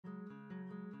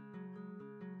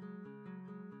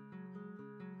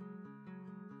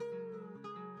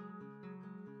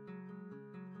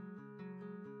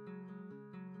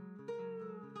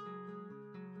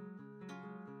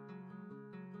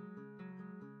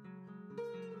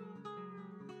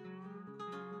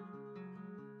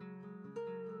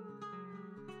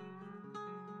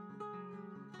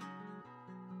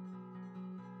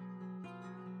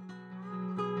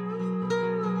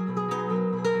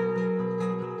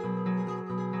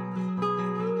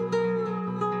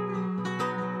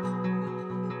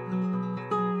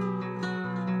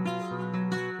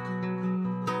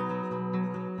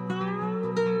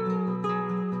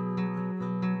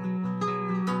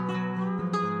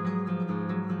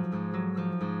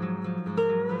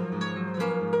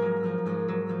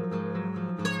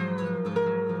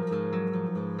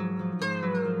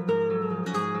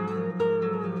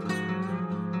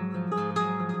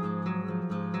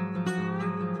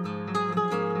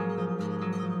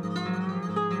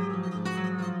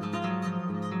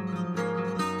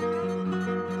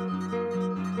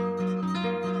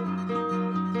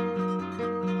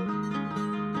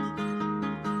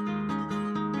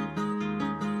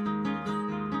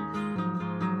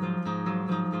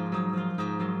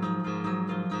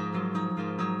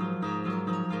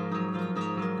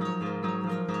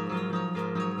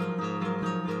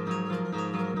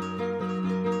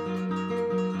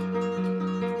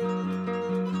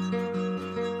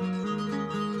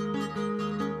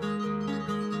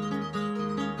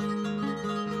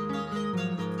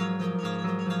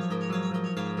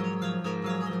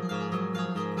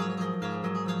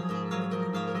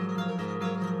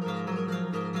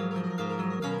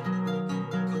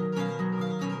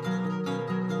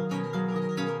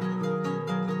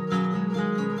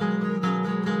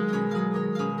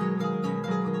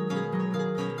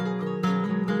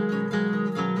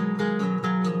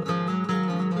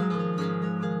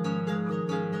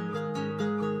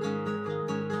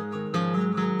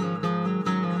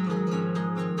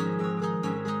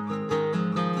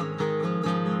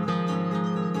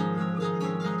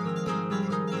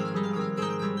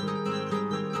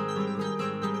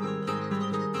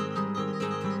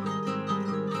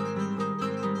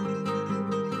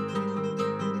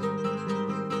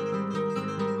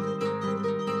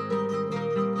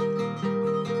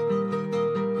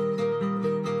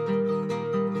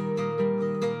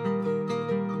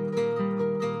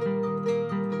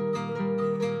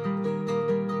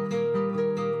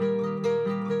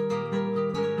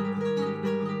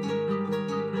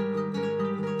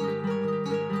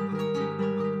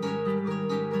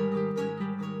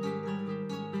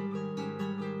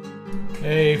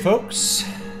Hey folks,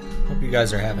 hope you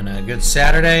guys are having a good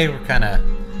Saturday. We're gonna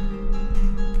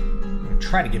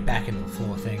try to get back into the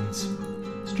flow of things.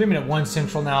 Streaming at 1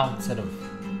 Central now instead of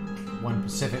 1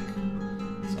 Pacific,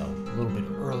 so a little bit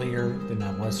earlier than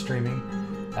I was streaming.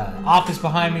 Office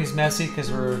behind me is messy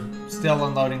because we're still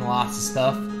unloading lots of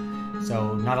stuff,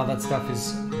 so not all that stuff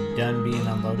is done being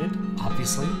unloaded,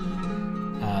 obviously,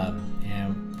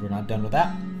 and we're not done with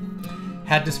that.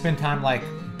 Had to spend time like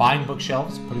buying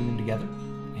bookshelves, putting them together,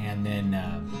 and then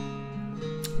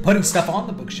putting stuff on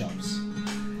the bookshelves.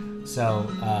 So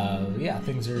yeah,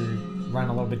 things are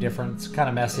running a little bit different. It's kind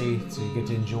of messy, so you get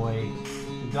to enjoy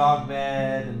the dog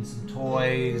bed and some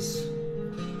toys,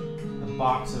 a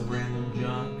box of random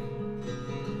junk.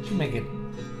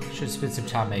 Should spend some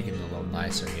time making it a little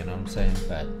nicer, you know what I'm saying?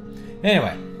 But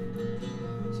anyway,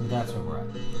 so that's where we're at.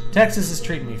 Texas is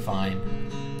treating me fine,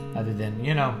 other than,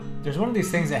 you know, there's one of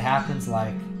these things that happens,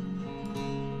 like,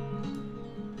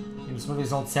 it's one of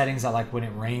these old settings that, like, when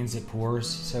it rains, it pours.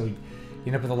 So you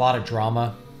end up with a lot of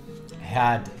drama.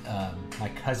 My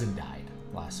cousin died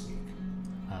last week.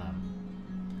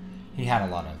 He had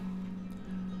a lot of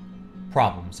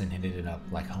problems and ended up,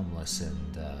 like, homeless,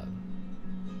 and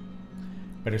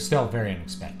but it's still very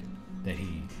unexpected that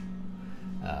he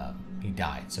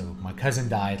died. So my cousin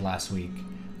died last week,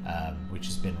 which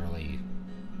has been really,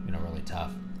 really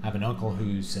tough. I have an uncle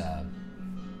who's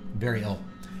very ill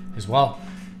as well,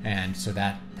 and so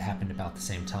that happened about the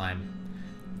same time.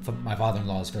 My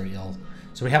father-in-law is very ill,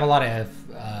 so we have a lot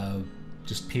of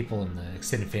just people in the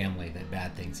extended family that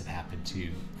bad things have happened to,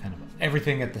 kind of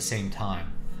everything at the same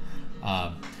time,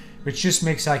 which just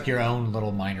makes like your own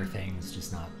little minor things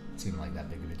just not seem like that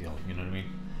big of a deal. You know what I mean?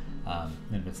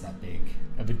 And if it's that big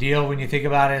of a deal when you think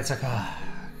about it, it's like,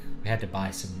 we had to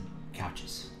buy some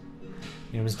couches.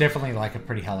 It was definitely like a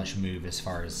pretty hellish move as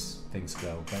far as things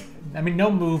go. But, I mean,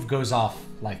 no move goes off,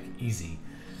 like, easy.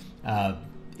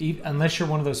 Unless you're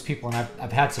one of those people, and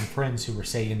I've had some friends who were,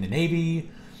 say, in the Navy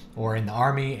or in the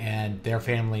Army, and their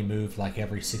family moved, like,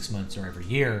 every 6 months or every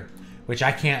year, which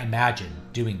I can't imagine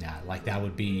doing that. Like, that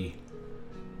would be...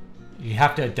 You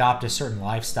have to adopt a certain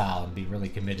lifestyle and be really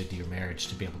committed to your marriage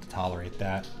to be able to tolerate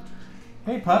that.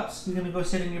 Hey, pups, you gonna go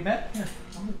sit in your bed? Here,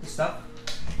 I'll move the stuff.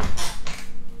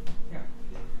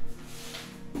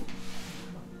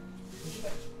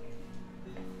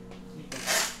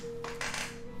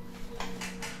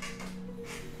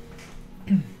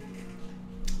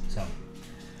 So,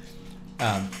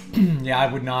 yeah,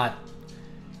 I would not...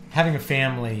 Having a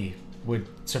family would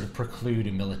sort of preclude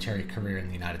a military career in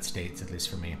the United States, at least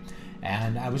for me.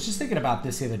 And I was just thinking about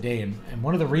this the other day, and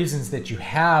one of the reasons that you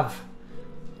have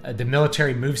the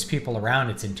military moves people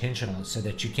around, it's intentional, so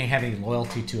that you can't have any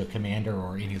loyalty to a commander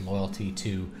or any loyalty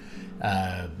to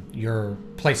your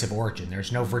place of origin.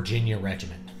 There's no Virginia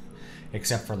regiment,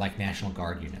 except for like National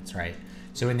Guard units, right?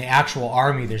 So in the actual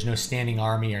Army, there's no standing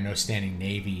Army or no standing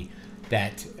Navy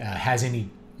that has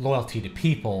any loyalty to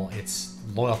people. It's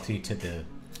loyalty to the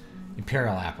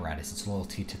imperial apparatus. It's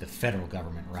loyalty to the federal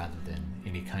government rather than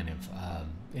any kind of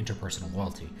interpersonal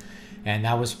loyalty. And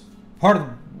that was part of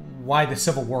why the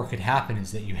Civil War could happen,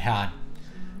 is that you had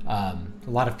a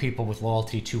lot of people with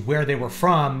loyalty to where they were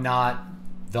from, not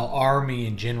the Army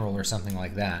in general or something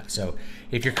like that. So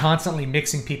if you're constantly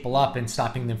mixing people up and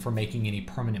stopping them from making any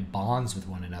permanent bonds with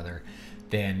one another,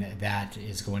 then that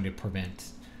is going to prevent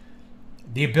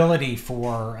the ability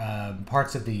for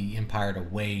parts of the empire to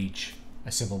wage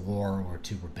a civil war or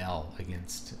to rebel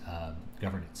against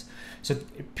governance. So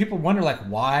people wonder, like,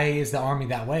 why is the Army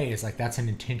that way? It's like, that's an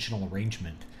intentional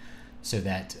arrangement so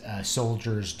that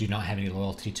soldiers do not have any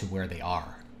loyalty to where they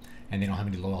are, and they don't have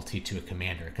any loyalty to a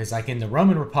commander. Because, like, in the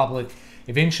Roman Republic,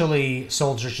 eventually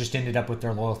soldiers just ended up with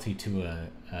their loyalty to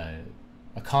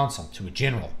a consul, to a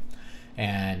general,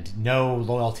 and no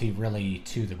loyalty really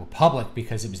to the Republic,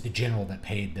 because it was the general that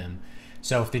paid them.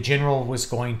 So if the general was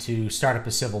going to start up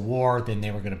a civil war, then they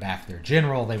were going to back their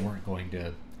general. They weren't going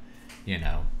to,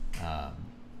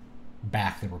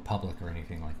 back the Republic or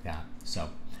anything like that. So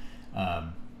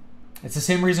it's the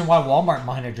same reason why Walmart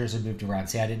managers have moved around.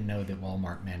 See, I didn't know that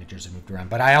Walmart managers have moved around.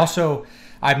 But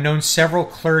I've known several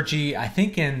clergy, I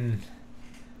think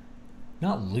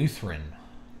not Lutheran.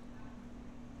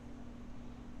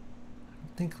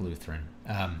 I think Lutheran.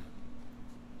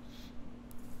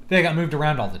 They got moved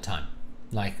around all the time.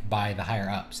 Like, by the higher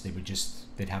ups.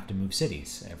 They'd have to move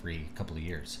cities every couple of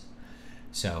years.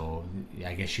 So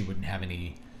I guess you wouldn't have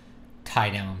any tie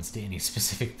downs to any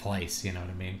specific place, you know what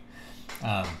I mean?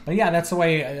 But yeah, that's the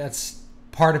way, that's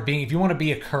part of being, if you want to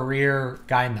be a career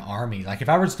guy in the Army, like if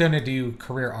I was going to do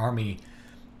career Army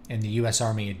in the U.S.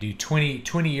 Army, I'd do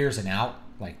 20 years and out,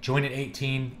 Like join at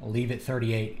 18, leave at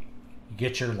 38, you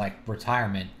get your like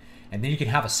retirement, and then you can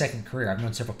have a second career. I've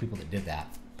known several people that did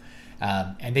that.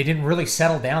 And they didn't really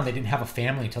settle down. They didn't have a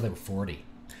family until they were 40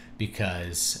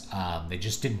 because they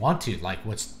just didn't want to. Like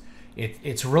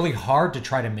it's really hard to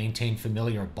try to maintain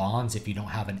familial bonds if you don't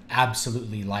have an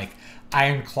absolutely like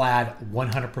ironclad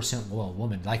 100% loyal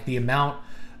woman. Like the amount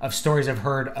of stories I've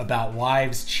heard about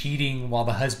wives cheating while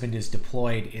the husband is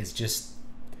deployed is just,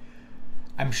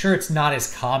 I'm sure it's not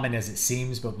as common as it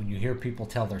seems, but when you hear people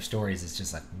tell their stories, it's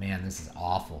just like, man, this is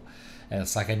awful. And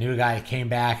it's like I knew a guy who came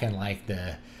back and like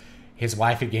his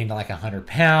wife had gained like 100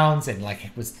 pounds and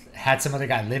like had some other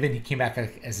guy living. He came back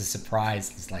as a surprise.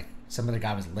 It's like some other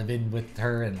guy was living with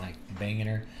her and like banging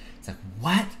her. It's like,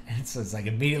 what? And so it's like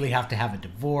immediately have to have a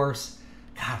divorce.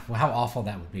 God, how awful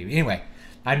that would be. Anyway,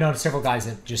 I've known several guys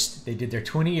that just, they did their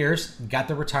 20 years, got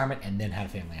their retirement, and then had a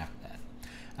family after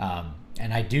that.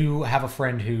 And I do have a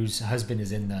friend whose husband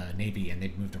is in the Navy and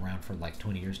they've moved around for like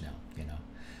 20 years now, you know.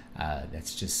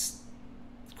 That's just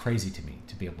crazy to me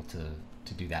to be able to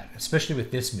do that, especially with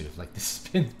this move. Like this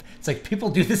has been, it's like people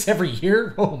do this every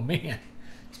year. Oh man,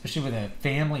 especially with a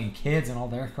family and kids and all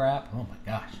their crap. Oh my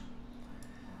gosh.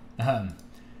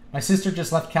 My sister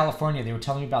just left California. They were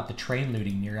telling me about the train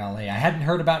looting near LA. I hadn't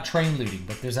heard about train looting,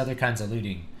 but there's other kinds of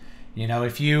looting. You know,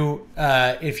 if you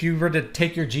were to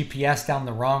take your GPS down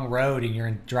the wrong road and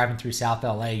you're driving through South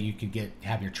LA, you could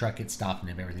have your truck get stopped and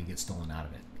have everything get stolen out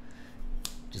of it.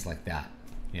 Just like that.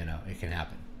 You know, it can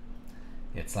happen.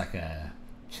 It's like a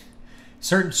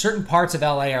certain parts of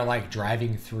LA are like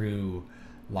driving through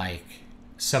like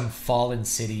some fallen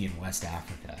city in West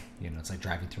Africa. You know, it's like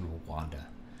driving through Rwanda,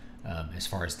 as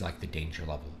far as like the danger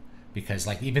level, because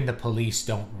like even the police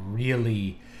don't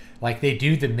really, like they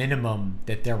do the minimum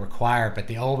that they're required, but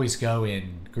they always go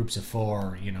in groups of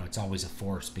 4. You know, it's always a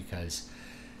force because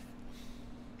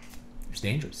it's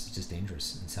dangerous. It's just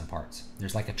dangerous in some parts.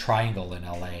 There's like a triangle in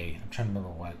LA. I'm trying to remember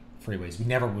what freeways. We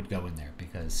never would go in there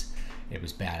because it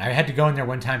was bad. I had to go in there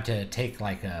one time to take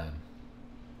like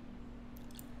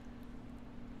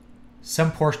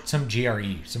some portion of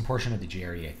the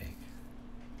GRE, I think,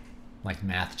 like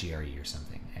math GRE or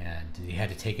something, and you had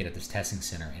to take it at this testing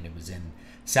center, and it was in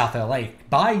South LA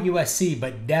by USC,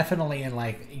 but definitely in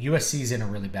like USC's in a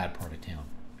really bad part of town,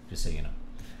 just so you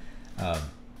know.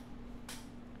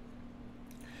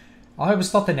 I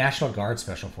always thought the National Guard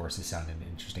Special Forces sounded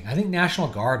interesting. I think National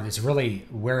Guard is really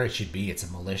where it should be. It's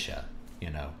a militia,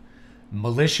 you know.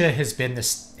 Militia has been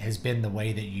the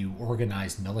way that you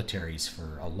organize militaries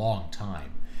for a long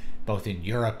time, both in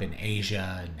Europe and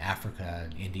Asia and Africa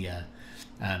and India,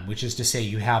 which is to say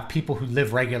you have people who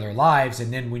live regular lives,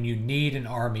 and then when you need an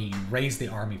army, you raise the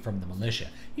army from the militia.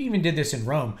 You even did this in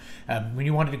Rome. When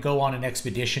you wanted to go on an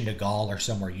expedition to Gaul or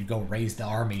somewhere, you go raise the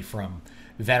army from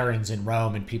veterans in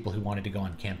Rome and people who wanted to go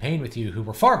on campaign with you who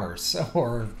were farmers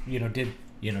or, you know, did,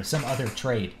 you know, some other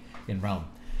trade in Rome.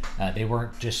 They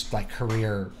weren't just like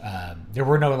career, there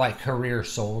were no like career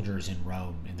soldiers in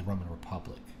Rome, in the Roman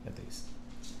Republic, at least.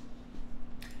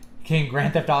 King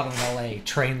Grand Theft Auto in LA,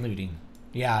 train looting.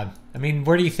 Yeah, I mean,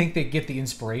 where do you think they get the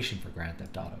inspiration for Grand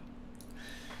Theft Auto?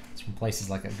 It's from places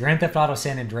like Grand Theft Auto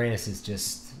San Andreas is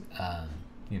just,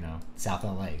 you know, South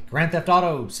LA. Grand Theft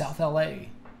Auto South LA.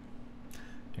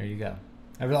 There you go.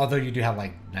 Although you do have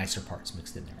like nicer parts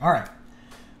mixed in there. All right.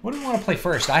 What do we want to play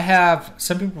first? I have,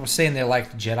 some people were saying they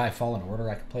liked Jedi Fallen Order.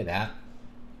 I could play that.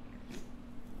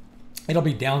 It'll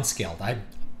be downscaled. I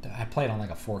play it on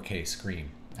like a 4K screen.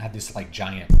 I have this like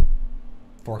giant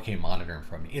 4K monitor in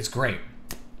front of me. It's great.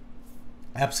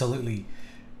 Absolutely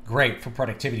great for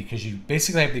productivity because you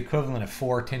basically have the equivalent of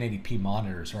 4 1080p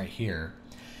monitors right here.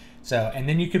 So, and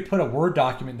then you could put a Word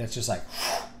document that's just like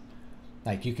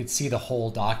you could see the whole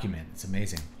document. It's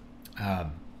amazing.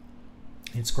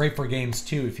 It's great for games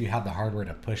too if you have the hardware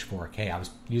to push 4K. I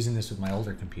was using this with my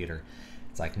older computer.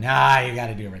 It's like, nah, you got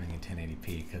to do everything in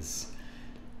 1080p because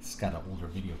it's got an older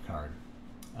video card.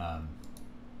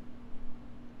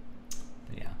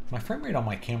 Yeah, my frame rate on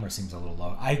my camera seems a little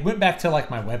low. I went back to like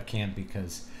my webcam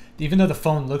because even though the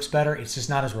phone looks better, it's just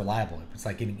not as reliable. It's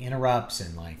like getting interrupts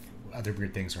and like other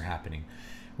weird things are happening.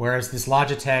 Whereas this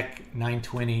Logitech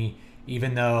 920,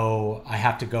 even though I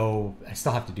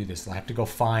still have to do this. I have to go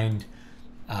find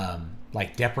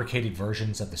like deprecated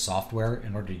versions of the software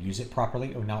in order to use it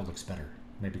properly. Oh, now it looks better.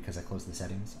 Maybe because I closed the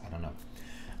settings. I don't know.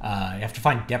 You have to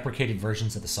find deprecated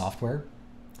versions of the software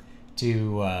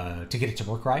to get it to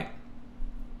work right,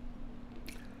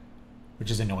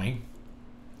 which is annoying.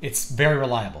 It's very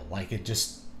reliable. Like it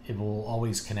will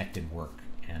always connect and work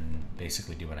and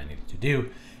basically do what I need it to do.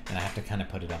 And I have to kind of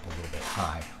put it up a little bit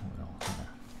high.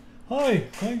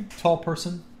 Hi, tall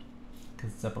person.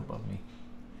 because it's up above me.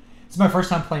 It's my first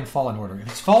time playing Fallen Order. If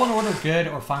it's Fallen Order good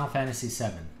or Final Fantasy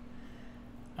VII?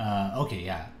 Okay,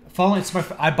 yeah.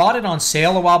 I bought it on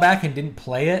sale a while back and didn't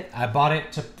play it. I bought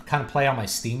it to kind of play on my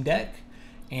Steam Deck,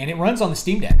 and it runs on the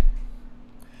Steam Deck.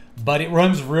 But it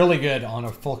runs really good on a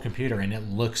full computer, and it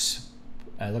looks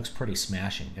pretty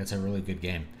smashing. It's a really good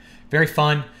game. Very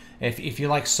fun. If you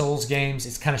like Souls games,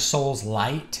 it's kind of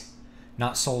Souls-light,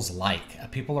 not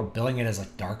Souls-like. People are billing it as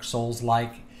like Dark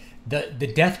Souls-like.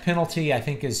 The death penalty, I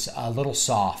think, is a little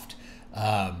soft.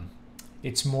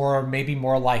 It's maybe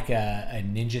more like a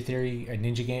Ninja Theory, a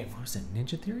ninja game. What was it,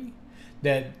 Ninja Theory?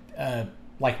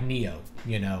 Like Neo,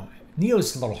 you know.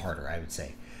 Neo's a little harder, I would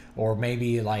say. Or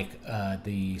maybe like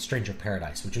the Stranger of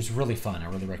Paradise, which was really fun. I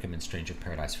really recommend Stranger of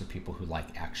Paradise for people who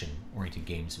like action-oriented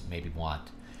games that maybe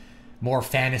want more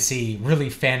fantasy, really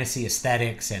fantasy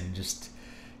aesthetics and just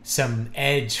some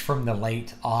edge from the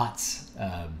late aughts.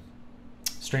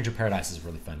 Stranger of Paradise is a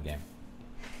really fun game.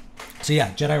 So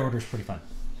yeah, Jedi Order is pretty fun.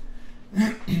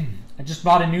 I just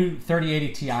bought a new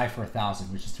 3080 Ti for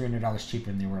 $1,000, which is $300 cheaper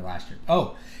than they were last year.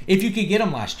 Oh, if you could get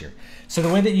them last year. So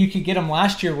the way that you could get them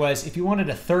last year was if you wanted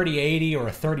a 3080 or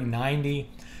a 3090,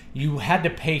 you had to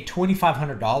pay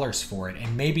 $2,500 for it,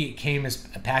 and maybe it came as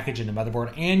a package in the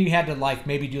motherboard, and you had to like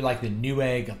maybe do like the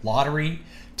Newegg lottery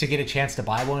to get a chance to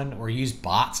buy one, or use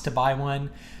bots to buy one.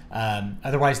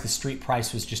 Otherwise, the street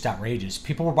price was just outrageous.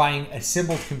 People were buying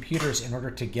assembled computers in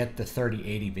order to get the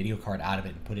 3080 video card out of it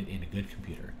and put it in a good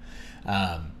computer.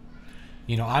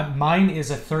 You know, mine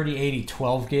is a 3080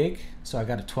 12 gig, so I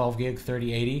got a 12 gig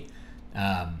 3080,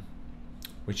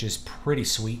 which is pretty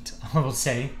sweet, I will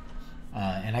say.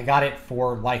 And I got it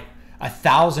for like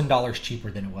 $1,000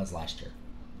 cheaper than it was last year.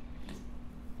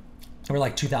 There were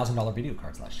like $2,000 video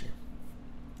cards last year.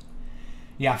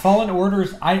 Yeah, Fallen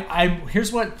Orders.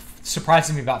 Here's what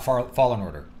surprises me about Fallen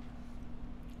Order.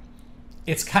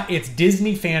 It's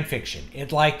Disney fan fiction.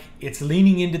 It's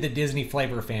leaning into the Disney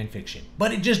flavor of fan fiction,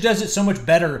 but it just does it so much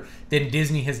better than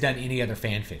Disney has done any other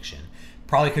fan fiction.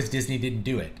 Probably because Disney didn't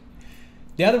do it.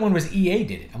 The other one was EA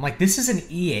did it. I'm like, this is an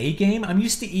EA game? I'm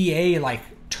used to EA like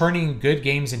turning good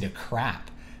games into crap.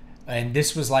 And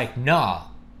this was like, no,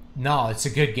 it's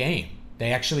a good game.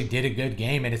 They actually did a good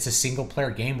game, and it's a single player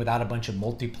game without a bunch of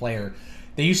multiplayer.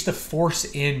 They used to force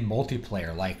in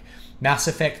multiplayer. Like Mass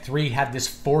Effect 3 had this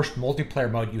forced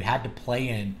multiplayer mode you had to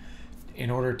play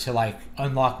in order to like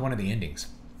unlock one of the endings.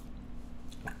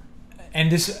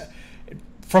 And this,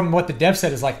 from what the dev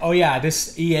said, is like, oh yeah,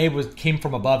 this EA came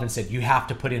from above and said you have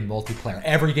to put in multiplayer.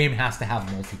 Every game has to have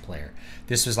multiplayer.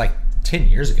 This was like 10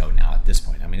 years ago now at this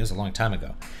point. I mean, it was a long time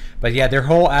ago. But yeah, their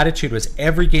whole attitude was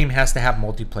every game has to have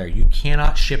multiplayer. You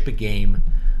cannot ship a game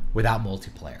without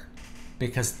multiplayer,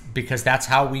 because that's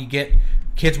how we get,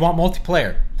 kids want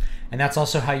multiplayer. And that's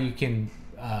also how you can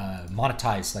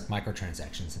monetize like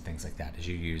microtransactions and things like that, is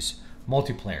you use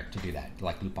multiplayer to do that,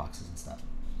 like loot boxes and stuff,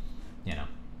 you know.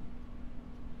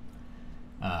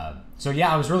 So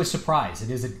yeah, I was really surprised.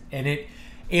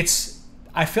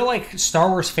 I feel like Star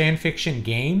Wars fan fiction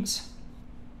games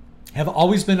have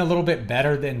always been a little bit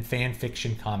better than fan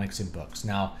fiction comics and books.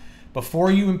 Now,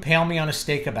 before you impale me on a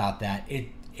stake about that,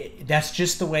 that's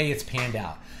just the way it's panned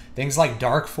out. Things like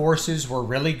Dark Forces were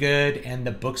really good, and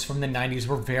the books from the 90s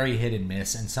were very hit and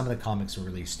miss, and some of the comics were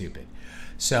really stupid.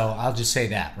 So I'll just say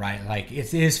that, right? Like,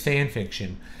 it is fan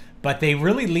fiction, but they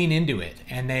really lean into it,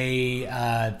 and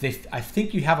I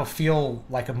think you have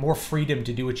a more freedom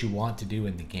to do what you want to do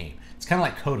in the game. It's kind of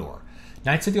like KOTOR.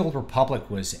 Knights of the Old Republic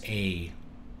was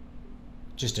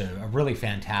just a really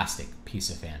fantastic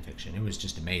piece of fan fiction. It was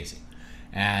just amazing.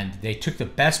 And they took the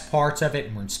best parts of it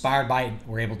and were inspired by it and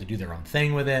were able to do their own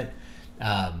thing with it.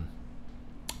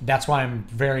 That's why I'm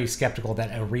very skeptical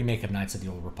that a remake of Knights of the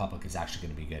Old Republic is actually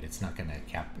going to be good. It's not going to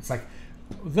cap. It's like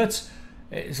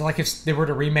if they were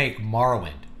to remake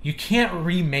Morrowind. You can't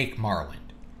remake Morrowind.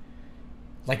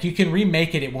 Like, you can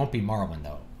remake it, it won't be Morrowind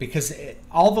though, because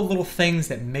all the little things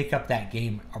that make up that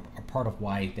game are part of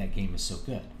why that game is so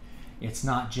good. It's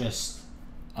not just,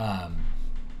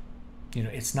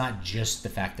 it's not just the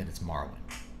fact that it's Morrowind,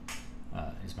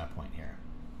 is my point here.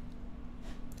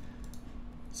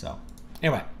 So,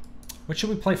 anyway, what should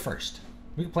we play first?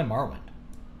 We can play Morrowind,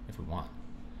 if we want.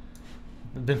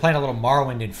 We've been playing a little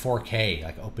Morrowind in 4K,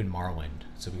 like open Morrowind,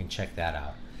 so we can check that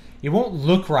out. It won't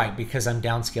look right because I'm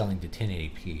downscaling to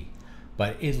 1080p,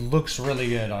 but it looks really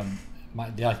good on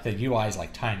the UI is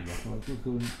like tiny.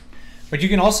 But you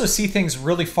can also see things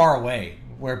really far away,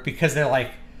 because they're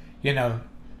like, I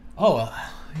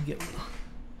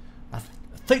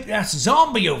think that's a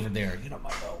zombie over there.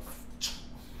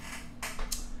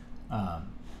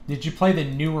 Did you play the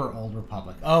newer Old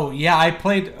Republic? Oh yeah, I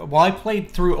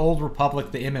played through Old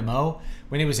Republic, the MMO,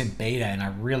 when it was in beta, and I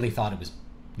really thought it was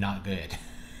not good.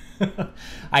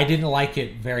 I didn't like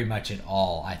it very much at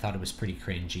all. I thought it was pretty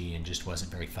cringy and just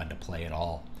wasn't very fun to play at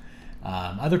all.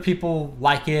 Other people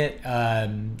like it.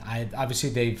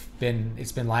 Obviously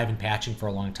it's been live and patching for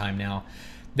a long time now.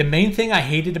 The main thing I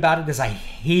hated about it is I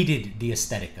hated the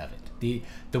aesthetic of it.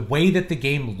 The way that the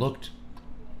game looked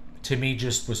to me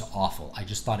just was awful. I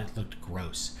just thought it looked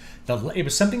gross. It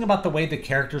was something about the way the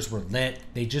characters were lit.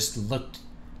 They just looked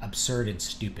absurd and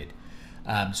stupid.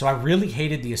 So I really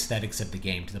hated the aesthetics of the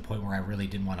game to the point where I really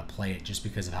didn't want to play it just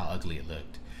because of how ugly it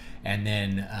looked. And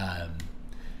then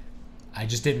I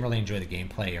just didn't really enjoy the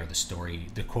gameplay or the story,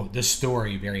 the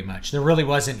story very much. There really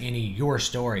wasn't any your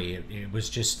story. It was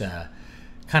just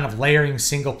kind of layering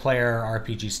single-player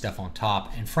RPG stuff on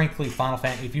top. And frankly, Final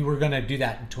Fantasy, if you were going to do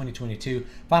that in 2022,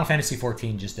 Final Fantasy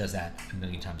XIV just does that a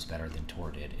million times better than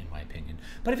Tor did, in my opinion.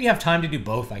 But if you have time to do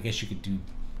both, I guess you could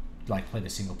play the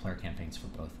single-player campaigns for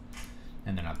both,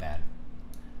 and they're not bad.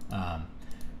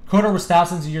 KOTOR was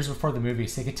thousands of years before the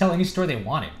movies. They could tell any story they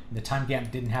wanted. The time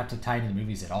gap didn't have to tie into the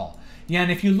movies at all. Yeah,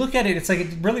 and if you look at it, it's like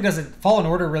it really doesn't. Fallen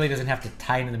Order really doesn't have to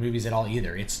tie into the movies at all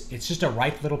either. It's just a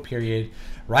ripe little period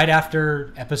right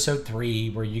after Episode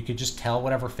 3 where you could just tell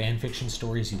whatever fan fiction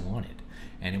stories you wanted,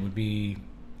 and it would be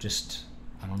just,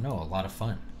 I don't know, a lot of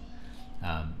fun.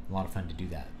 A lot of fun to do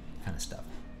that kind of stuff.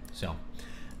 So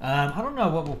I don't know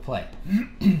what we'll play.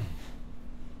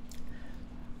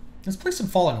 Let's play some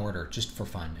Fallen Order just for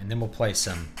fun, and then we'll play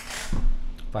some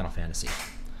Final Fantasy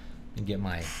and get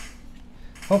my.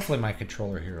 Hopefully, my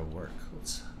controller here will work.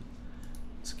 Let's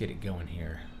get it going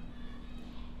here.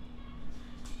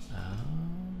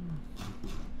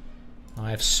 I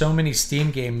have so many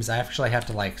Steam games. I actually have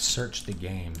to search the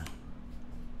game.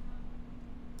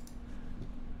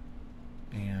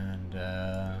 And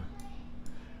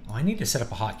I need to set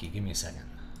up a hotkey. Give me a second.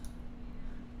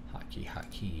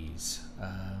 Hotkeys.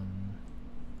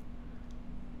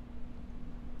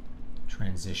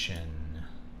 Transition.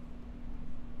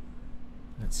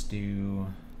 Let's do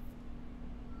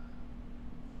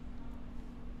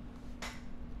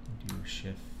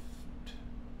shift.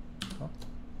 Oh.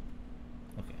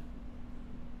 Okay.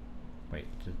 Wait,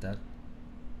 did that?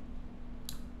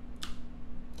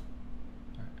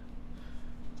 All right.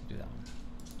 Do that one.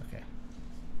 Okay.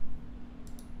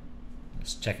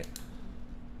 Let's check it.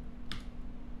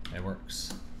 It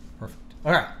works. Perfect.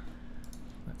 All right.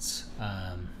 Let's.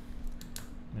 I'm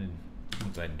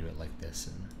gonna go ahead and do it like this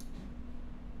and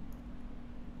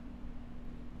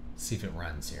see if it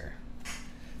runs here.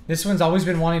 This one's always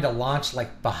been wanting to launch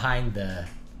behind the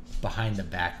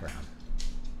background.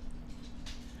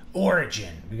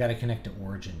 Origin. We got to connect to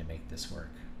Origin to make this work.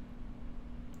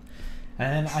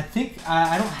 And I think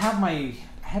I don't have I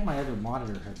had my other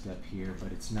monitor hooked up here,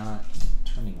 but it's not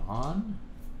turning on.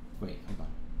 Wait, hold on.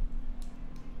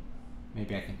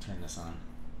 Maybe I can turn this on.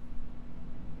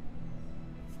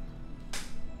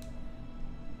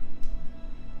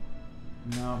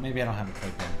 No, maybe I don't have it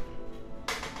plugged in.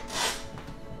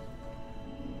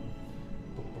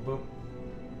 Boop, boop, boop.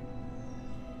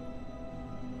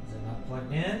 Is it not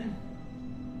plugged in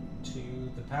to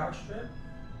the power strip?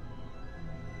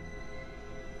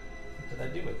 What did I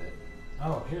do with it?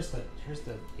 Oh, here's the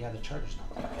the charger's not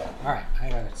plugged in. All right, I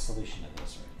got a solution to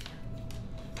this right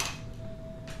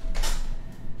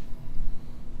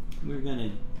here. We're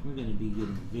gonna be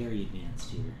getting very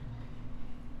advanced here.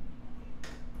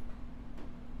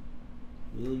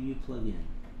 Will you plug in?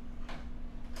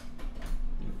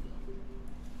 There we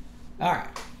go. All right.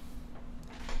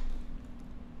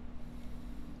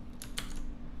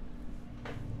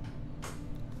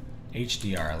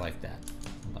 HDR, I like that.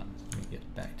 Hold on, let me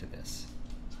get back to this.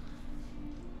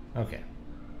 Okay.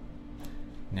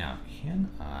 Now, can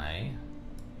I...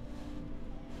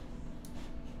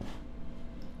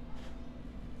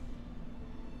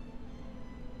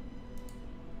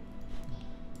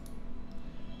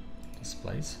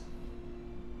 displays?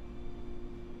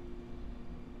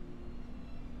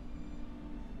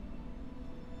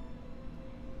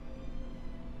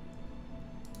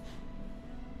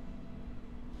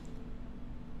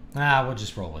 We'll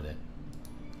just roll with it.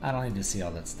 I don't need to see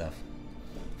all that stuff.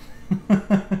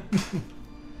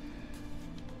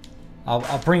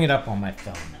 I'll bring it up on my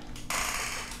phone.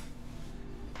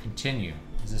 Continue.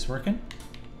 Is this working?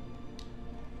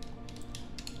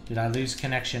 Did I lose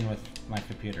connection with my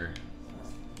computer?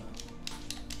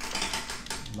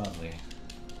 Lovely.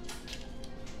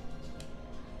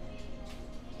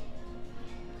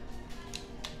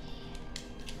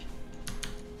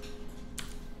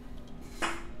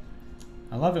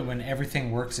 love it when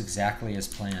everything works exactly as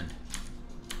planned.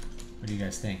 What do you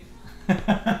guys think?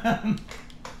 Let me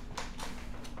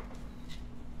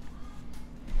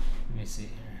see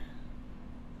here.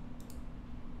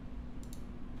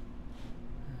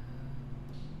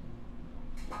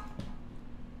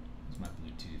 Where's my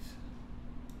Bluetooth?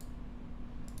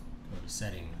 Go to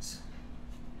settings.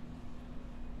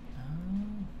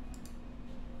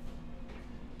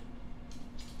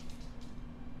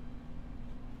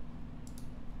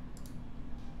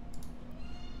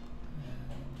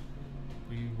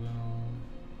 We will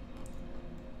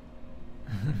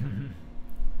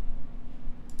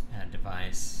add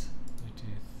device,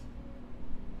 Bluetooth,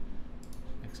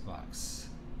 Xbox.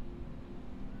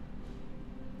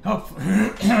 Oh,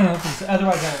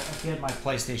 otherwise I get my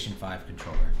PlayStation 5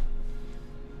 controller,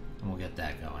 and we'll get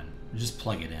that going. We'll just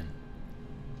plug it in.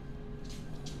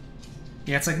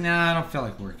 Yeah, it's like, nah, I don't feel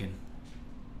like working.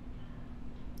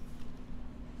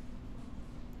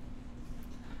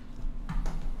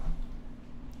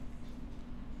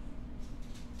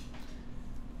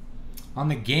 On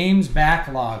the games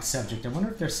backlog subject, I wonder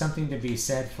if there's something to be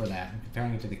said for that,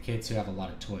 comparing it to the kids who have a lot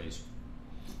of toys.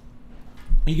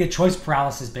 You get choice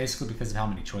paralysis basically because of how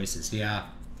many choices. Yeah,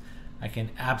 I can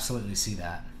absolutely see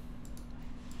that.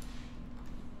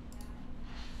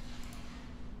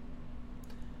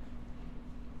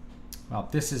 Well,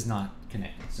 this is not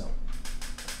connected, so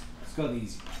let's go the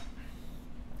easy way.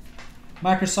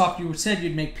 Microsoft, you said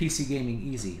you'd make PC gaming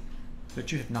easy,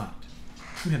 but you have not.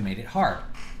 You have made it hard.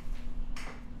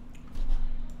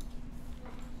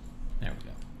 There we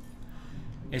go.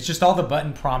 It's just all the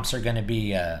button prompts are going to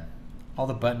be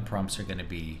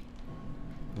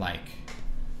like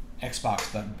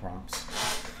Xbox button prompts.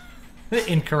 The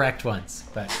incorrect ones,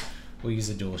 but we'll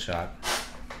use a DualShock.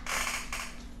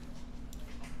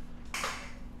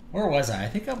 Where was I? I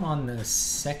think I'm on the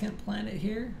second planet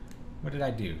here. What did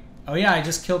I do? Oh yeah, I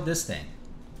just killed this thing.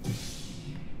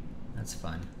 That's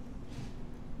fun.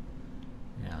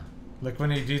 Yeah. Look when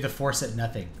you do the force at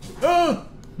nothing. Oh!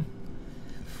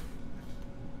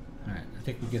 Alright, I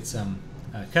think we get some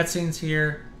cutscenes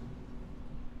here.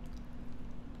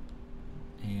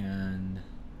 And I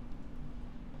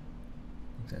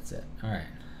think that's it. Alright,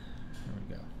 here we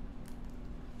go.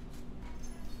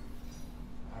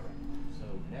 Alright, so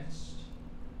next.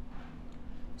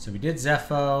 So we did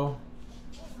Zepho,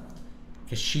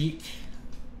 Kashyyyk,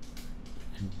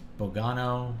 and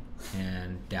Bogano,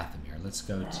 and Dathomir. Let's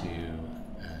go to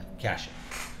Kashyyyk.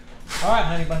 Alright,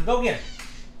 honey bun, go get it.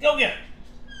 Go get it.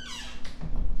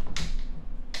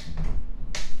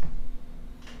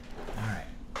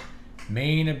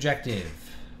 Main objective.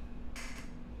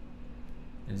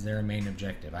 Is there a main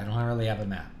objective? I don't really have a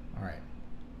map. All right.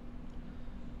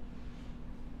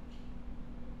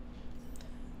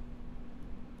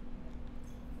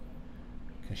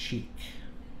 Kashyyyk.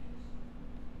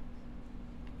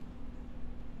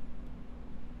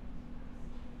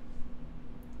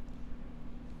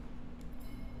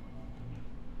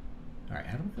 All right,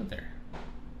 how do we go there?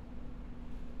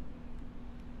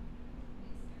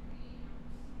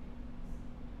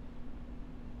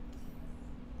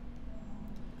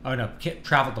 Oh no,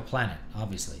 travel the planet,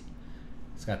 obviously.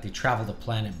 It's got the travel the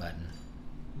planet button.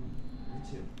 Me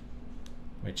too.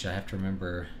 Which I have to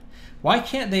remember. Why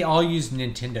can't they all use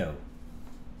Nintendo?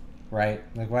 Right?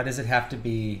 Like, why does it have to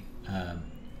be...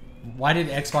 why did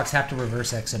Xbox have to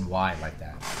reverse X and Y like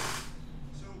that?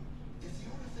 So, if the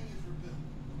order thing is rebuilt,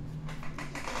 do you think the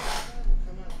will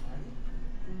come out hiding?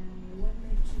 What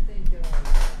makes you think they're all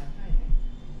hiding?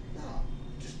 No,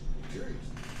 just curious.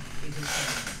 Is there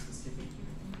something specific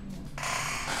you're thinking of?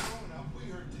 Growing up, we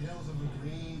heard tales of a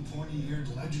green, pointy-eared,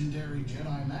 legendary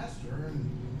Jedi Master, and...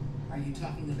 Are you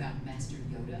talking about Master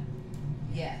Yoda?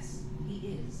 Yes, he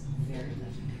is very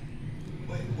legendary.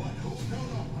 Wait, what? Who? No,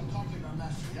 I'm talking about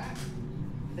Master Yoda.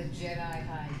 The Jedi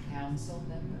High Council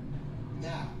member?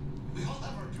 Yeah, we all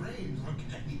have our dreams,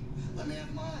 okay? Let me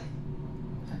have mine.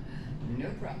 No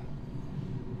problem.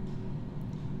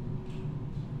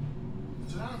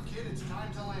 Sit down, kid, it's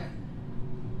time to land.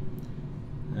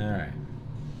 Alright.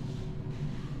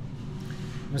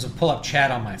 I'm just going to pull up chat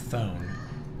on my phone,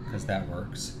 because that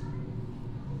works.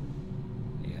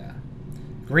 Yeah.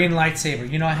 Green lightsaber.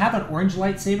 You know, I have an orange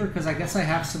lightsaber, because I guess I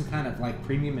have some kind of, like,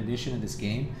 premium edition of this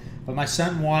game. But my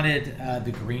son wanted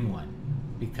the green one,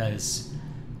 because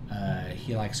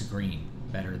he likes green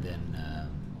better than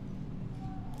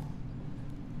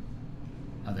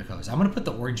other colors. I'm going to put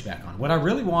the orange back on. What I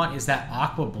really want is that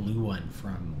aqua blue one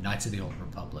from Knights of the Old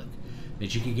Republic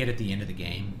that you can get at the end of the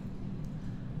game.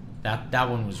 That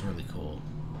one was really cool.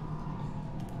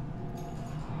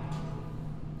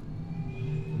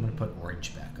 I'm going to put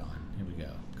orange back on. Here we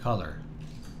go. Color.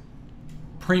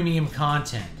 Premium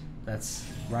content. That's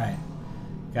right.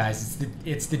 Guys,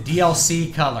 it's the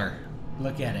DLC color.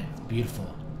 Look at it. It's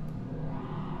beautiful.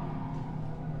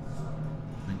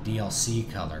 The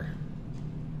DLC color.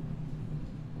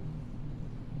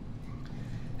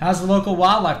 How's the local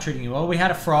wildlife treating you? Well, we had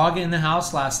a frog in the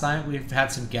house last night. We've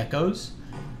had some geckos.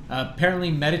 Apparently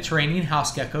Mediterranean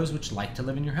house geckos, which like to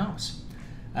live in your house.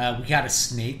 We got a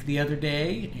snake the other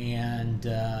day, and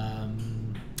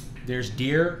there's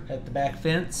deer at the back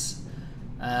fence.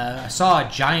 I saw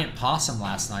a giant possum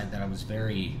last night that I was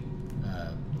very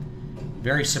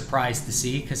surprised to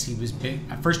see because he was big.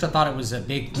 At first I thought it was a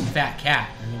big fat cat,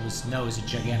 and it was a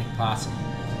gigantic possum.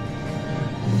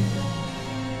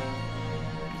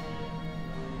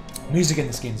 Music in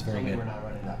this game is very good. We're not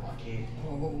running that blockade.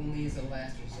 Or what only is a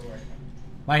last resort.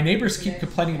 My neighbors keep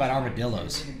complaining about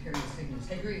armadillos. Hey,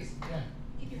 Grease. Yeah.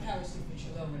 Keep your power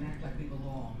signature low and act like we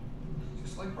belong.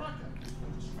 Just like Bronco.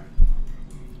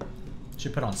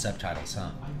 Should put on subtitles,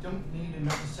 huh? I don't need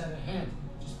another set of hands.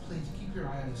 Just please keep your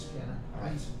eye on the scanner. All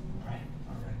right. Please. All right.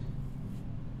 All right.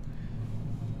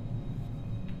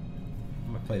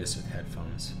 I'm gonna play this with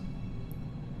headphones.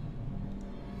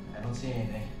 I don't see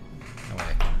anything. No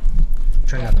way.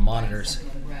 Turn down the monitors.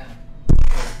 Something on the ground.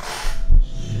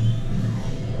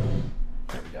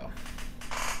 There we go.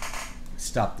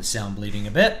 Stop the sound bleeding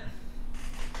a bit.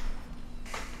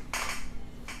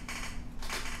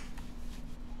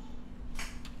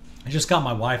 I just got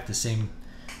my wife the same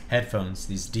headphones,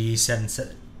 these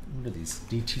D7, what are these?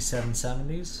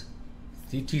 DT770s?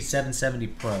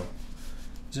 DT770 Pro.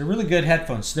 These are really good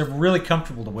headphones. So they're really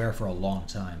comfortable to wear for a long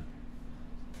time.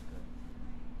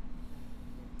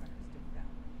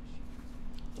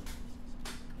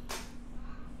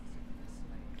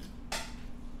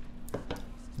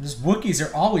 These Wookiees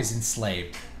are always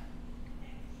enslaved.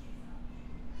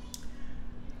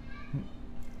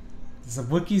 The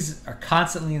Wookiees are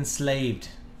constantly enslaved.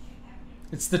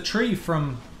 It's the tree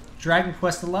from Dragon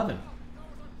Quest XI.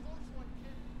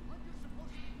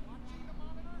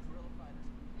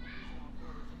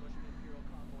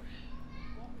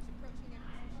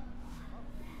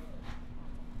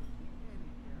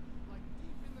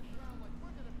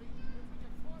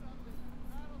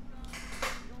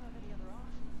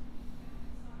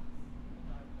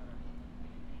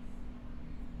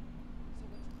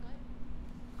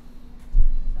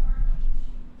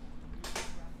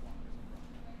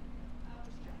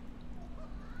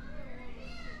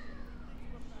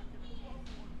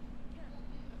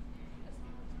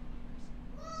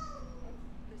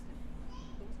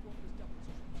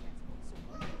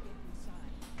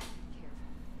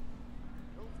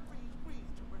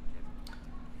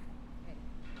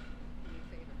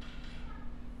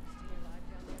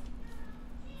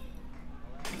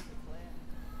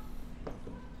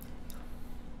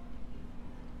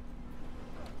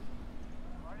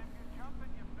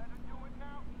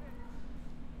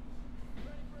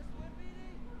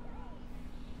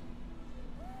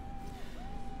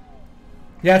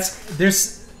 Yeah,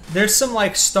 there's some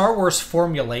like Star Wars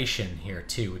formulation here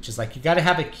too, which is like you got to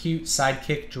have a cute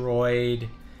sidekick droid,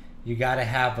 you got to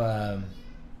have a,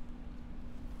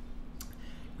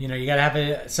 you got to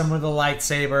have someone with a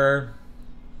lightsaber,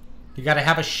 you got to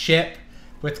have a ship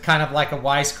with kind of like a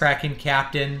wisecracking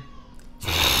captain. You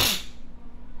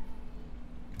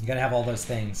got to have all those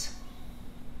things.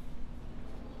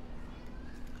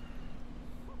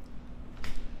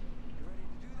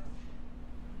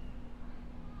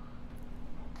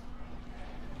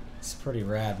 Pretty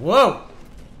rad. Whoa!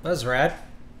 That was rad.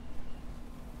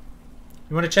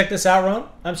 You want to check this out, Ron?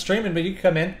 I'm streaming, but you can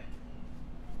come in. You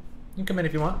can come in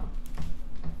if you want.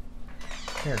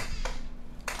 Here.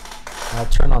 I'll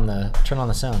turn on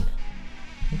the sound.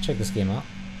 Let's check this game out.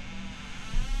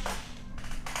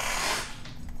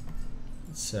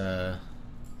 It's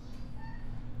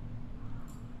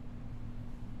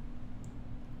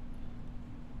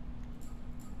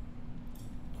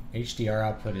HDR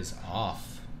output is off.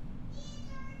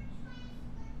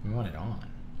 We want it on.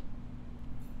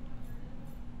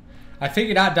 I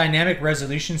figured out dynamic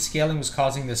resolution scaling was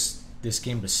causing this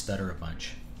game to stutter a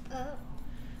bunch. Oh.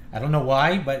 I don't know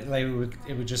why, but like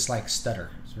it would just like stutter.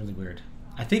 It's really weird.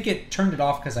 I think it turned it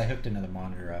off because I hooked another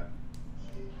monitor up.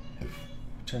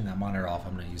 Turn that monitor off.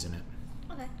 I'm not using it.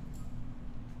 Okay.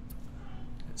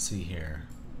 Let's see here.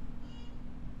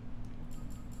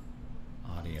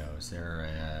 Audio. Is there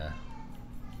a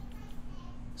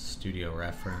studio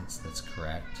reference? That's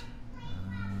correct.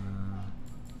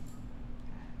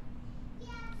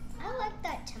 I like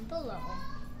that tempo level.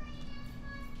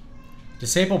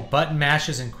 Disable button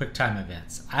mashes and QuickTime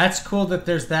events. That's cool that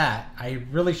there's that. I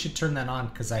really should turn that on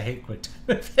because I hate QuickTime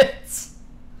events.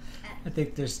 I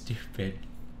think they're stupid.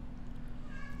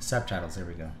 Subtitles, there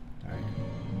we go. Alright.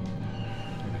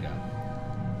 There we go.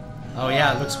 Oh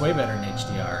yeah, it looks way better in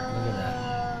HDR. Look at that.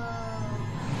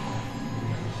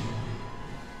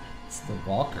 It's the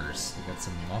walkers. They got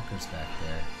some walkers back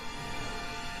there.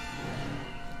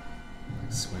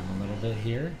 Swim a little bit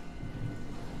here.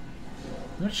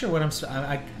 I'm not sure what I'm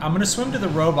gonna swim to the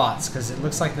robots because it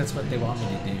looks like that's what they want me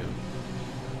to do.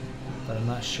 But I'm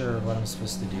not sure what I'm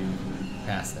supposed to do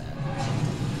past that.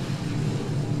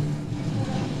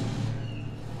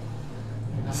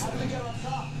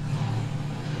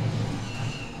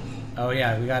 Oh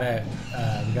yeah, we gotta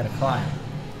climb.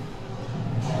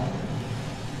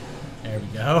 There we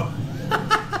go.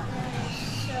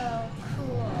 So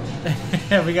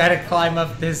cool. We gotta climb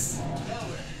up this.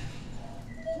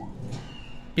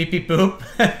 Beep beep boop.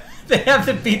 They have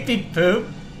the beep beep boop.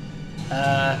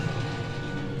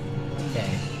 Okay.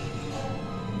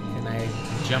 Can I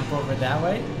jump over that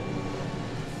way?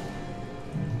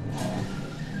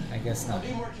 I guess not.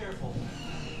 Be more careful.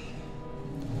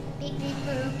 Beep beep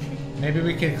boop. Maybe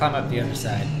we can climb up the other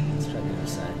side. Let's try the other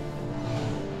side.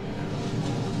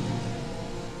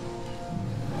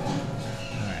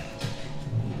 Alright.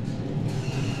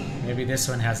 Maybe this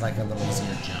one has like a little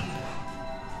easier jump.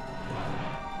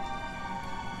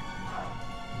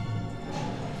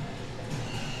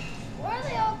 Why are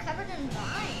they all covered in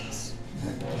vines?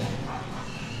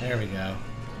 There we go.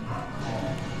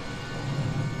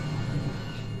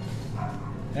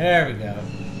 There we go.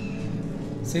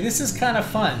 See, this is kind of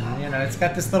fun. You know, it's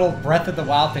got this little Breath of the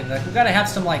Wild thing. Like, we've got to have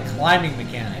some, like, climbing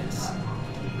mechanics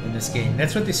in this game.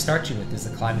 That's what they start you with, is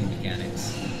the climbing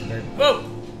mechanics. Whoa!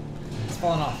 It's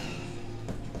falling off.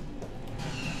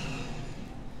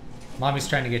 Mommy's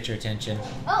trying to get your attention.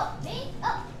 Oh, me?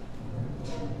 Oh.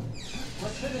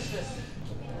 Let's finish this.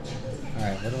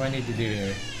 Alright, what do I need to do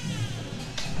here?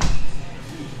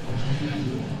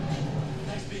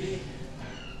 Thanks, BD.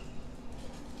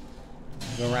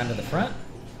 Go around to the front?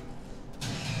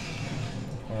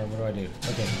 Or what do I do?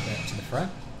 Okay, back to the front?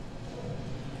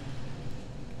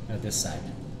 No, this side.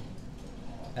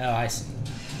 Oh, I see.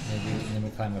 Maybe, and then we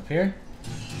climb up here.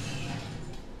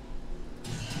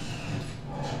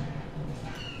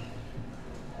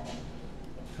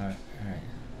 Alright, alright.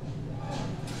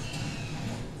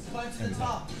 Let's climb to the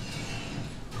top.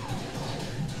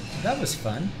 That was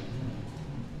fun.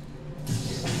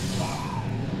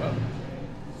 Whoa.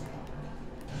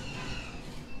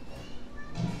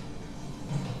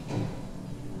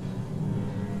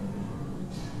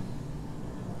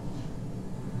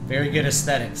 Very good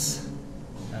aesthetics.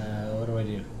 What do I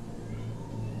do?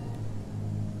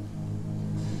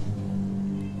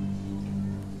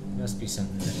 Must be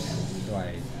something that... Do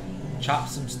I chop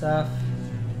some stuff?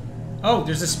 Oh,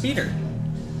 there's a speeder.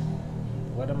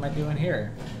 What am I doing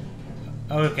here?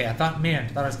 Oh, okay. I thought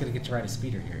I was gonna get to ride a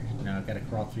speeder here. No, I've got to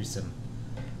crawl through some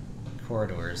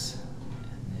corridors.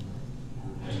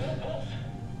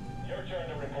 Your turn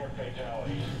to report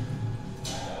fatalities.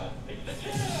 It's the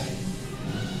Jedi!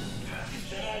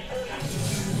 Jedi hurting!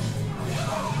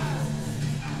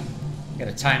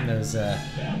 Gotta time those,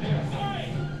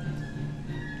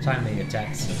 time the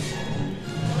attacks.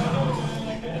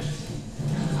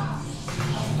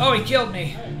 Oh, he killed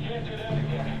me!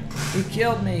 He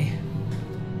killed me!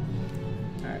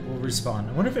 Alright, we'll respawn.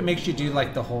 I wonder if it makes you do,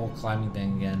 like, the whole climbing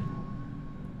thing again.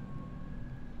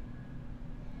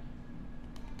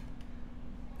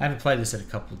 I haven't played this in a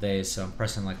couple of days, so I'm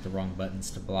pressing, like, the wrong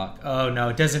buttons to block. Oh, no,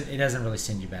 it doesn't really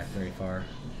send you back very far.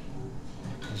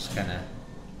 It just kind of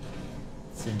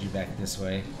sends you back this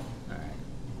way. Alright.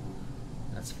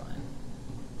 That's fine.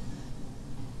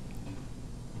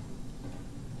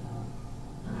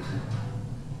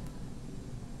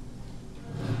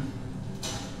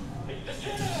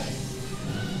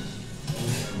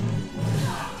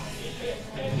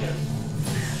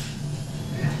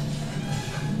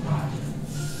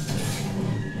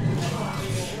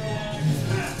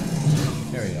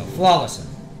 There we go. Flawless.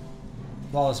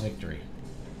 Flawless victory.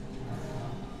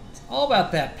 It's all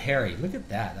about that parry. Look at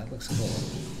that. That looks cool.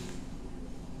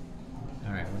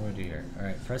 Alright, what do I do here?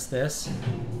 Alright, press this.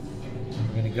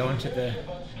 We're going to go into the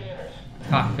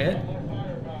cockpit.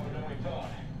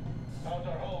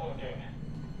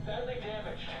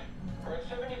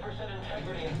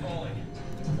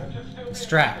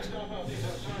 Distract.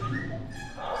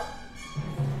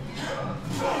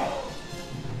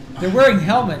 They're wearing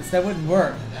helmets. That wouldn't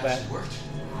work. But Worked.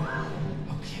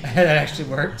 that actually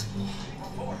worked.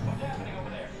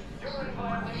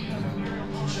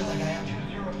 Sure, like I am.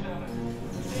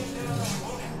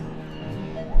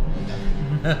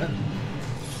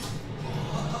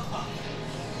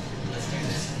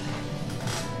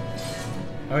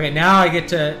 Okay, now I get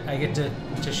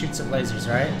to shoot some lasers,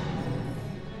 right?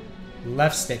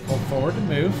 Left stick, hold forward to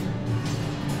move.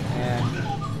 And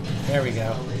there we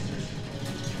go.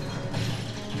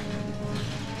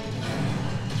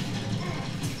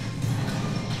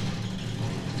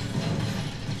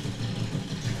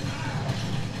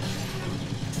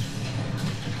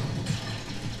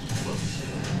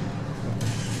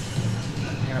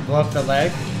 I'm gonna blow up the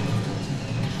leg.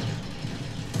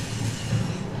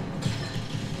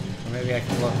 Or maybe I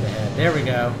can blow up the head. There we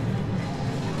go.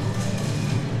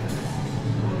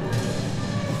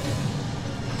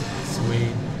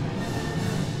 Sweet.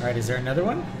 Alright, is there another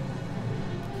one?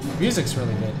 The music's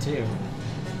really good too.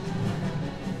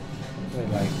 Really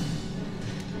like.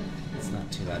 It's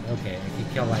not too loud. Okay, I can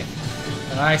kill like.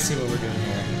 Oh, I see what we're doing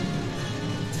here.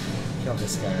 Kill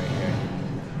this guy right here.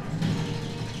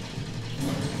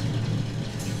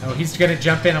 Oh, he's gonna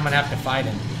jump in. I'm gonna have to fight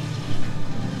him.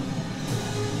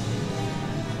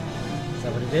 Is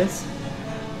that what it is?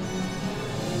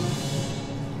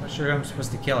 I'm not sure who I'm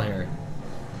supposed to kill here.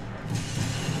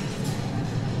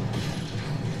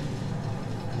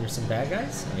 There's some bad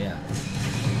guys? Oh, yeah.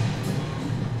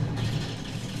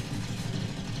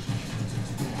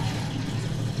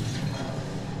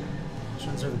 Which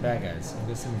ones are the bad guys? I'm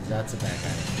guessing that's a bad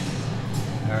guy.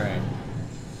 Alright.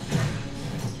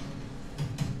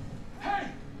 Hey!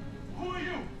 Who are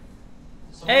you?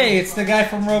 Hey, it's the guy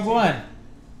from Rogue One.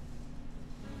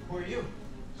 Who are you?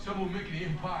 Someone making the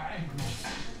Empire angry.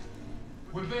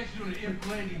 We're basically on the imp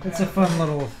landing It's a fun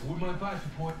little with my advice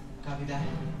report. Copy that.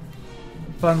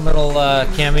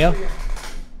 cameo.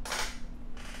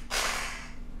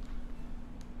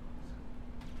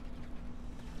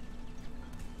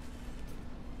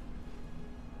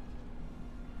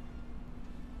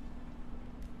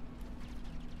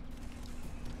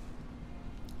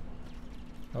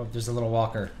 Oh, there's a little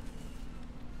walker.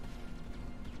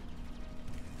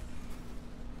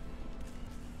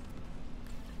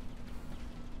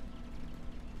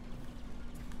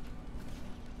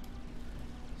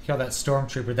 Kill that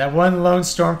stormtrooper. That one lone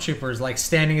stormtrooper is like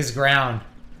standing his ground.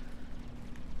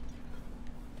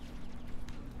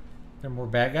 There are more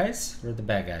bad guys? Where are the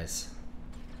bad guys?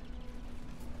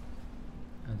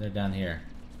 Oh, they're down here.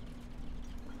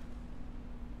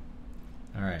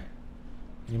 Alright.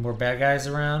 Any more bad guys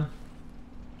around?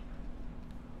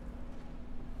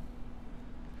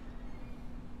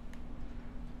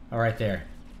 Oh, right there.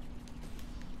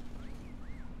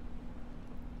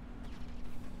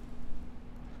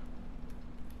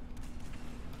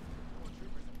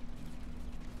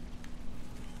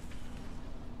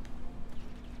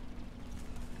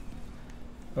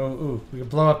 Oh, ooh, we can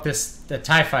blow up the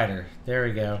TIE fighter. There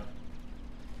we go.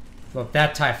 Blow up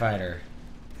that TIE fighter.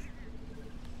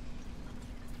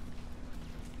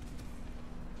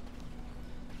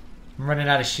 I'm running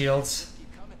out of shields.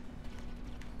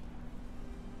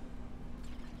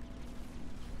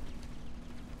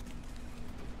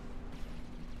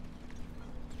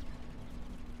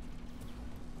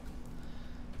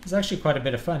 There's actually quite a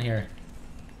bit of fun here.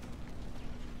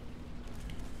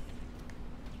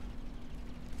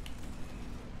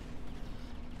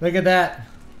 Look at that.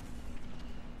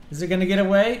 Is it gonna get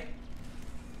away?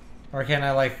 Or can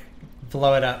I like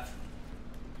blow it up?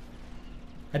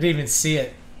 I didn't even see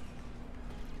it.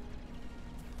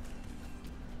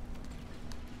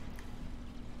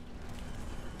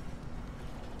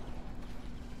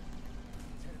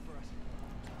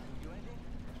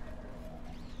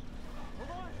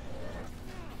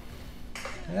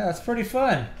 Yeah, it's pretty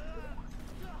fun.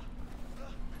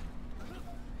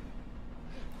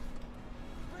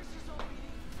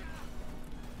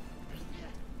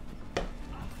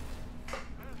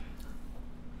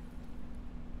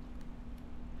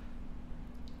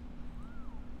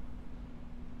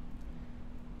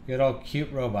 Good old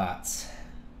cute robots.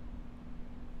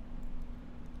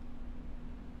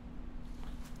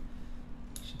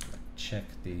 Should check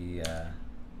the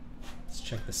let's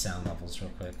check the sound levels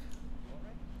real quick.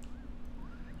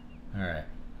 All right.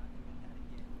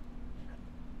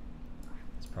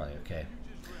 It's probably okay.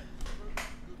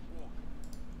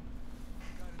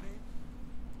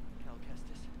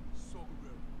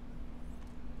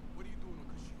 What are you doing on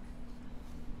Kashyyyk?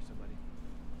 So, buddy,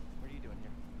 what are you doing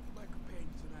here? My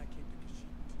companions and I came to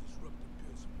Kashyyyk to disrupt the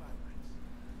pure supply lines.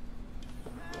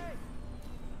 Hey!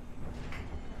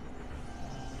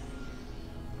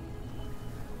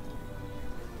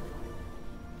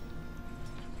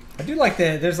 I do like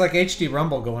there's like HD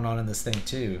rumble going on in this thing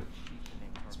too.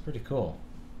 It's pretty cool.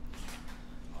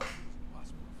 There's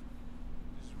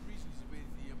reasons of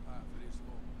anything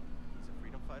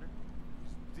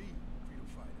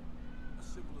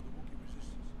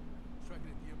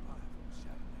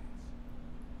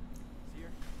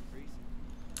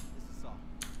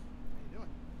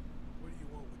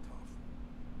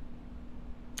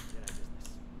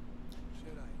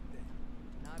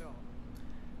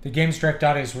The game's direct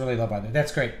audio is really low by the way.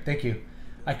 That's great. Thank you.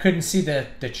 I couldn't see the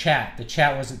chat. The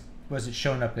chat wasn't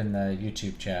showing up in the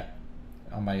YouTube chat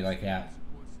on my like app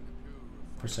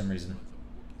for some reason.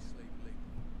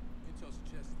 Intel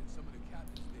suggests that some of the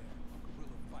captains there are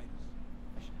guerrilla fighters.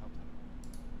 I should help them.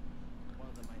 One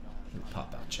of them might know how to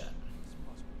Pop out chat. It's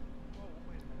possible. Whoa,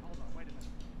 wait a minute, hold on, wait a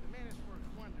minute. The Manus works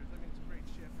wonders. I mean, it's a great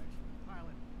ship, excellent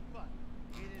pilot, but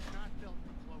it is not built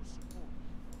for close support.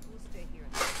 We'll stay here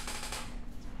and a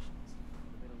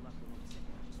bit of luck we won't take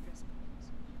any stress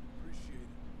calls. Appreciate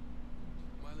it.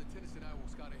 My lieutenants and I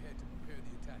will scout ahead to prepare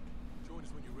the attack. Join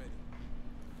us when you're ready.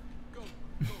 Go.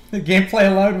 The gameplay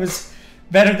alone was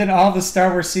better than all the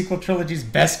Star Wars sequel trilogy's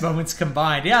best moments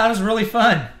combined. Yeah, it was really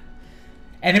fun.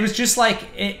 And it was just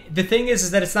like, the thing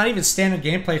is that it's not even standard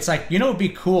gameplay. It's like, you know, it'd be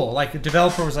cool. Like the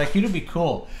developer was like, you know, it'd be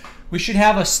cool. We should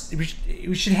have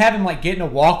we should have him like get in a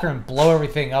walker and blow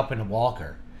everything up in a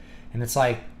walker. And it's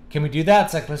like, can we do that?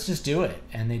 It's like, let's just do it.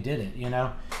 And they did it, you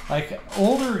know? Like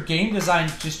older game design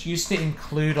just used to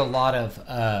include a lot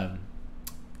of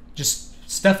just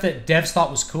stuff that devs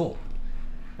thought was cool.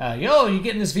 Yo, you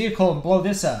get in this vehicle and blow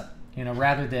this up, you know,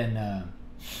 rather than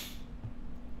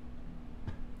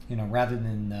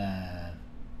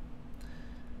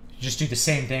just do the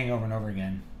same thing over and over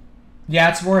again. Yeah,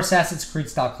 it's more Assassin's Creed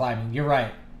style climbing. You're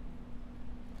right.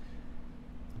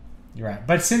 You're right.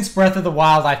 But since Breath of the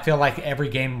Wild, I feel like every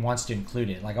game wants to include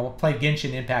it. Like I will play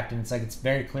Genshin Impact, and it's like it's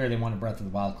very clear they wanted Breath of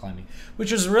the Wild climbing,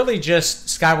 which was really just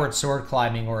Skyward Sword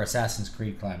climbing or Assassin's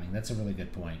Creed climbing. That's a really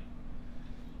good point.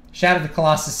 Shadow of the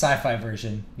Colossus sci-fi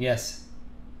version, yes.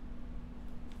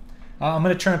 I'm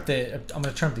gonna turn up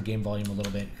the game volume a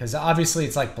little bit because obviously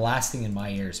it's like blasting in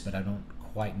my ears, but I don't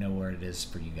quite know where it is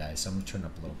for you guys, so I'm gonna turn it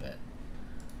up a little bit.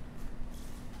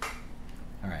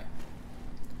 All right.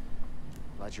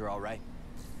 Glad you're all right.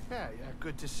 Yeah,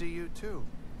 good to see you too.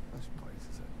 This place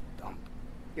is a dump.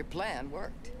 Your plan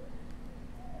worked.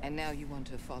 And now you want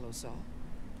to follow Saul?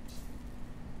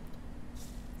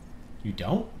 You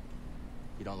don't?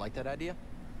 You don't like that idea?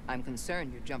 I'm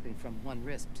concerned you're jumping from one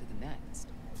risk to the next.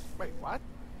 Wait, what?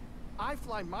 I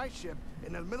fly my ship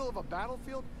in the middle of a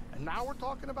battlefield, and now we're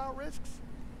talking about risks?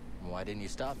 Why didn't you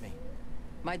stop me?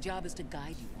 My job is to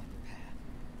guide you on your path,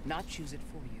 not choose it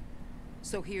for you.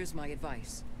 So here's my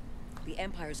advice. The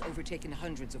Empire's overtaken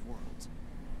hundreds of worlds.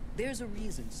 There's a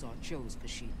reason Saul chose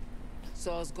Kashyyyk.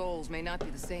 Saul's goals may not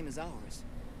be the same as ours.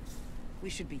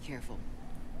 We should be careful.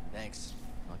 Thanks.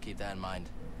 I'll keep that in mind.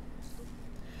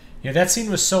 Yeah, that scene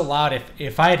was so loud.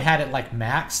 If I had it like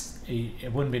maxed,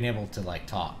 it wouldn't been able to like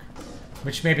talk.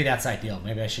 Which maybe that's ideal.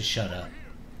 Maybe I should shut up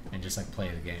and just like play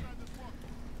the game.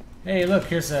 Hey, look,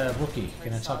 here's a Wookiee.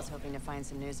 Can I talk? Saul's hoping to find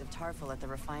some news of Tarful at the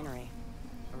refinery.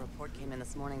 A report came in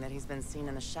this morning that he's been seen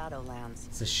in the Shadowlands.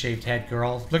 It's a shaved head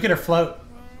girl. Look at her float.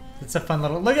 It's a fun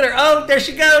little. Look at her. Oh, there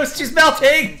she goes. She's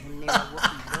melting. Near a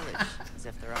Wookiee village, as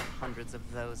if there are hundreds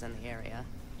of those in the area.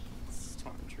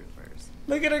 Stormtroopers.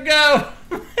 Look at her go.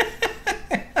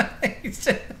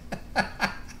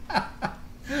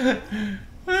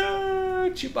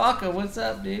 Chewbacca, what's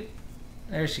up, dude?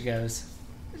 There she goes.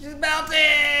 She's melting.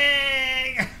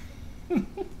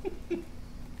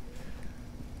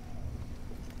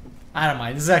 I don't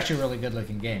mind. This is actually a really good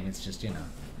looking game. It's just, you know.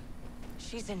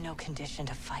 She's in no condition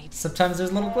to fight. Sometimes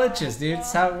there's little glitches, dude.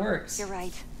 It's how it works. You're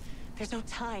right. There's no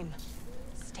time.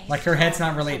 Stay like her head's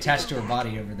not really strong. attached to her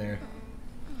body over there.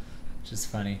 Which is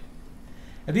funny.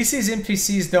 At least these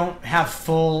NPCs don't have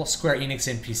full Square Enix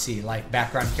NPC, like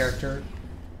background character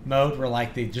mode, where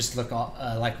like they just look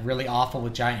like really awful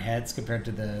with giant heads compared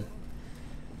to the,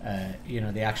 you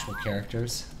know, the actual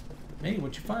characters. Hey,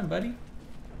 what'd you find, buddy?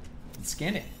 Let's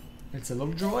scan it. It's a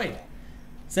little droid.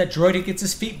 It's that droid who gets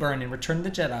his feet burned in Return of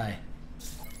the Jedi.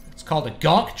 It's called a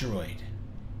Gonk droid.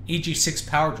 EG6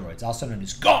 power droids, also known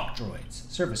as Gonk droids,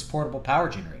 serve as portable power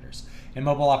generators in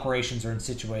mobile operations or in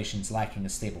situations lacking a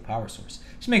stable power source.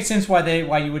 Which makes sense why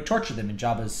you would torture them in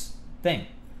Jabba's thing.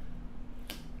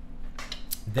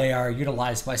 They are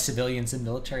utilized by civilians and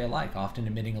military alike, often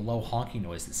emitting a low honking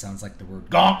noise that sounds like the word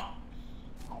Gonk.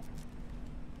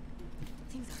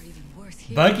 Things are even worse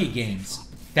here. Buggy games.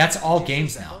 That's all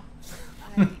games now.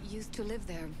 I used to live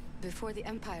there before the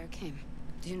Empire came.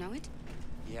 Do you know it?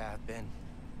 Yeah, I've been.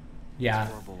 Yeah.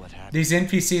 It's horrible what happened. These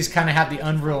NPCs kind of have the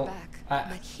Unreal.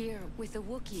 But here, with the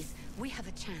Wookiees, we have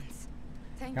a chance.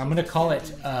 Thank I'm you gonna for call it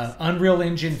sending this. Unreal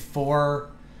Engine 4.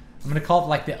 I'm gonna call it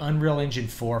like the Unreal Engine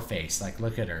 4 face. Like,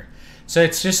 look at her. So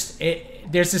it's just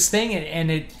there's this thing, and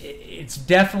it's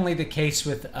definitely the case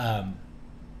with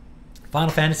Final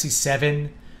Fantasy VII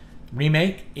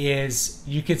Remake. Is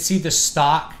you could see the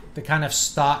kind of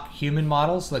stock human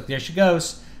models. Look, there she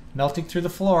goes, melting through the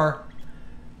floor.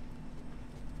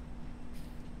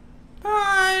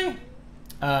 Hi!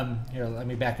 Here, let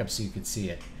me back up so you can see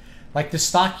it. Like, the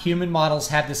stock human models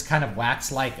have this kind of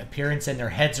wax-like appearance, and their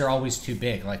heads are always too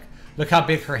big. Like, look how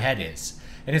big her head is.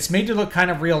 And it's made to look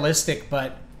kind of realistic,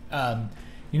 but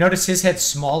you notice his head's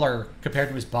smaller compared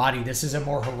to his body. This is a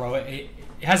more heroic...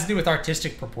 It has to do with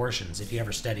artistic proportions, if you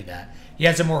ever study that. He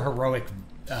has a more heroic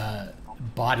set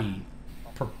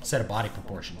of body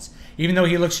proportions. Even though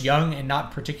he looks young and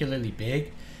not particularly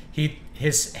big,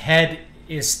 his head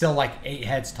is still like 8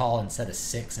 heads tall instead of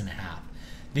 6.5.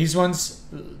 These ones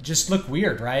just look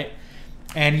weird, right?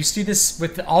 And you see this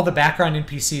with all the background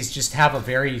NPCs just have a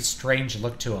very strange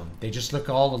look to them. They just look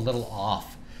all a little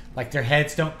off. Like their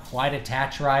heads don't quite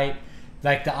attach right.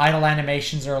 Like the idle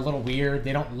animations are a little weird.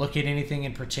 They don't look at anything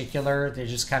in particular. They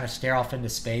just kind of stare off into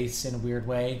space in a weird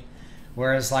way.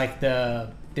 Whereas like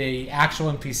the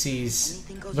actual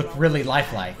NPCs look really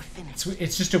lifelike.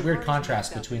 It's just a weird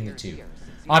contrast between the two.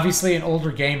 Obviously, an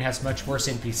older game has much worse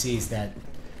NPCs that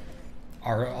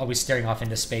are always staring off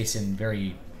into space in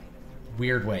very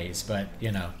weird ways, but,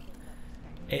 you know,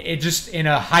 it just, in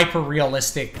a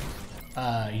hyper-realistic,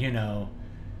 you know,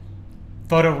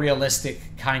 photorealistic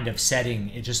kind of setting,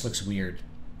 it just looks weird.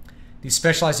 These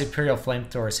specialized Imperial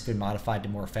flamethrowers have been modified to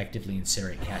more effectively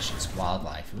incinerate Kashyyyk's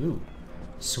wildlife. Ooh,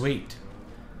 sweet.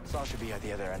 Saw should be at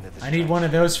the other end of the I need one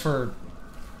of those for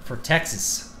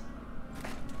Texas.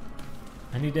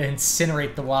 I need to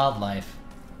incinerate the wildlife.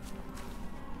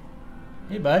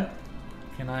 Hey, bud.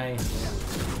 Can I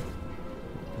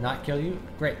not kill you?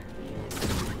 Great.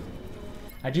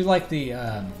 I do like the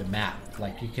map.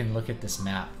 Like, you can look at this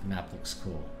map. The map looks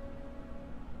cool.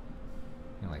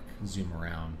 You know, like, zoom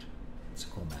around. It's a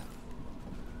cool map.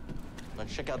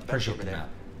 Let's check out the bench Appreciate over the there. map.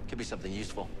 Could be something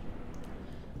useful.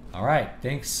 All right,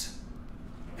 thanks.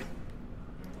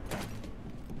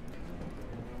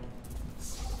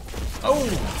 Oh!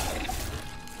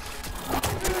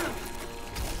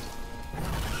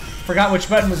 Forgot which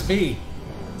button was B.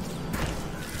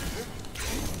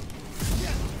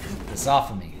 Get this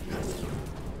off of me.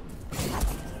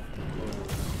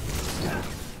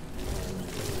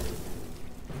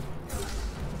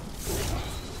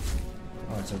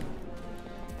 Oh, it's a...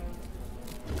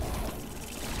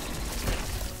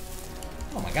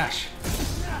 Oh my gosh.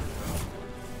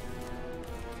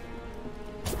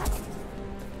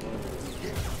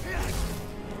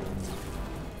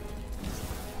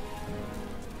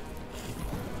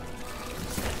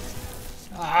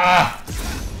 Ah!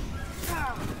 I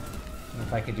don't know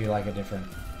if I could do like a different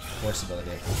force ability.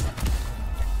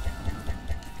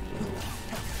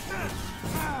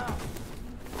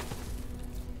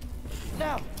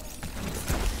 No.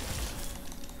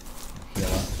 Heal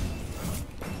up.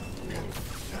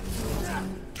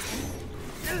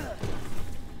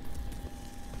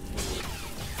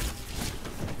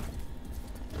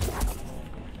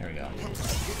 There we go.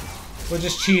 We'll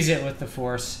just cheese it with the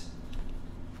force.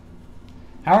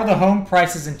 How are the home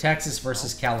prices in Texas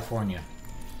versus California?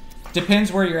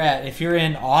 Depends where you're at. If you're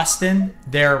in Austin,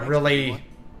 they're really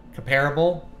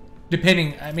comparable.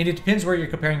 Depending, I mean, it depends where you're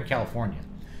comparing California.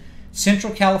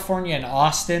 Central California and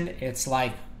Austin, it's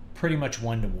like pretty much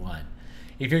 1-to-1.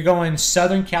 If you're going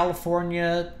Southern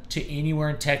California to anywhere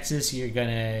in Texas, you're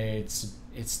gonna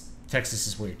Texas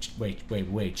is way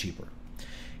cheaper.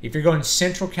 If you're going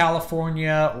Central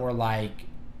California or like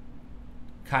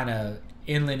kind of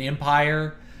Inland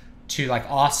Empire to like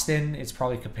Austin, it's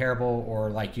probably comparable, or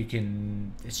like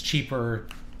it's cheaper.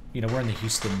 You know, we're in the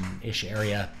Houston-ish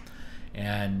area,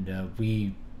 and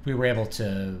we were able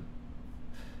to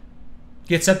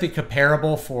get something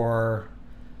comparable for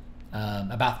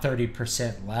about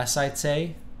 30% less, I'd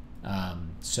say.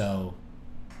 So,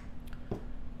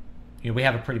 you know, we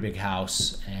have a pretty big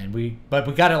house, but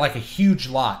we got it like a huge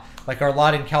lot. Like our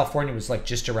lot in California was like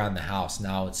just around the house.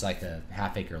 Now it's like a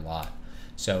half-acre lot.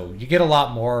 So you get a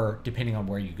lot more depending on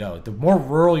where you go. The more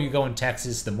rural you go in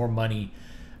Texas, the more money,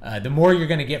 the more you're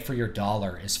going to get for your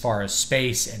dollar as far as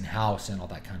space and house and all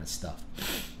that kind of stuff.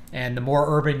 And the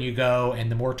more urban you go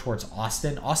and the more towards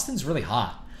Austin. Austin's really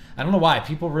hot. I don't know why.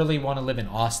 People really want to live in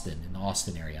Austin, in the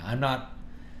Austin area.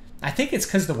 I think it's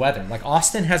because of the weather. Like,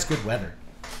 Austin has good weather.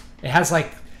 It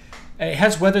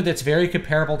has weather that's very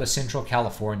comparable to Central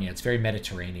California. It's very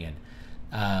Mediterranean.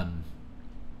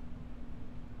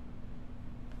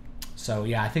 So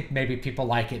yeah, I think maybe people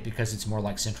like it because it's more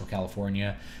like Central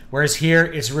California. Whereas here,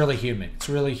 it's really humid. It's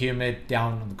really humid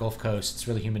down on the Gulf Coast. It's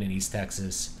really humid in East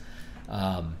Texas.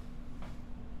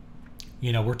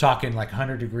 You know, we're talking like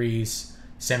 100 degrees,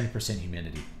 70%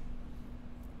 humidity.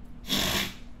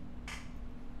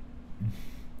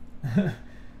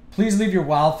 Please leave your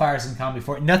wildfires in calm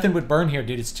before... Nothing would burn here,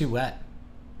 dude. It's too wet.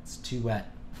 It's too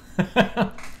wet.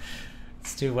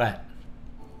 It's too wet.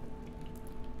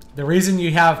 The reason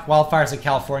you have wildfires in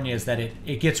California is that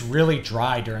it gets really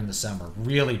dry during the summer.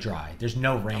 Really dry. There's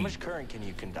no rain. How much current can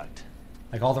you conduct?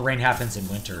 Like, all the rain happens in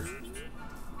winter.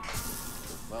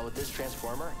 Well, with this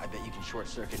transformer, I bet you can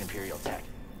short-circuit Imperial tech.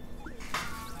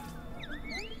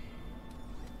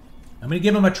 I'm gonna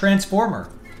give him a transformer.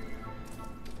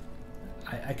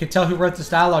 I could tell who wrote this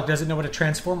dialogue doesn't know what a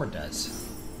transformer does.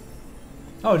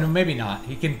 Oh, no, maybe not.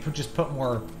 He can just put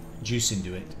more juice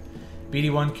into it.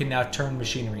 BD-1 can now turn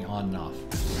machinery on and off.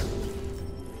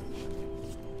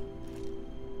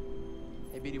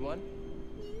 Hey, BD-1.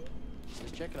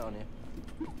 Just checking on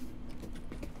you.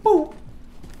 Boo!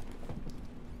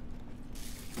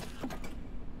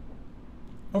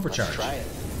 Overcharge. Let's try it.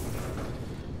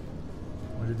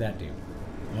 What did that do?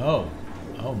 Oh.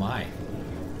 Oh, my.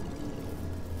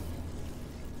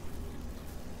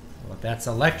 Well, that's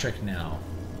electric now.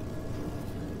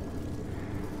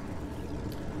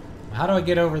 How do I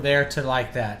get over there to,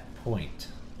 like, that point?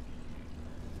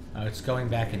 Oh, it's going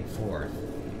back and forth.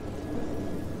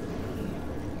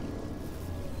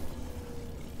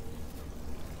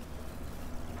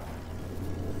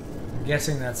 I'm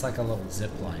guessing that's like a little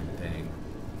zip line thing.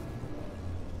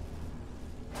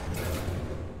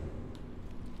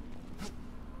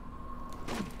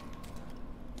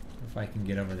 If I can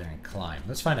get over there and climb.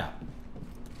 Let's find out.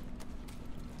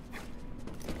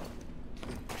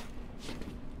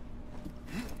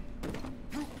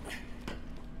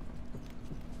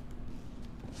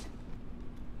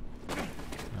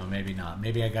 No, maybe not.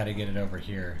 Maybe I gotta get it over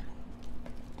here.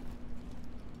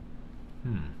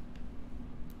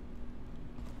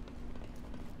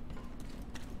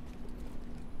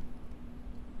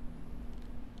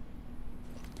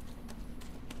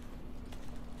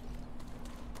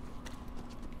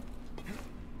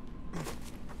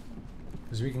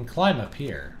 Because we can climb up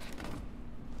here.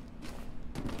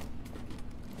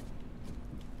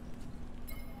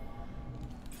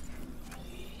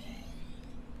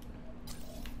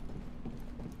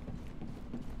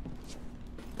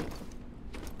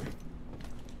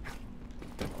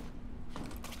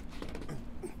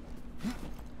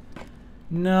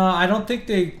 No, I don't think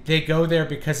they go there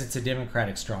because it's a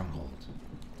Democratic stronghold.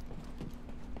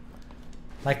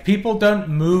 Like, people didn't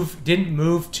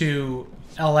move to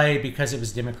LA because it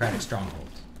was Democratic stronghold.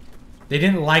 They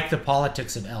didn't like the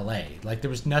politics of LA. Like, there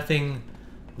was nothing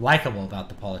likable about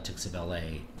the politics of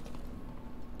LA,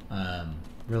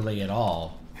 really at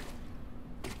all.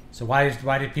 So why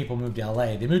did people move to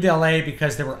LA? They moved to LA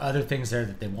because there were other things there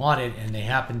that they wanted, and they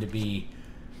happened to be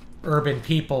urban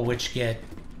people, which get,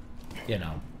 you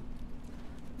know,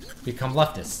 become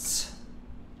leftists.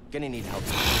 Gonna need help.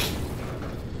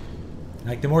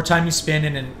 Like, the more time you spend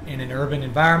in an urban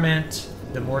environment,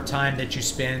 the more time that you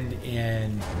spend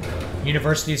in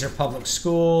universities or public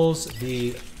schools,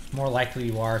 the more likely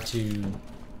you are to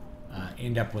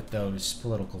end up with those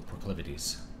political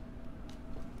proclivities.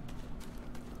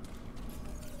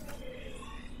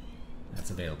 That's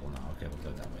available now. Okay,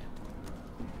 we'll go that way.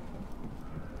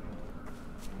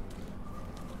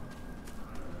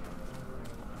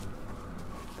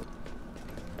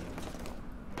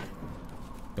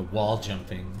 The wall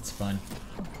jumping, it's fun.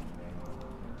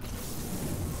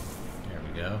 There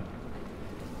we go.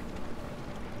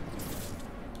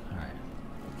 Alright.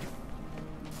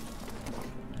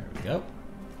 There we go.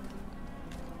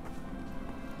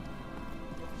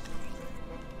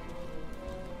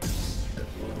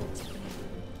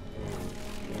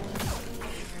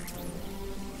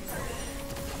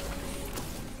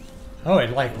 Oh,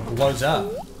 it like blows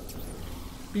up.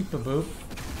 Beep a boop.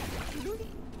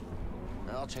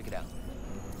 I'll check it out.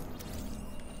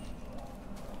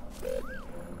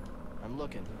 I'm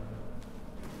looking.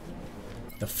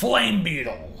 The flame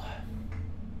beetle.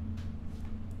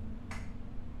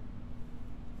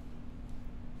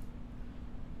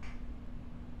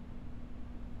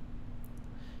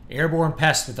 Airborne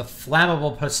pest with a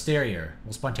flammable posterior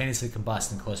will spontaneously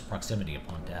combust in close proximity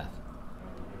upon death.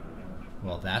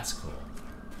 Well, that's cool.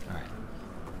 Alright.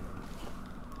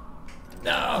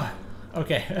 No!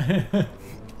 Okay.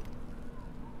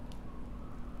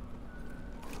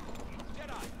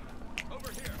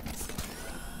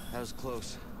 That was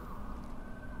close.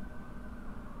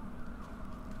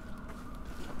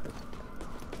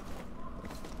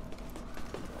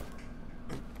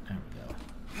 There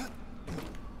we go.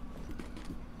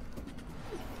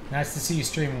 Nice to see you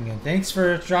streaming again. Thanks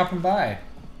for dropping by.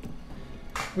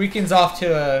 Weekend's off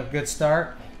to a good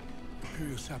start.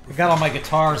 I got all my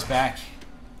guitars back.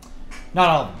 Not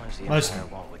all of them. Most of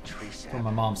them. From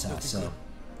my mom's house, so.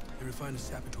 They refine the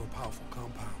sap into a powerful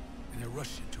compound, and they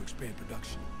rush it to expand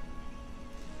production.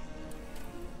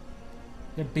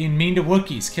 They're being mean to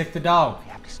Wookiees. Kick the dog.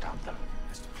 We have to stop them.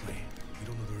 That's the plan. We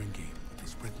don't know they're in game, but they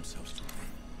spread themselves too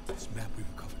thin. This map we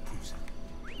recovered proves it.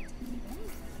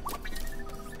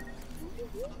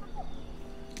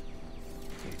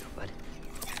 Here you go, bud.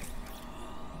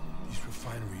 These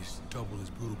refineries double as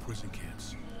brutal prison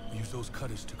camps. We use those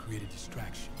cutters to create a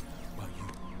distraction, while you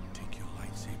take your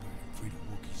lightsaber and free the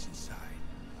Wookiees inside.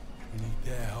 We need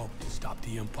their help to stop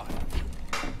the Empire.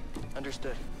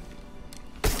 Understood.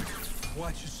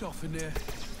 Watch yourself in there.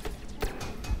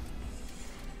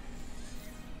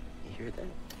 You hear that?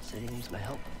 Said he needs my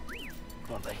help.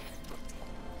 Come on, buddy.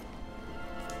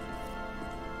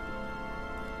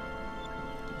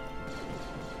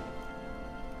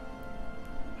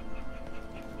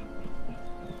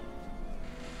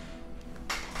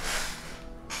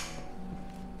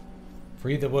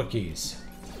 Free the Wookiees.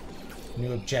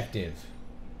 New objective.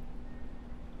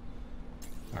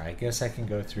 Alright, I guess I can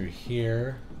go through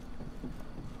here.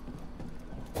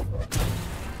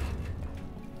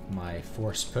 My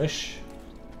force push.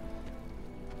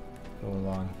 Go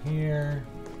along here.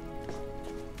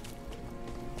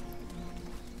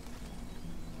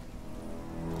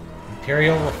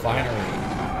 Imperial Refinery.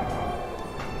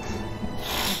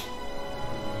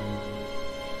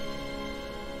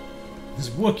 These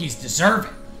Wookiees deserve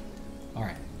it.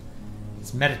 Alright.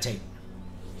 Let's meditate.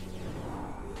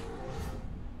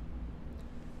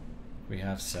 We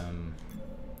have some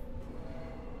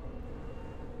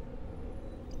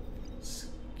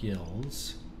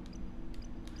skills.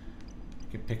 You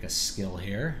could pick a skill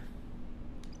here.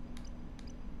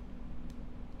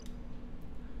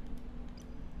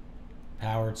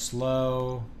 Powered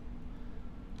slow.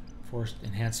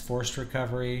 Enhanced forced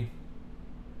recovery.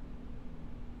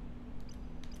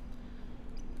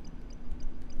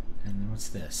 And then what's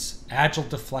this? Agile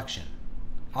deflection.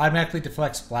 Automatically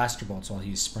deflects blaster bolts while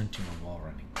he's sprinting or wall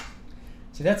running.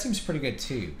 See, that seems pretty good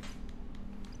too.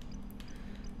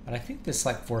 But I think this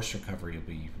like force recovery will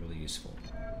be really useful.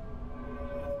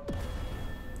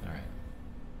 Alright.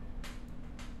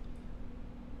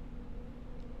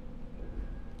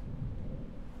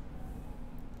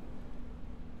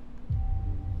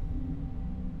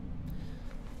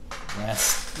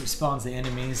 Rest respawns the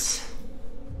enemies.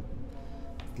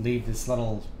 Leave this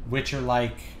little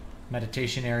Witcher-like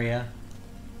meditation area.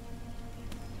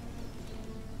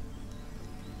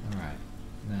 Alright,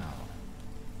 now.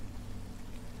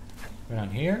 Go down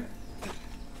here.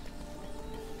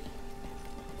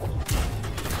 Knock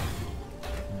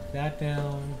that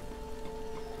down.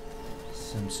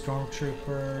 Some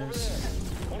stormtroopers.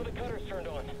 One of the cutters turned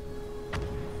on.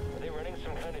 Are they running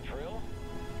some kind of drill?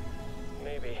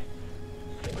 Maybe.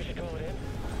 Think we should call it in?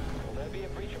 Will that be a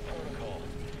breach of protocol?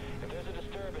 If there's a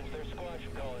disturbance, their squad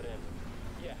should call it in.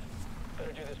 Yeah.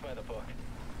 Better do this by the book.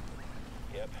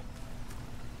 Yep.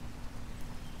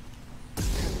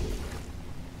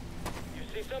 You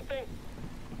see something?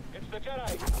 It's the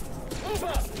Jedi. Move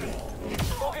up!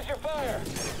 Focus your fire!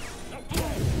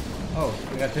 Oh,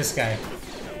 we got this guy. Aim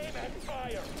and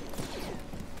fire!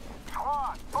 Come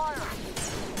on, fire!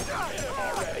 Get him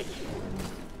already!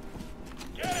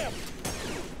 Get him!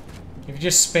 If you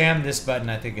just spam this button,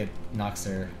 I think it knocks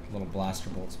their little blaster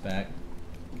bolts back.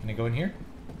 Can I go in here?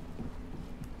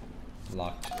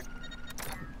 Locked.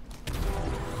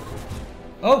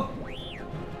 Oh!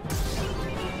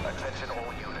 Attention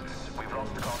all units. We've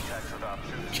lost contact with our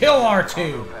troops. Kill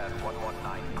R2!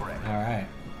 119, correct. Alright.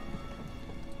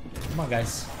 Come on,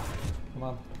 guys. Come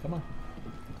on, come on.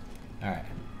 Alright.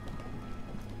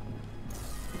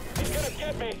 He's gonna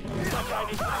get me! That guy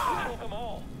needs to kill them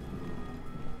all!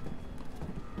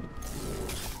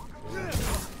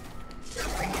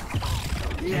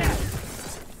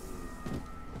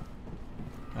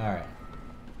 Alright.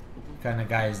 What kind of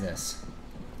guy is this?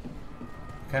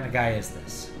 What kind of guy is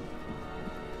this?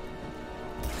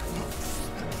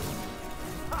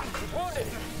 He's wounded!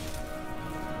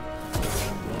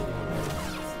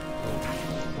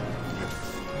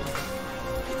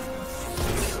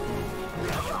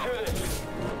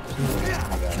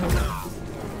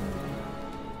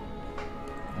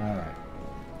 Alright.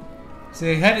 So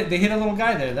they hit a little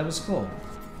guy there. That was cool.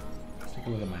 Let's take a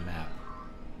look at my map.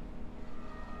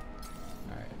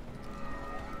 Alright.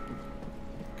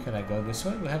 Could I go this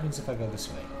way? What happens if I go this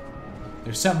way?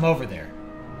 There's something over there.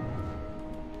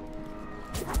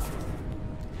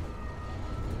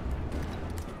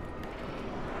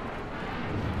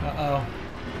 Uh-oh.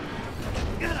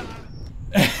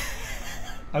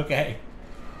 Okay.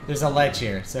 There's a ledge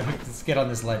here, so let's get on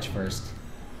this ledge first.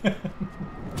 There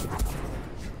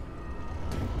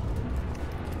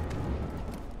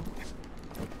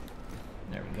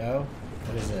we go.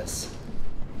 What is this?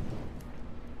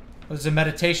 There's a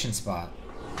meditation spot.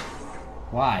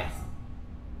 Why?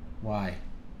 Why?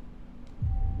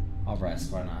 I'll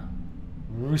rest. Why not?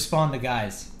 Respawn the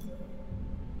guys.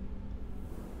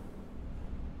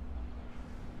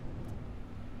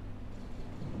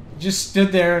 Just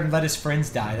stood there and let his friends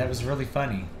die. That was really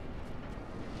funny.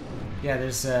 Yeah,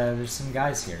 there's some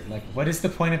guys here. Like, what is the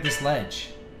point of this ledge?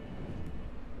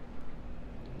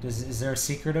 Is there a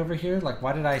secret over here? Like,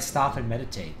 why did I stop and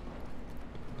meditate?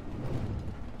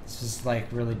 This is like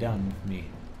really dumb of me.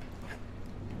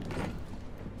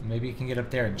 Maybe you can get up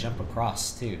there and jump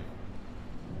across too.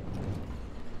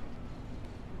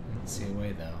 I don't see a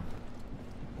way though.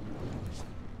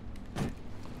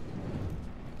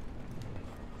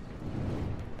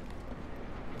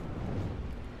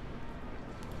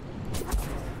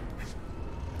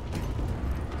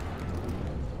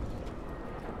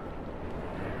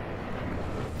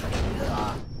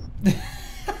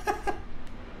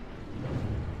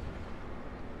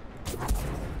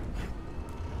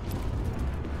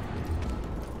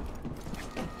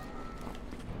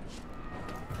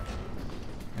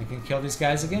 I can kill these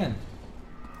guys again.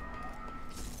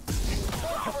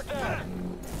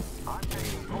 I'm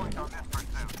taking point on this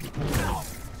pursuit.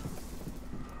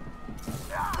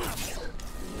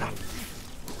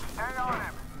 Stay on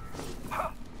him.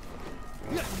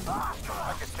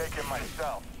 I can take him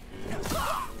myself.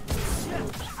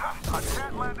 I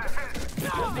can't let it hit.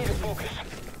 Just need to focus.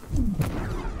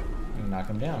 And knock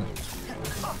him down.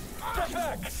 Step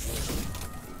back.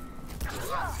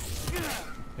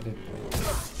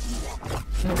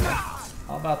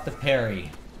 How about the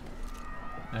parry?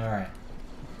 Alright.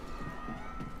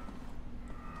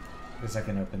 Guess I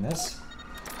can open this.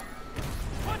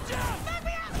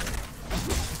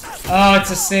 Oh,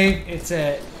 it's a save. It's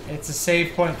a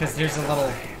save point because there's a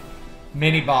little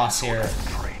mini boss here.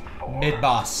 Mid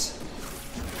boss.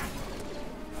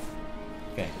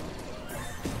 Okay.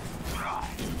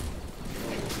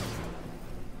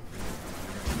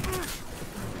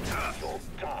 You'll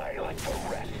die like the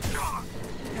rest.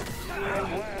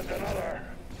 And land another.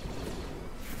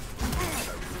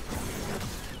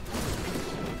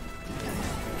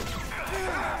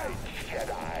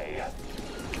 Jedi.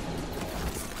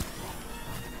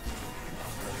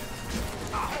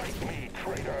 Fight me,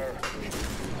 traitor.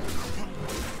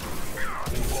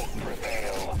 You won't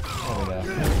prevail. There we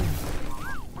go.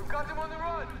 We've got them on the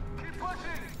run. Keep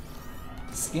pushing.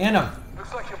 Scan him.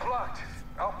 Looks like you're blocked.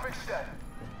 I'll fix that.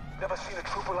 Never seen a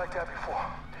trooper like that before.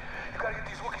 You gotta get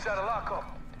these Wookiees out of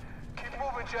lockup. Keep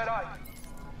moving, Jedi.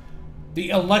 The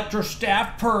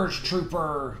Electrostaff Purge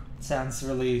Trooper. Sounds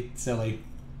really silly.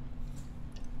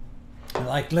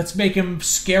 Like, let's make him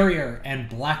scarier and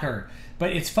blacker.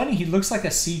 But it's funny, he looks like a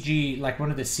CG, like one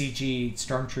of the CG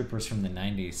stormtroopers from the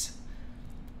 90s.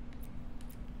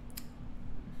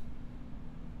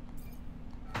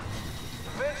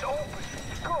 Vents open.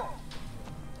 Go.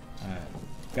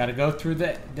 Gotta go through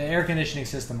the air conditioning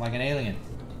system like an alien.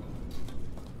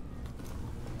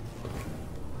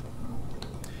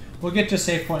 We'll get to a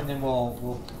save point and then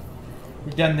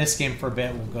we've done this game for a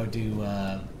bit. We'll go do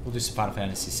we'll do some Final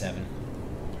Fantasy VII.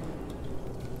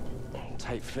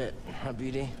 Tight fit, huh,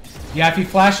 BD? Yeah, if he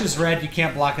flashes red, you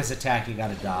can't block his attack. You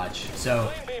gotta dodge.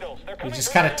 So it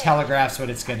just kind of telegraphs what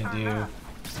it's gonna do.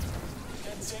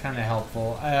 It's kind of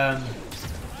helpful.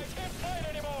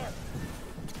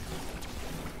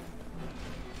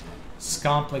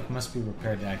 Scomplic must be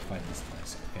repaired to activate this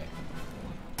device. Okay.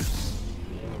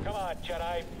 Come on,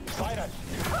 Jedi. Fight us.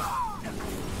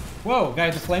 Whoa, guy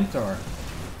with the flamethrower.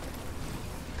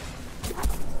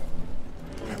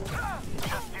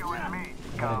 Just you and me.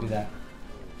 How do I do that?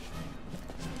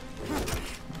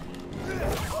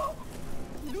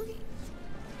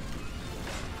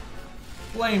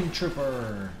 Flame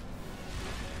Trooper.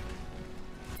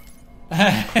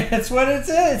 That's what it is.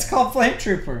 It's called Flame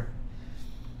Trooper.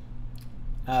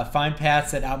 Find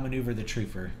paths that outmaneuver the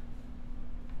trooper.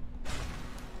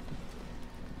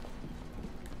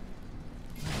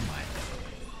 Oh my.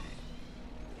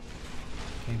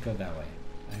 Can't go that way.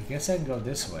 I guess I can go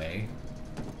this way.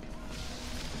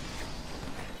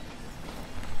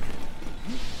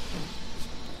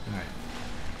 Alright.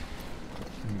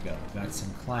 Here we go. Got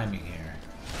some climbing here.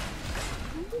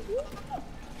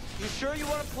 You sure you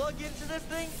want to plug into this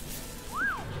thing?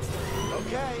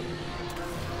 Okay.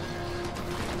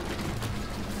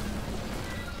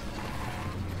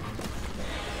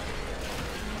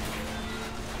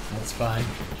 That's fine.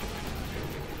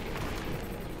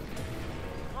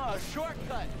 Oh,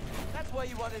 shortcut. That's why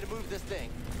you wanted to move this thing.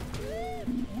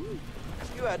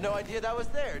 You had no idea that was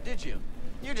there, did you?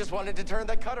 You just wanted to turn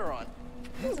that cutter on.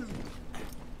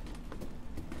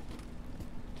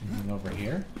 Anything over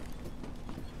here?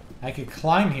 I could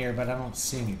climb here, but I don't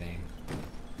see anything.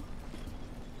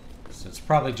 So it's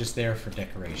probably just there for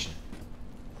decoration.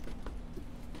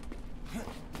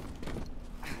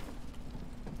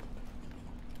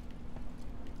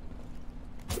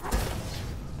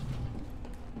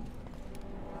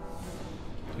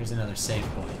 Here's another save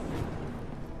point.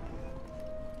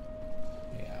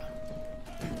 Yeah.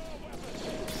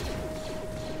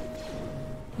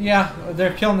 Yeah,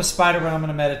 they're killing the spider, but I'm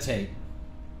gonna meditate.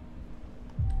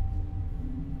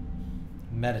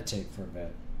 Meditate for a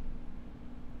bit.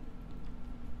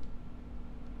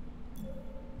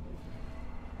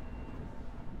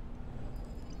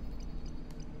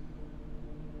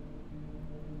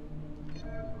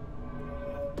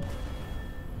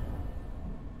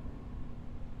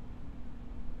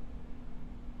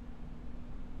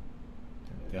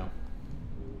 There we go.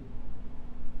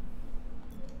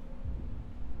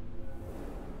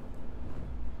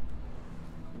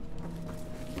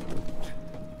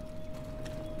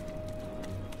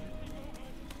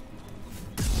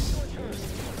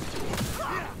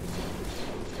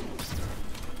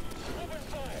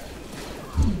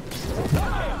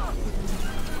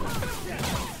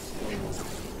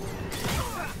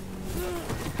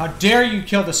 How dare you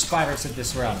kill the spiders in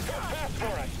this round?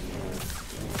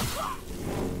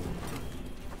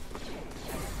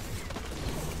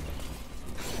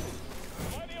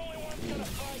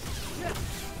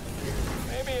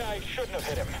 Maybe I shouldn't have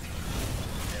hit him.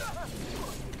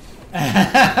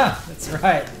 That's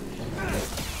right.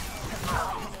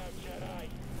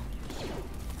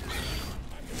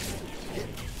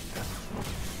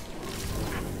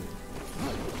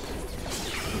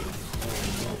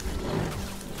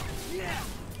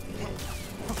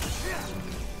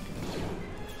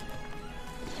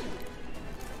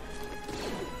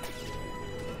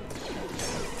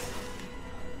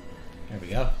 There we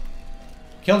go.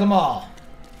 Killed them all.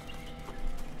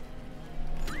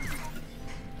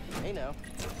 Hey now.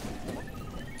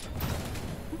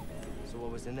 So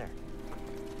what was in there?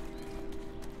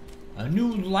 A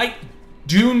new light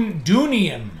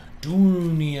Dunium.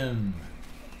 Dunium.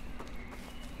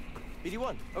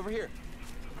 BD1, over here.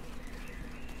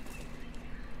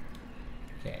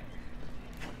 Okay.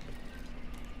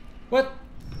 What?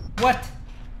 What?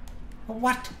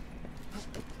 What?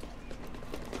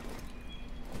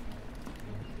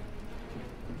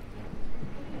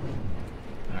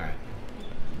 Alright.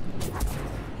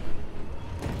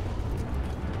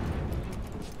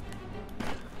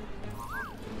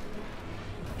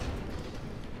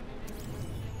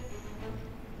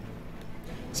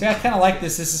 See, I kind of like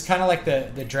this. This is kind of like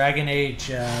the Dragon Age,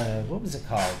 what was it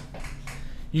called?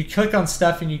 You click on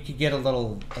stuff and you could get a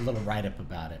little write-up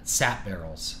about it. Sap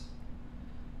barrels.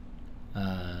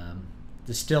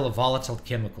 Distill a volatile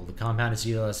chemical. The compound is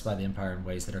utilized by the Empire in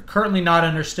ways that are currently not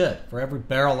understood. For every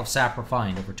barrel of sap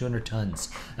refined, over 200 tons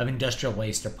of industrial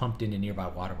waste are pumped into nearby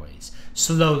waterways,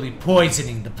 slowly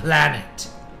poisoning the planet.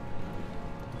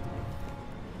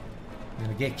 I'm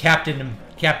gonna get Captain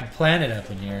Planet up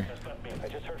in here. I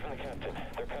just heard from the captain.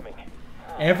 They're coming.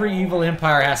 Every evil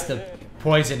empire has to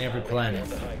poison every planet.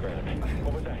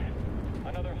 What was that?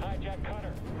 Another hijacked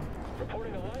cutter.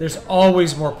 Reporting a There's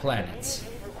always more planets.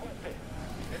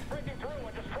 It's breaking through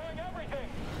and destroying everything.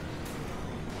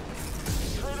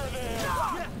 Intruder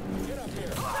there. Get up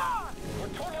here. We're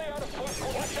totally out of push.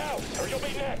 Watch out, or you'll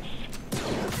be next.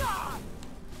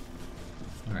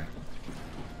 Alright.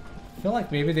 I feel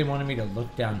like maybe they wanted me to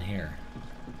look down here.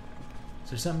 Is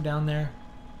there something down there?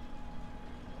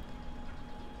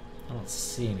 I don't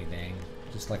see anything.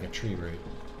 Just like a tree root.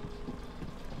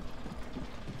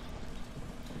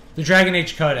 The Dragon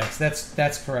Age Codex.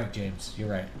 That's correct, James. You're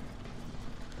right.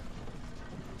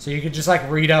 So you could just like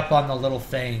read up on the little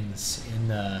things in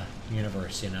the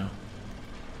universe, you know?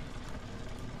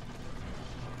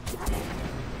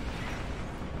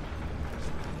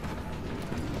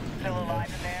 Still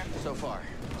alive in there? So far.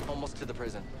 Almost to the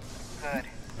prison. Good.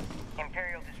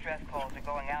 Imperial distress calls are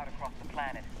going out across the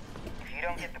planet. If you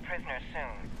don't get the prisoners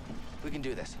soon... We can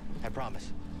do this. I promise.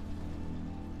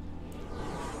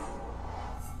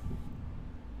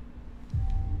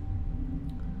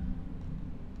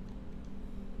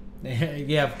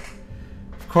 Yeah,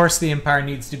 of course the Empire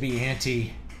needs to be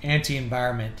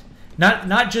anti-environment.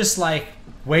 Not just like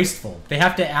wasteful. They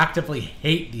have to actively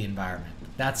hate the environment.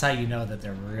 That's how you know that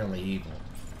they're really evil.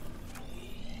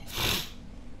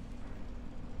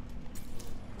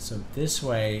 So this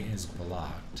way is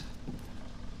blocked.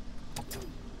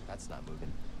 That's not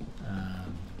moving.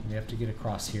 We have to get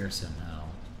across here somehow.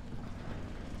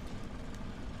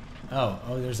 Oh,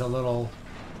 there's a little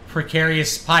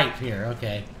precarious pipe here.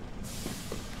 Okay.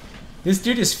 This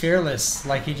dude is fearless.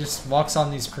 Like, he just walks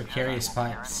on these precarious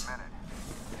pipes. Our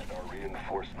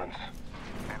reinforcements.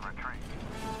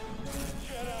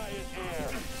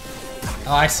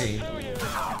 Oh, I see.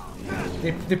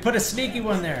 They put a sneaky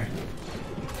one there.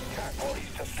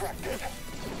 He's distracted.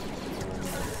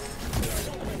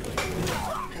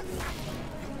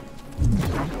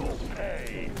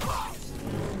 Hey.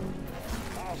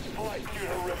 I'll slice you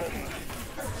to ribbons.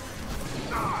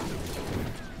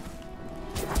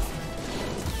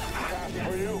 Fast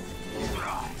for you.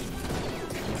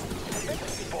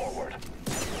 Forward.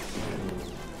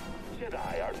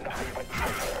 Jedi are nothing but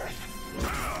prisoners.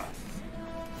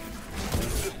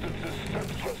 Resistance is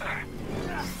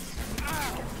senseless.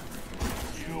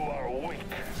 You are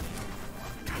weak.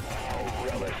 I'll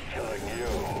relish killing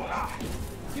you.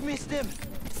 You missed him.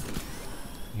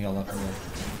 Heal up here.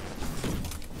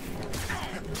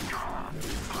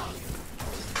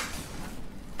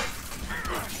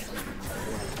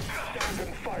 Stand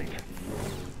and fight.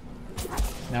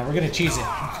 Now we're gonna cheese it.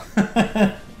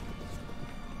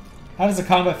 How does the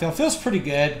combat feel? Feels pretty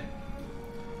good.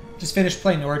 Just finished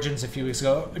playing Origins a few weeks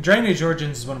ago. Dragon Age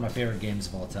Origins is one of my favorite games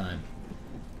of all time.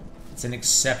 It's an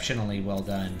exceptionally well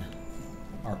done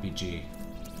RPG.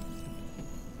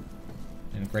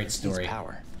 And a great story. Needs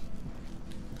power.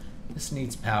 This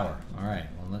needs power. Alright,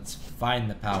 well let's find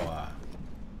the power.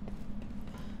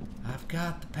 I've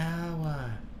got the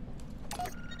power.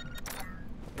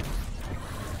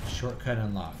 Shortcut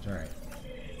unlocked. Alright.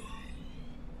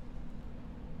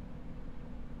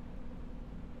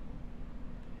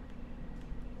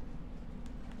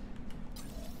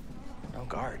 No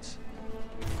guards.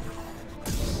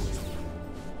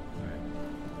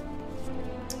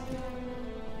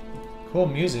 Cool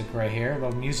music right here. A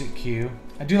little music cue.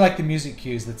 I do like the music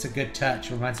cues. That's a good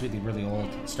touch. Reminds me of the really old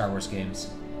Star Wars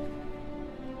games.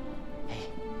 Hey.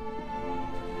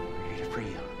 We're here to free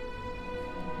you.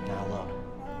 You're not alone.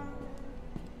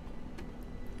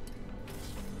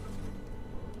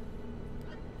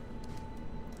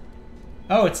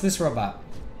 Oh, it's this robot.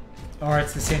 Or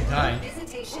it's the same kind.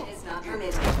 Visitation is not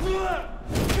permitted.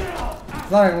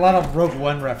 A lot of Rogue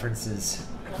One references.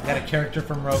 We got a character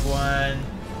from Rogue One.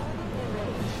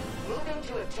 Moving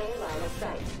to obtain line of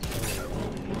sight.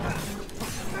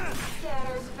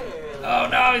 Scanners failed. Oh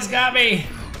no, he's got me!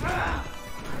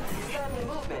 Sudden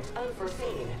movement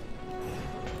unforeseen.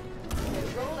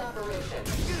 Controlled operation.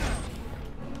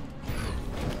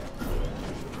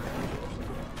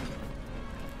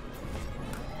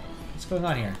 What's going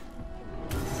on here?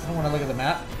 I don't want to look at the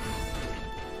map.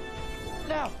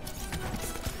 Now.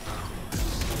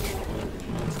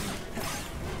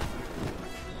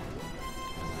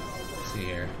 Let's see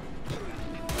here.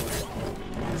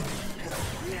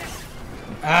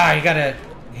 Ah, you gotta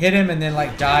hit him and then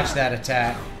like dodge that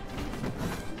attack.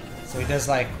 So he does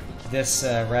like this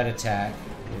red attack.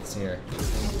 It's here.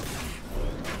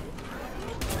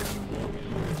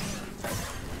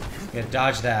 You gotta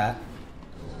dodge that.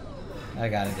 I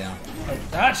got it down. Oh,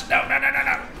 dodge! No, no, no, no,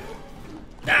 no!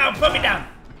 No, put me down!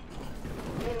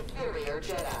 Inferior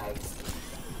Jedi.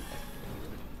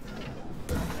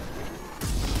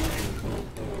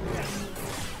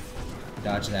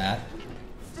 Dodge that.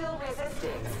 Still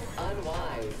resisting.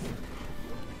 Unwise.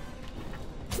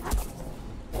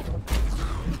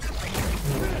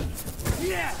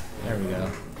 There we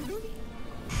go.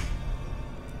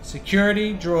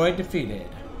 Security droid defeated.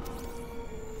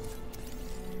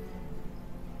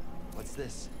 What's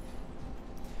this?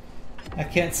 I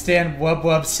can't stand wub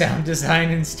wub sound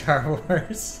design in Star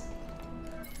Wars.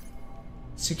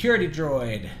 Security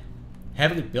droid.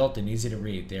 Heavily built and easy to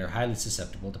read, they are highly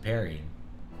susceptible to parrying.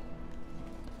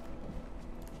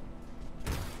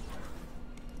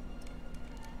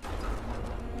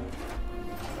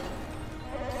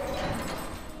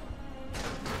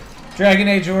 Dragon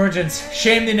Age Origins.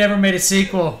 Shame they never made a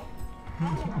sequel.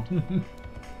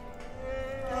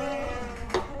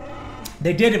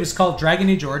 They did. It was called Dragon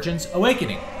Age Origins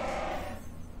Awakening.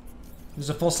 It was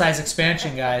a full-size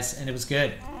expansion, guys, and it was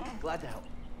good. Glad to help.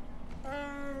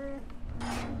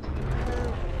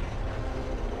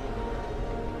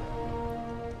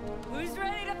 Who's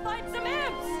ready to fight some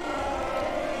imps?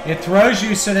 It throws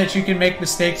you so that you can make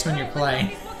mistakes when you're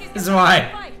playing. This is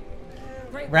why.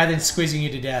 Rather than squeezing you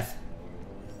to death.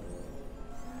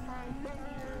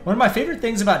 One of my favorite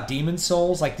things about Demon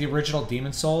Souls, like the original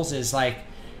Demon Souls, is like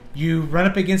you run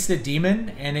up against a demon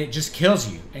and it just kills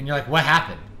you, and you're like, "What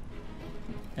happened?"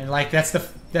 And like that's the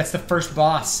first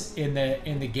boss in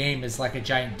the game is like a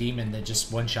giant demon that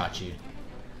just one-shots you.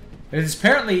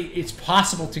 Apparently it's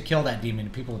possible to kill that demon.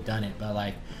 People have done it, but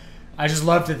like I just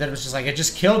loved it that it was just like, it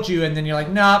just killed you, and then you're like,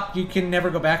 nope, you can never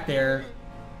go back there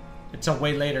until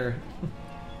way later.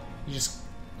 You just,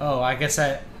 oh, I guess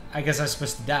I was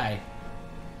supposed to die.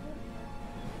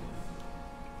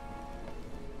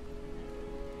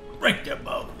 Break their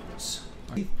bones.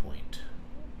 Point.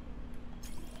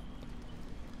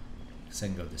 Guess I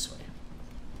can go this way.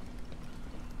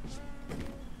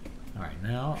 Alright,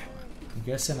 now I'm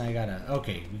guessing I gotta,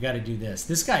 okay, we gotta do this.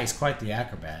 This guy is quite the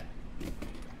acrobat.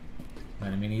 But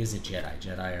I mean, he is a Jedi.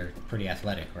 Jedi are pretty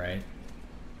athletic, right?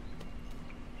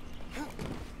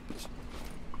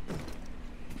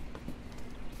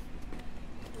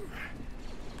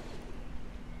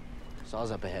 Saw's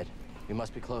up ahead. We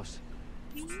must be close.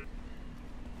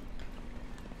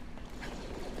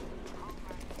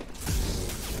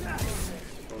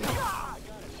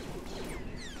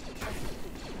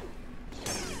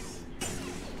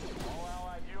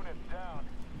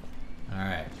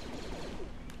 Alright.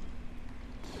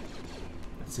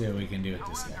 Let's see what we can do with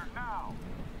this guy.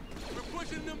 We're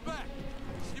pushing them back.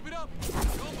 Keep it up. You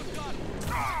almost got it.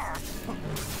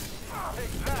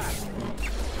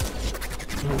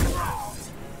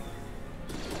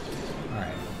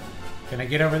 Alright. Can I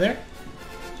get over there?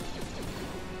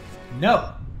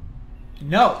 No.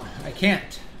 No, I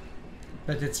can't.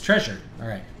 But it's treasure.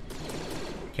 Alright.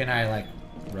 Can I, like,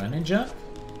 run and jump?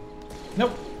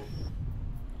 Nope.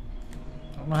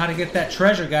 I don't know how to get that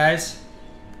treasure, guys.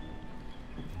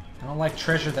 I don't like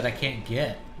treasure that I can't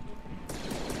get.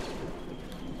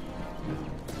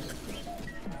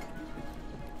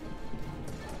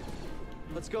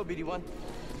 Let's go, BD1.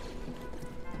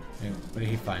 Hey, what did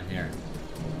he find there?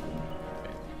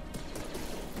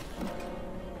 I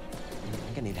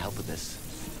think I need help with this.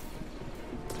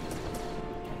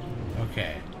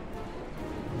 Okay.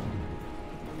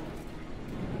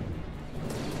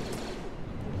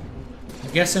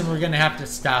 I'm guessing we're gonna have to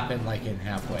stop it like in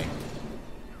halfway.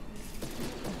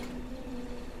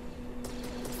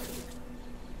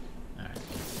 Alright.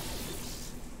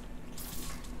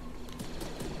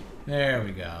 There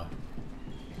we go.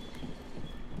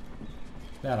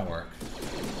 That'll work.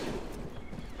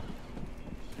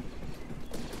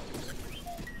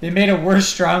 They made a worse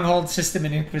stronghold system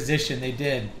in Inquisition. They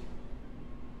did.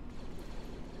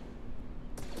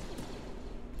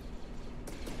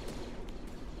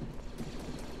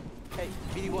 Hey,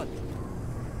 BD1.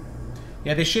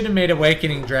 Yeah, they should have made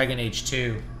Awakening Dragon Age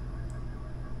 2.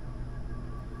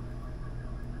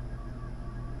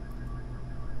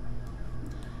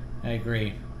 I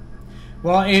agree.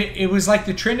 Well, it was like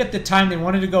the trend at the time. They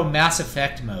wanted to go Mass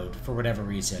Effect mode for whatever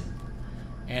reason.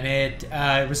 And it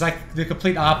was like the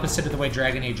complete opposite of the way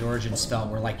Dragon Age Origins felt,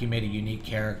 where like you made a unique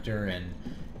character and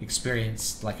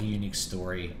experienced like a unique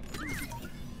story.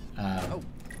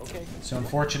 Okay. So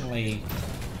unfortunately,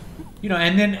 you know,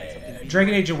 and then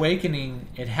Dragon Age Awakening,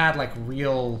 it had like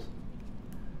real,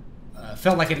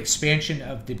 felt like an expansion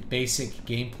of the basic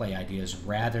gameplay ideas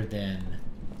rather than,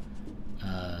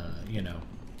 you know,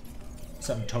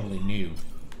 something totally new.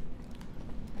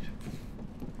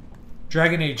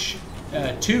 Dragon Age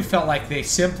 2 felt like they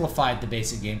simplified the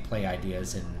basic gameplay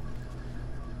ideas,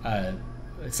 and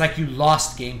it's like you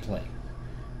lost gameplay.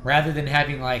 Rather than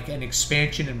having like an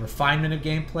expansion and refinement of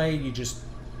gameplay,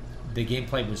 the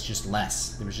gameplay was just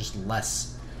less. There was just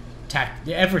less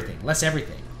everything.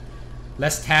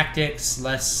 Less tactics,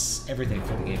 less everything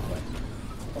for the gameplay.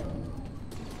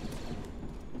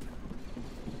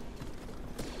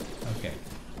 Okay.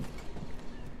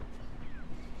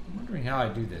 I'm wondering how I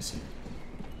do this here.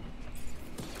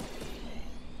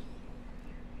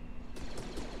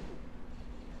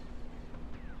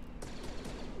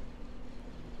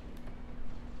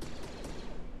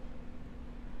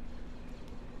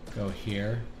 Go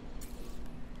here.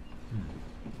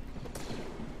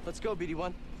 Let's go,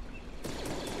 BD1.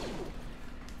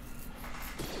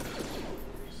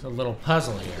 It's a little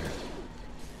puzzle here.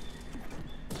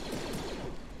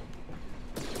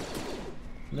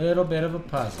 Little bit of a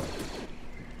puzzle.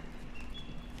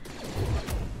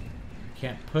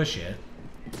 Can't push it.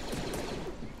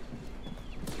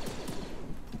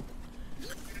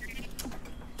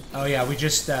 Oh yeah, we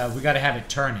just we gotta have it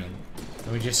turning.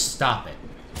 And we just stop it.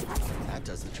 That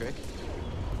does the trick.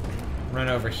 Run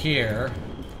over here.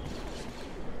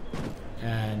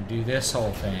 And do this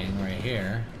whole thing right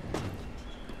here.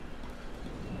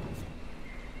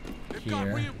 They've got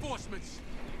reinforcements.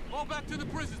 All back to the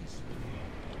prisons.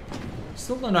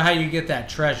 Still don't know how you get that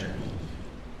treasure.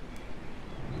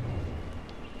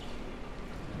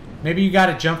 Maybe you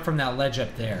gotta jump from that ledge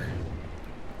up there.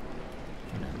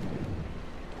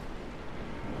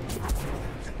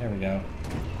 There we go.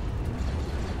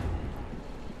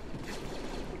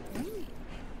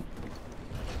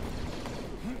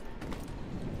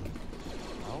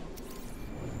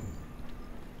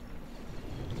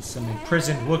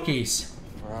 imprisoned Wookiees.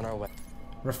 We're on our way.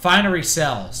 Refinery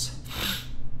cells.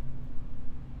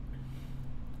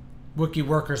 Wookiee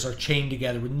workers are chained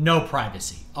together with no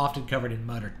privacy, often covered in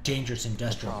mud or dangerous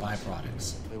industrial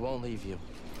byproducts. We won't leave you.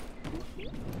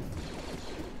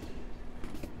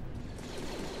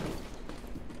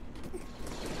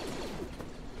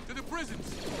 To the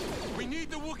prisons! We need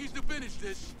the Wookiees to finish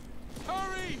this!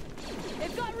 Hurry!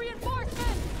 They've got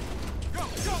reinforcements! Go,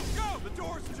 go, go! The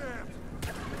door's jammed!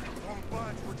 Won't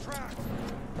budge, we're trapped!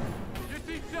 Get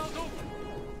these cells open!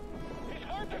 He's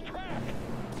hard to track!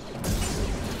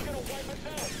 He's gonna wipe us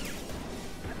out!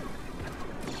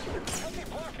 How's he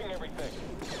blocking everything?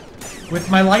 With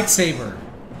my lightsaber.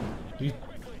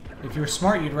 If you were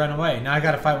smart, you'd run away. Now I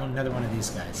gotta fight another one of these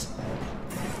guys.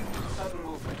 Sudden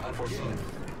movement unforeseen.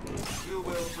 You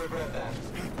will regret that.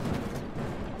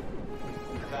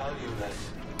 Valueless.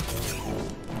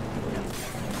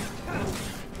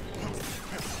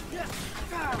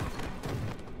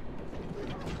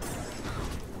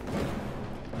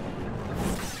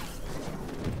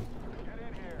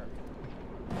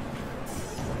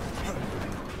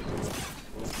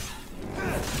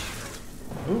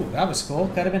 Ooh, that was cool.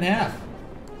 Cut him in half.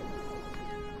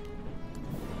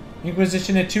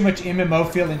 Inquisition had too much MMO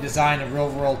feel in design and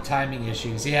real-world timing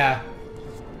issues. Yeah.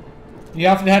 You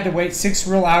often had to wait 6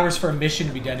 real hours for a mission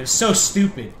to be done. It was so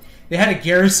stupid. They had a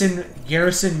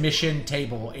garrison mission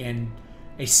table in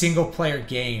a single-player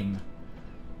game.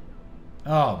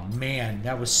 Oh, man.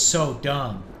 That was so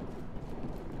dumb.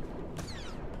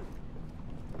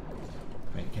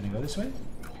 Wait, can I go this way?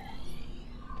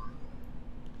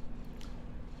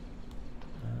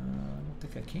 I don't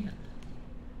think I can.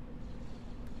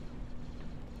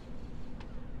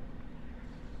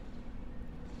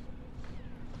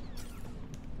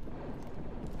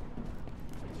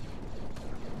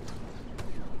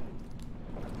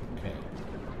 Okay.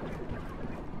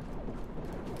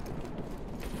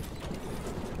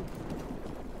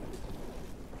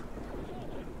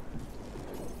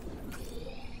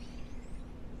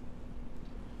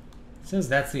 It says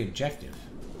that's the objective.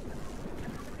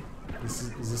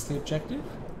 Is this the objective?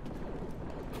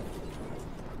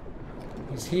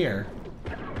 He's here.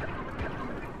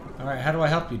 Alright, how do I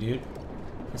help you, dude?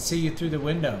 I see you through the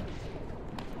window.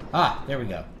 Ah, there we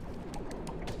go.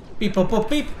 Beep, boop, boop,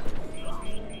 beep!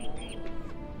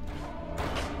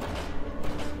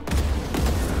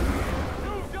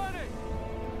 You've done it!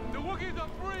 The Wookiees are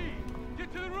free!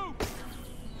 Get to the roof!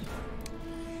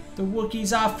 The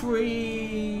Wookiees are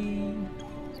free!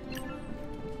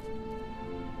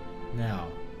 Now,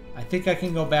 I think I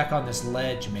can go back on this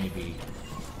ledge, maybe,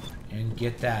 and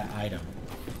get that item.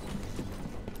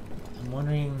 I'm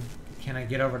wondering, can I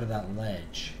get over to that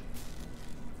ledge?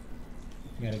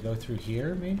 I gotta go through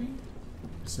here, maybe?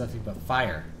 It's nothing but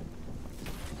fire.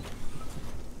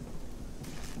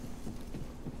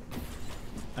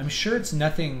 I'm sure it's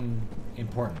nothing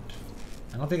important.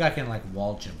 I don't think I can, like,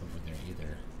 wall jump over there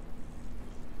either.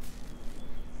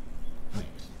 Wait.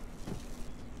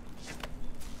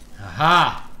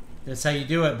 Aha! That's how you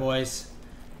do it, boys.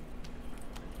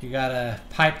 You gotta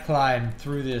pipe climb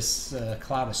through this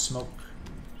cloud of smoke.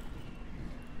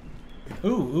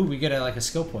 Ooh, we get like a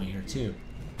skill point here too.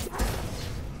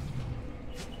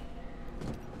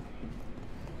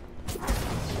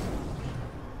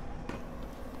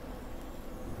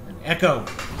 An echo.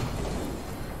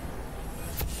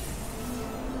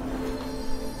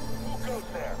 Who goes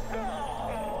there?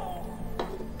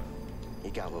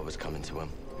 He got what was coming to him.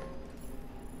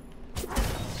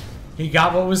 He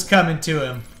got what was coming to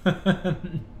him.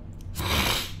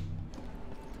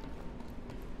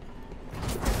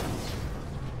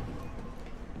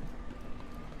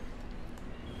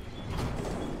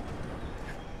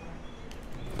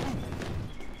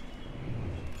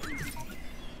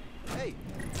 Hey!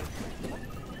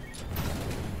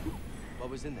 What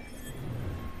was in there?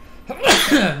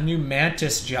 New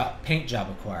Mantis paint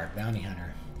job acquired. Bounty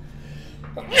Hunter.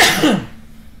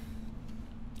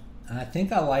 I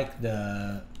think I like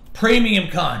the premium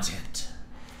content.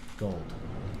 Gold.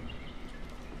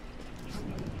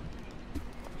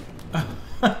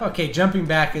 Okay, jumping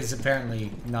back is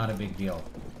apparently not a big deal.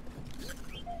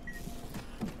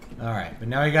 Alright, but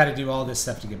now we gotta do all this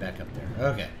stuff to get back up there.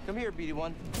 Okay. Come here,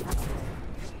 BD1.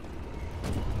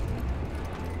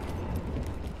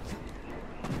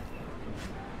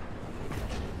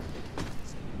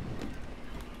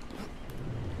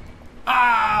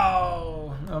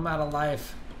 Ow! I'm out of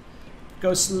life.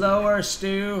 Go slower,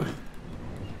 Stu.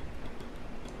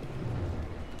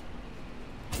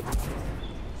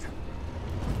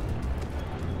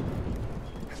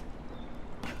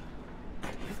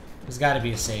 This got to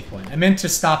be a save point. I meant to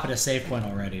stop at a save point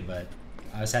already, but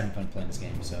I was having fun playing this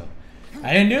game, so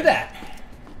I didn't do that.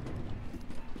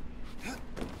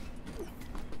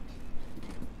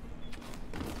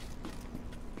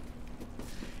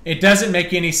 It doesn't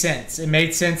make any sense. It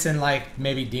made sense in like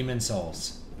maybe Demon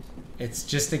Souls. It's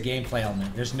just a gameplay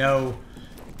element. There's no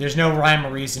rhyme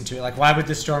or reason to it. Like, why would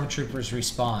the stormtroopers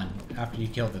respawn after you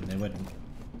kill them? They wouldn't.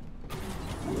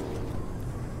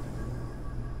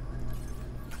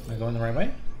 Am I going the right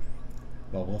way?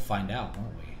 Well, we'll find out,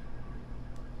 won't we?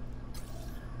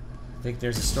 I think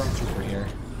there's a stormtrooper here.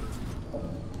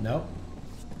 Nope.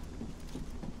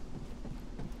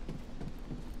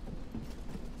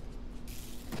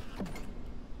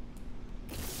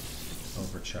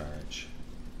 Overcharge.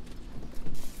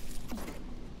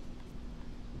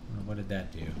 What did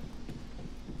that do?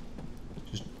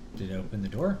 Just did it open the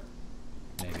door?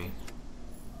 Maybe.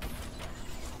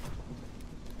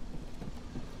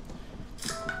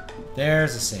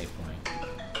 There's a save point.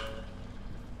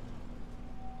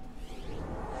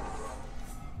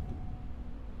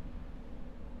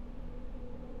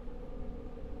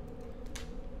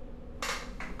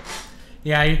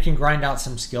 Yeah, you can grind out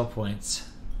some skill points.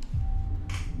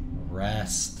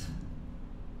 Rest.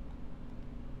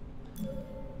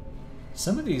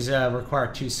 Some of these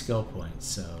require 2 skill points,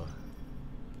 so...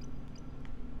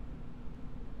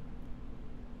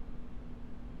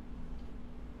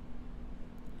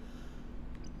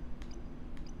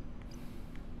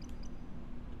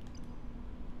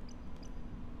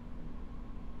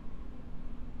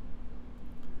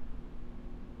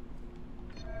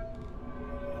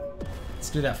 Let's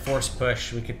do that force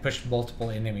push. We could push multiple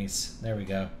enemies. There we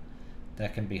go.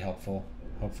 That can be helpful,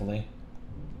 hopefully.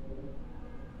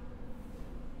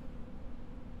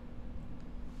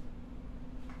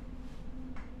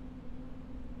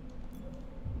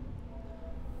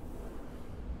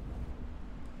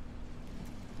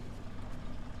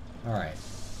 Alright.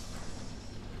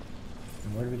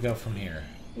 And where do we go from here?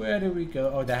 Where do we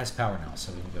go? Oh, that has power now,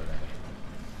 so we can go that way.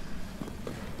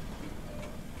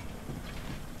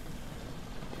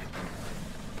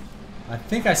 I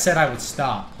think I said I would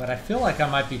stop, but I feel like I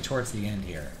might be towards the end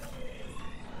here.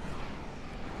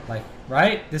 Like,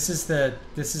 right? This is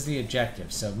the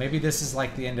objective, so maybe this is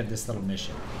like the end of this little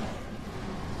mission.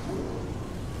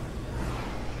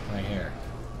 Right here.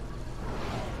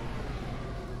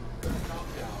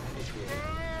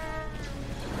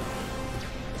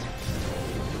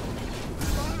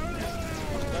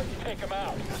 Let's take him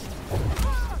out.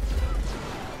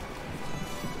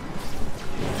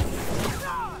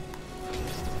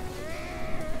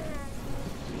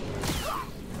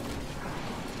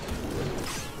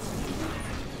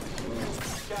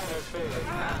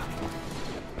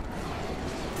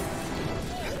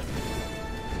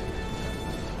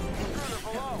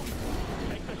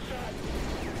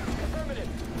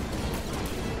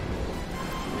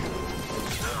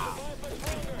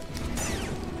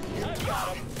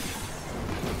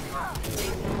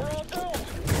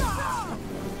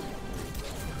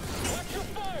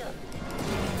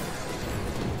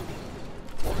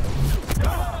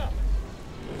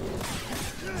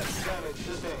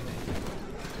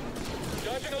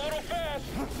 Dodging a little fast.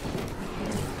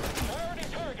 Priority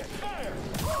target, fire.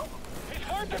 He's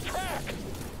hard to track.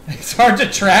 It's hard to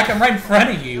track. I'm right in front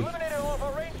of you. Eliminated all of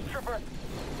our range trooper.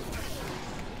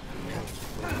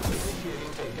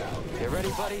 You ready,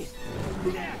 buddy?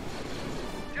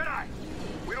 Jedi!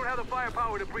 We don't have the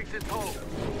firepower to breach this hole.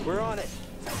 We're on it.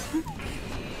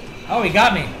 Oh, he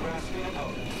got me.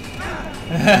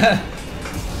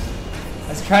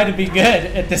 Let's try to be good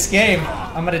at this game.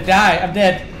 I'm gonna die. I'm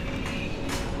dead.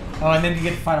 Oh, and then you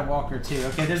get to fight a walker too.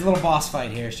 Okay, there's a little boss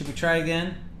fight here. Should we try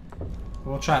again?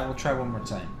 We'll try one more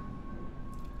time.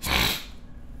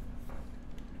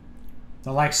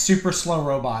 The like super slow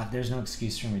robot. There's no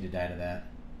excuse for me to die to that.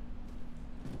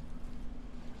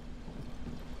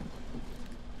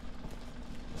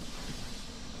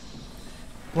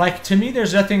 Like, to me,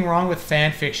 there's nothing wrong with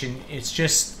fan fiction. It's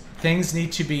just things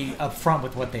need to be upfront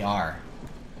with what they are.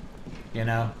 You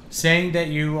know, saying that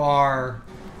you are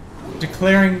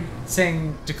declaring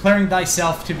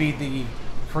thyself to be the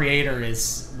creator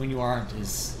is when you aren't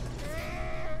is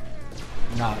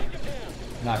not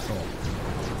cool.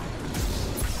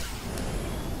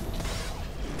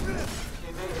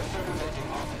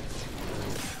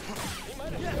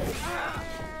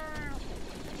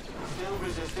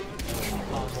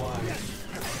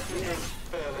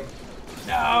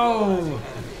 No!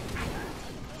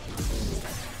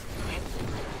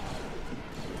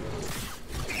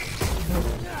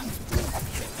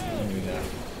 There we go.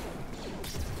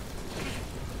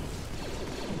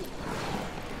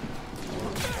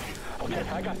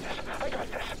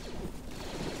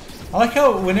 I like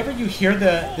how whenever you hear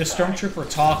the stormtrooper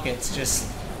talk, it's just,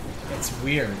 it's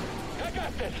weird. I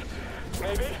got this.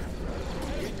 Maybe.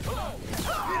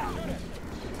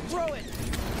 Throw it.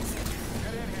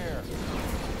 Get in here.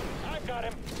 I've got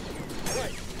him.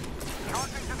 Wait.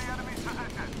 Charging to the enemy's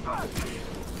position.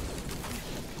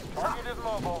 Target is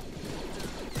mobile.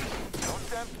 Don't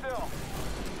stand still.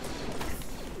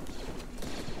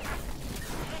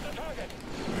 Shoot the target.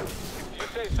 You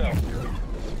say so.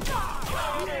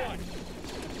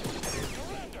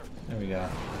 There we go.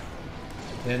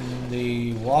 Then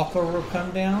the walker will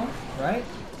come down, right?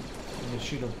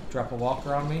 Shoot a drop a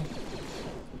walker on me,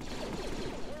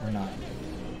 or not?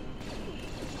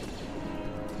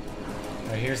 All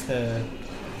right, here's the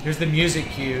music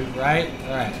cue, right?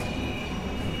 All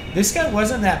right. This guy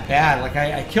wasn't that bad. Like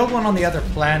I killed one on the other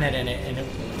planet, and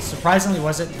it surprisingly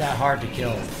wasn't that hard to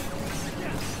kill.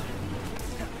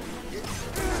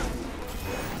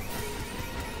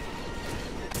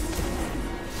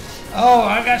 Oh,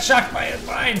 I got shocked by it.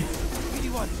 Mine.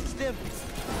 Stim.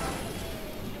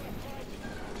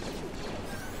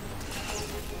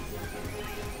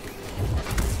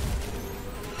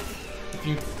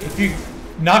 If you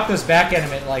knock those back at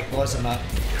him, it like blows him up.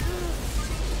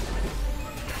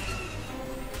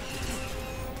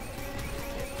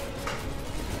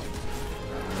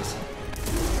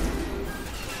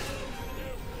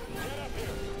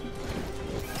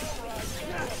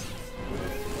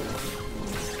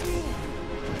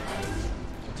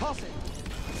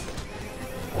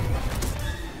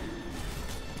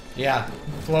 Yeah,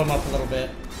 blow him up a little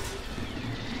bit.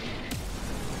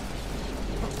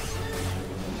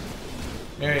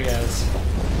 There he goes.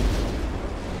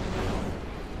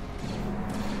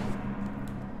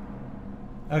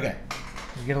 Okay,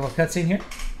 we get a little cutscene here.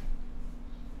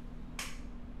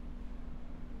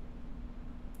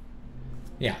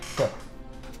 Yeah, cool.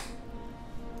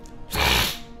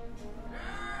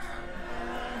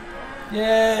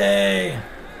 Yay!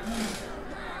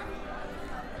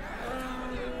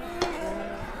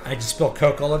 I just spilled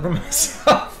Coke all over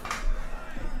myself.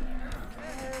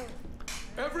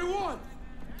 Everyone!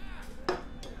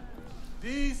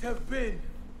 These have been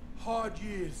hard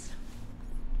years.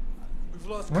 We've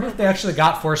lost. I wonder if they actually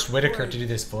got Forrest Whitaker to do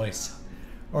this voice.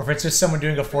 Or if it's just someone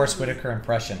doing a Forrest Whitaker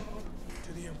impression.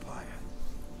 To the Empire.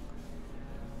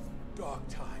 Dark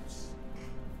times.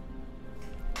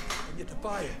 And yet the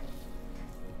fire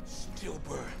still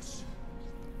burns.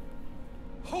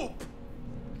 Hope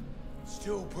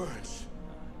still burns.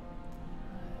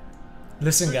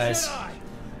 Listen, guys.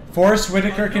 Forrest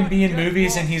Whitaker can be in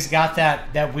movies and he's got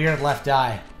that weird left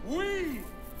eye.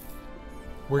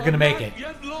 We're gonna make it.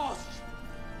 Yet lost.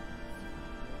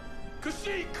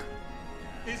 Kashyyyk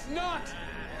is not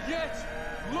yet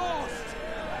lost.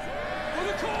 For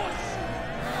the cause.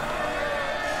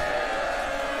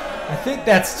 I think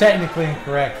that's technically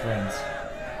incorrect, friends.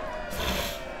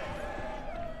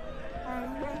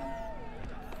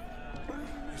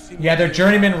 Yeah, they're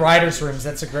journeyman writers' rooms.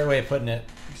 That's a great way of putting it.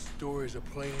 These stories are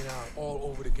playing out all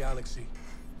over the galaxy.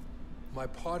 My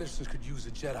partisans could use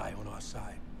a Jedi on our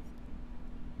side.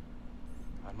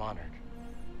 I'm honored.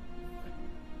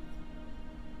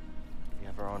 We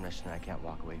have our own mission I can't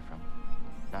walk away from.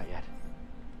 Not yet.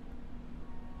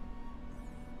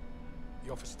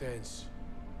 The offer stands.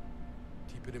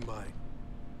 Keep it in mind.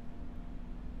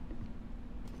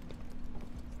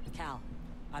 Cal,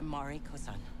 I'm Mari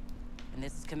Kosan, and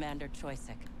this is Commander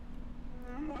Choisek.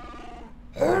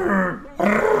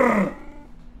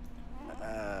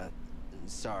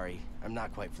 Sorry, I'm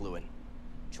not quite fluent.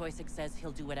 Choisek says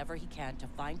he'll do whatever he can to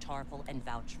find Tarful and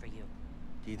vouch for you.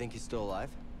 Do you think he's still alive?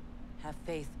 Have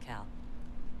faith, Cal.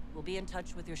 We'll be in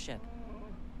touch with your ship.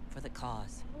 For the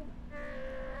cause.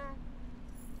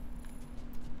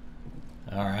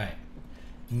 Alright.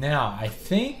 Now, I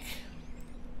think...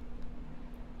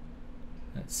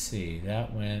 Let's see,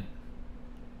 that went...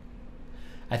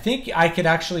 I think I could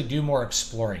actually do more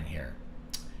exploring here.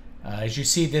 As you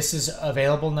see, this is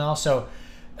available now, so...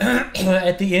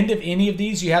 at the end of any of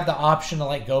these, you have the option to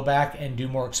like go back and do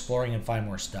more exploring and find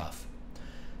more stuff.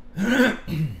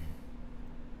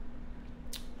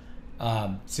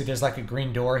 See, there's like a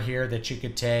green door here that you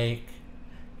could take,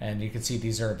 and you can see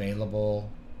these are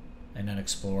available and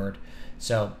unexplored.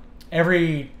 So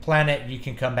every planet you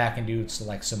can come back and do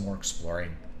like some more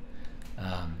exploring.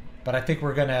 But I think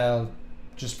we're gonna,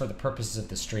 just for the purposes of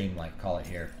the stream, like call it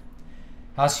here.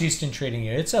 How's Houston treating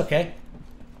you? It's okay.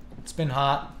 It's been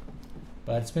hot,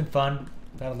 but it's been fun.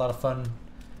 I've had a lot of fun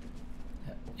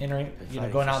entering,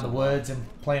 going out in the woods and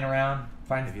playing around,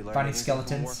 finding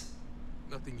skeletons.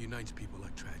 Nothing unites people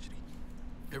like tragedy.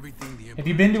 Everything the Have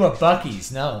you been to a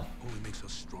Buc-ee's? No. only makes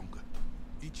us stronger.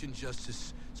 Each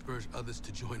injustice spurs others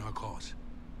to join our cause.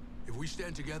 If we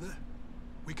stand together,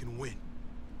 we can win.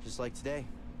 Just like today.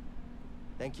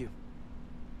 Thank you.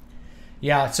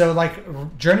 Yeah, so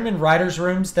like journeyman writers'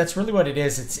 rooms, that's really what it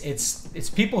is. It's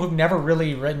people who've never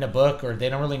really written a book, or they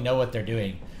don't really know what they're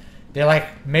doing. They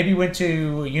like maybe went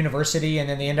to university and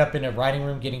then they end up in a writing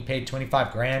room getting paid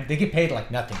 25 grand. They get paid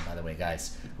like nothing, by the way,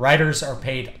 guys. Writers are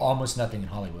paid almost nothing in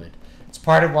Hollywood. It's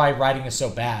part of why writing is so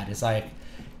bad. It's like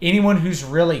anyone who's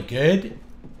really good,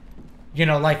 you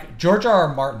know, like George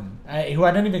R.R. Martin, who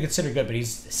I don't even consider good, but he's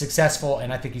successful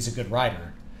and I think he's a good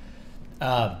writer.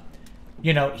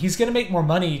 You know, he's going to make more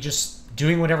money just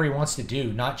doing whatever he wants to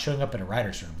do, not showing up in a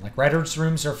writer's room. Like, writer's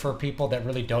rooms are for people that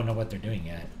really don't know what they're doing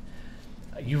yet.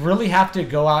 You really have to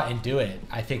go out and do it,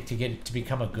 I think, to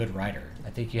become a good writer. I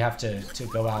think you have to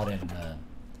go out and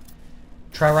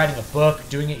try writing a book,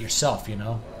 doing it yourself, you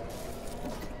know?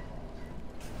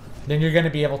 Then you're going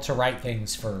to be able to write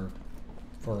things for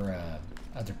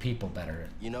other people better.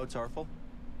 You know Tarful?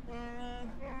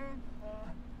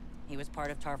 He was part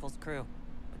of Tarful's crew,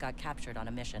 but got captured on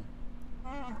a mission.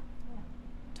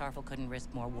 Tarful couldn't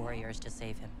risk more warriors to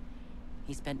save him.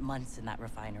 He spent months in that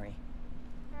refinery.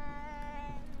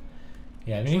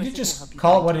 Yeah, I mean, you could just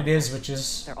call it what it is, which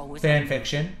is fan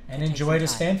fiction, and enjoy it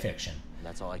as fan fiction.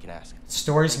 That's all I can ask.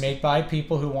 Stories made by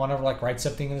people who want to like write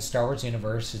something in the Star Wars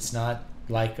universe. It's not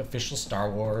like official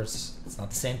Star Wars. It's not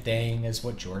the same thing as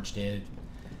what George did,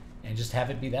 and just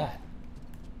have it be that.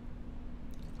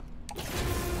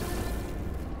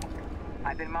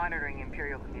 I've been monitoring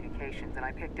Imperial communications, and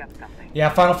I picked up something. Yeah,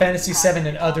 Final Fantasy VII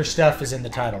and other stuff is in the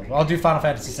title. I'll do Final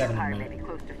Fantasy VII in a minute.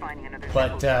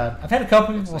 But I've had a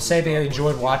couple people say they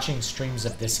enjoyed watching streams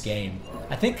of this game.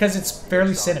 I think because it's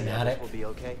fairly cinematic. Will be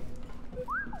okay.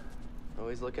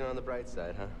 Always looking on the bright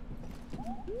side, huh?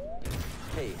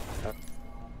 Hey.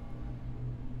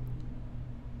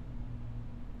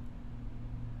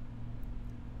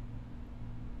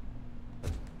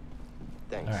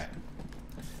 Thanks. All right.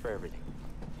 For everything.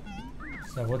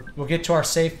 So we'll get to our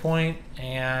save point,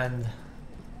 and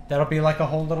that'll be like a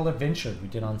whole little adventure we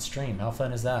did on stream. How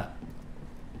fun is that?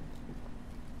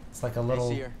 It's like a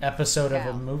little episode of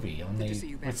a movie,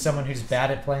 only with someone who's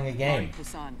bad at playing a game,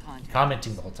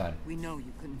 commenting the whole time. We know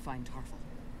you couldn't find Tarful.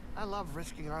 I love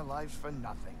risking our lives for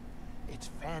nothing. It's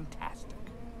fantastic.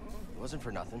 It wasn't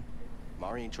for nothing.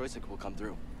 Mari and Choysic will come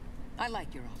through. I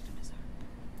like your optimism.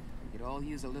 We could all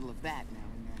use a little of that now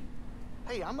and then.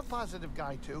 Hey, I'm a positive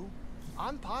guy, too.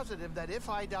 I'm positive that if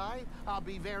I die, I'll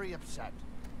be very upset.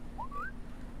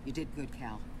 You did good,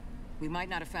 Cal. We might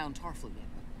not have found Tarful yet,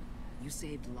 but you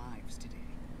saved lives today.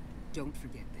 Don't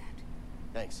forget that.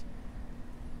 Thanks.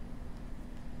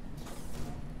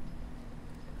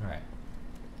 All right.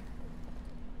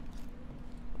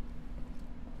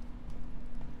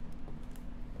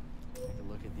 I can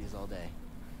look at these all day.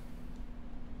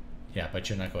 Yeah, but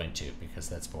you're not going to, because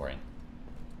that's boring.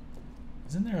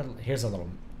 Isn't there here's a little...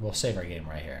 We'll save our game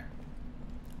right here.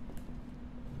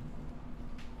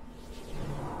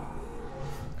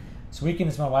 This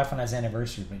weekend is my wife and I's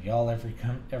anniversary, but y'all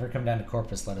ever come down to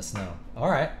Corpus, let us know.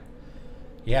 Alright.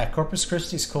 Yeah, Corpus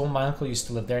Christi's cool. My uncle used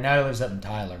to live there. Now he lives up in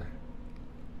Tyler.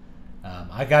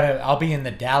 I'll be in the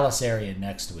Dallas area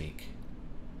next week.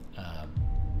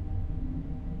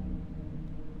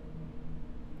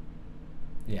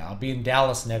 Yeah, I'll be in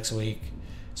Dallas next week.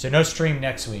 So no stream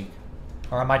next week.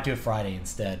 Or I might do it Friday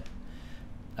instead.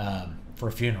 For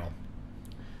a funeral.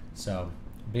 So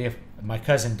my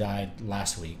cousin died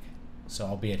last week. So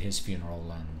I'll be at his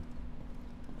funeral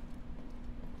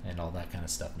and all that kind of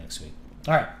stuff next week.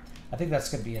 Alright. I think that's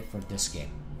going to be it for this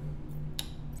game.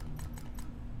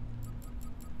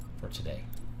 For today.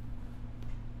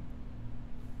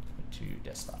 Go to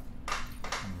desktop.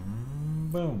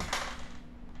 Boom.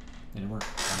 Did it work?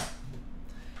 Right.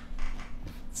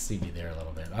 See me there a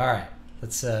little bit. All right,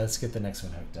 let's get the next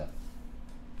one hooked up.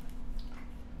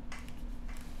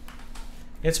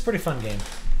 It's a pretty fun game.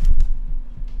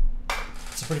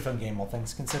 It's a pretty fun game, all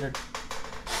things considered.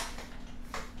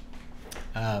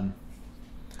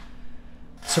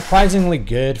 Surprisingly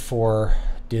good for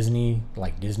Disney,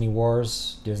 like Disney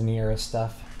Wars, Disney era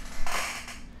stuff.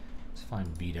 Let's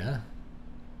find beta.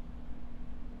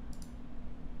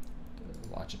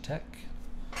 Logitech.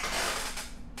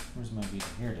 Where's my beta?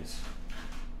 Here it is.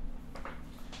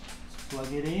 Let's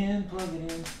plug it in, plug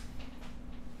it in.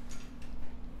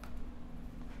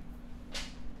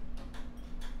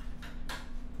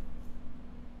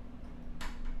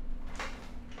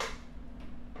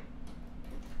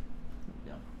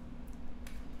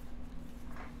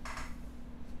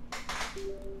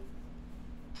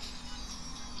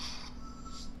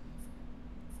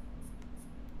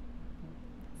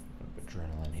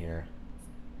 adrenaline here.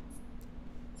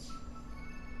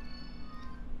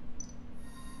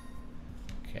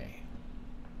 Okay.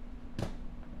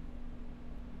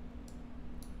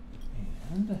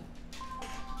 And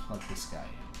let this guy in.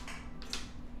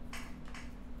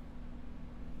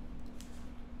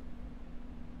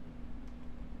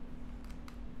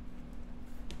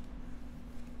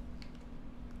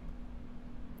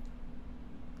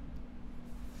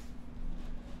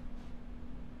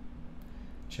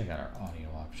 Check out our audio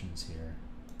options here.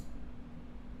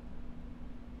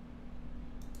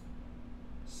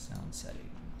 Sound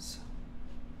settings.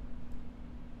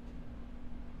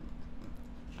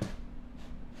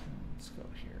 Let's go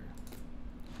here.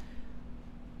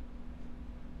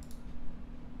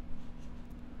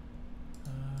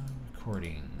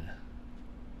 Recording.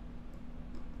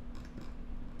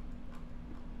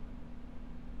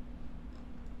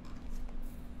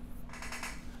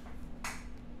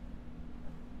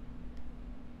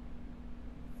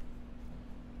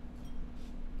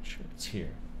 Sure, it's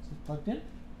here. Is it plugged in?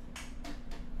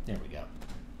 There we go.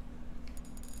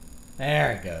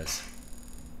 There it goes.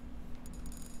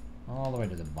 All the way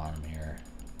to the bottom here.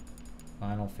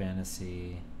 Final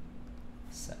Fantasy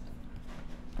VII.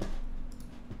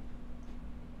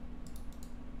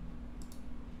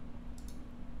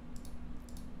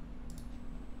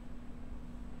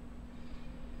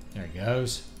 There it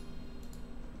goes.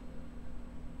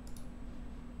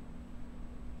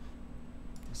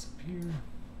 Disappear.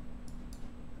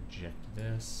 Project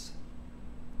this.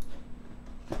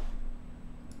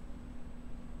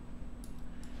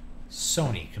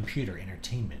 Sony Computer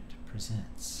Entertainment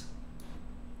presents.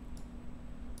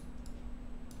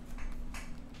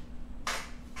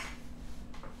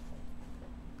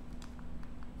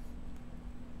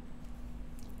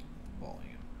 Volume.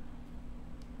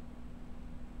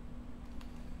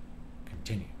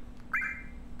 Continue.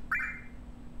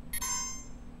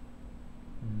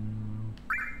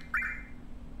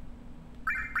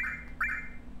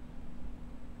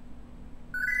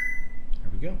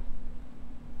 There we go.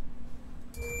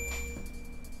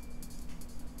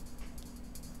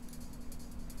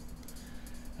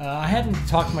 I hadn't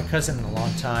talked to my cousin in a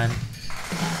long time,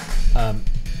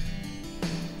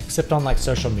 except on like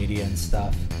social media and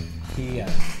stuff. He,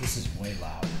 this is way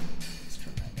loud. Let's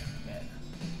turn that down a bit.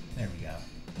 There we go.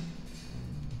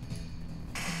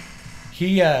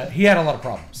 He had a lot of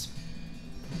problems.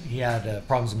 He had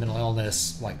problems with mental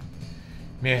illness, like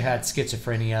may have had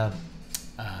schizophrenia,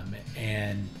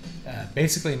 and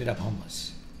basically ended up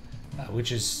homeless,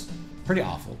 which is pretty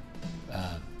awful.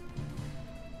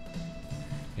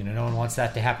 You know, no one wants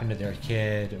that to happen to their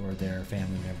kid or their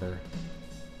family member.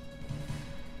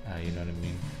 You know what I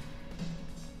mean?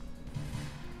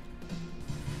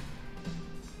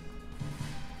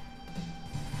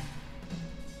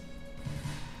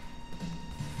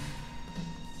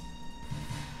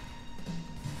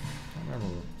 I remember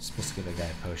we're supposed to give a guy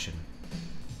a potion.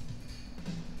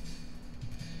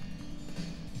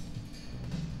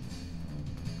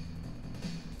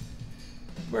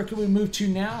 Where can we move to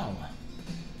now?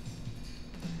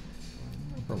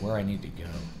 Or where I need to go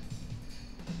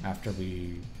after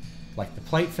we, like, the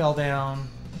plate fell down.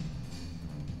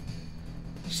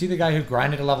 You see the guy who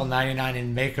grinded to level 99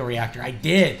 and make a reactor? I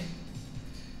did.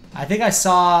 I think I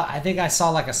saw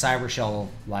like a Cyber Shell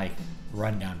like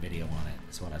rundown video on it.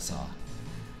 That's what I saw.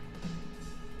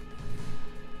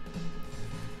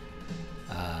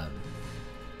 I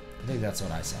think that's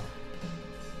what I saw.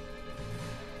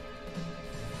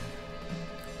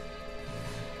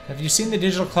 Have you seen the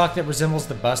digital clock that resembles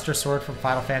the Buster Sword from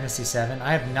Final Fantasy VII?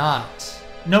 I have not.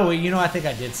 No, you know, I think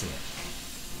I did see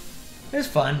it. It's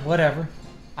fun, whatever.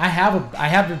 I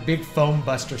have a big foam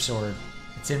Buster Sword.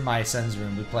 It's in my son's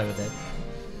room. We play with it.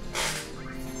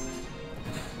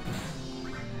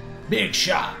 Big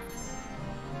shot.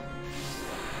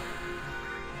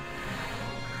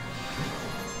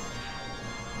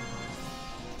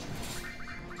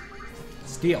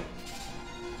 Steel.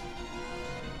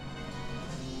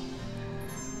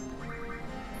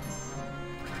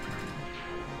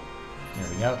 There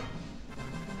we go.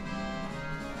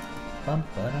 Bum,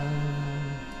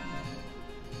 ba-dum.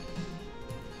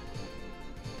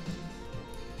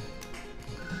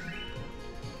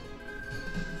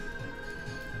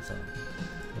 So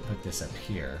we'll put this up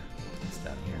here. It's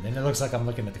down here. Then it looks like I'm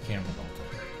looking at the camera the whole time.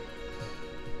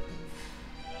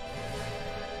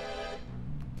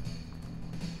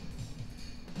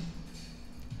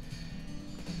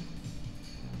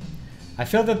 I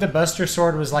feel that the Buster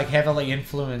Sword was like heavily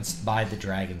influenced by the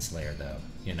Dragon Slayer, though.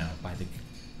 You know, by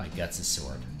Guts'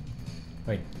 sword.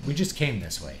 Wait, we just came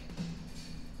this way,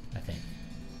 I think.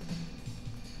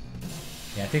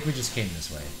 Yeah, I think we just came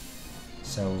this way.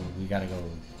 So we gotta go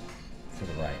to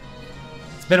the right.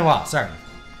 It's been a while, sorry.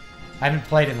 I haven't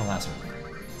played in the last one.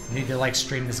 I need to like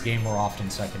stream this game more often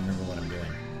so I can remember what I'm doing.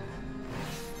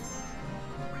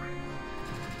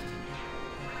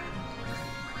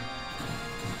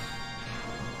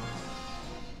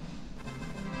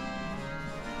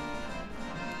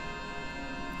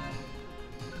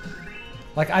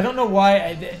 Like, I don't know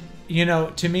why, you know,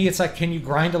 to me it's like, can you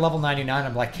grind to level 99?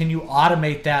 I'm like, can you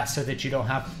automate that so that you don't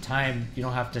have time, you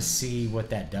don't have to see what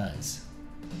that does?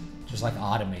 Just like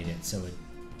automate it so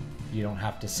you don't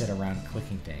have to sit around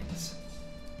clicking things.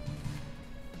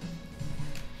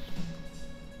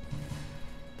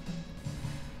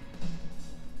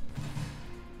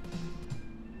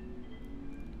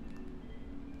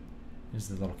 Here's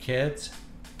the little kids.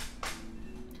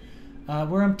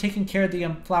 Where I'm taking care of the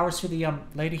flowers for the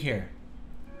lady here.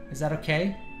 Is that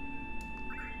okay?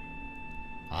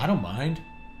 I don't mind.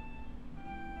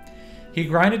 He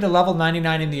grinded to level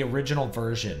 99 in the original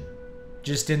version.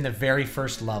 Just in the very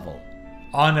first level.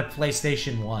 On a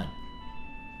PlayStation 1.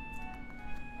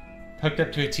 Hooked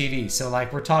up to a TV. So,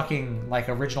 like, we're talking, like,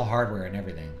 original hardware and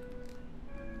everything.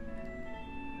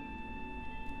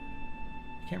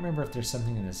 Can't remember if there's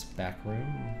something in this back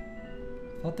room.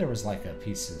 I thought there was, like, a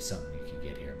piece of something you could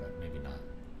get here, but maybe not.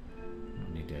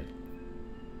 I need to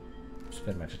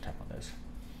spend much time on this.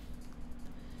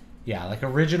 Yeah, like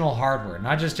original hardware.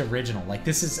 Not just original. Like,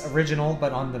 this is original,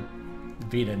 but on the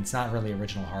Vita, it's not really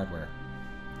original hardware.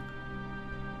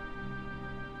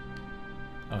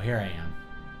 Oh, here I am.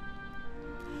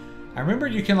 I remember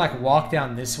you can, like, walk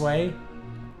down this way,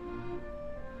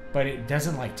 but it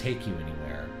doesn't, like, take you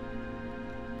anywhere.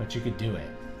 But you could do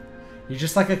it. You're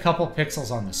just, like, a couple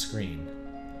pixels on the screen.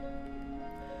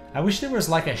 I wish there was,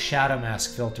 like, a shadow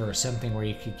mask filter or something where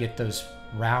you could get those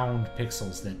round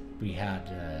pixels that we had,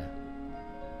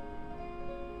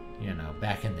 you know,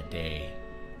 back in the day.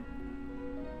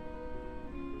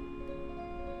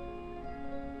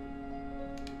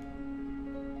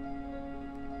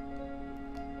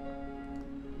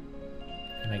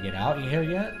 Can I get out here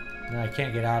yet? No, I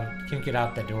can't get out. Can't get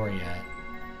out the door yet.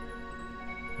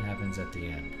 It happens at the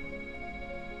end.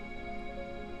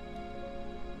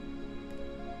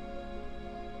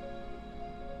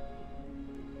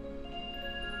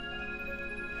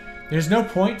 There's no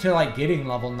point to like getting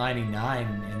level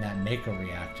 99 in that Mako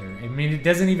reactor. I mean, it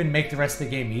doesn't even make the rest of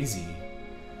the game easy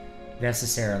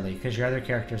necessarily because your other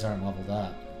characters aren't leveled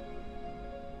up.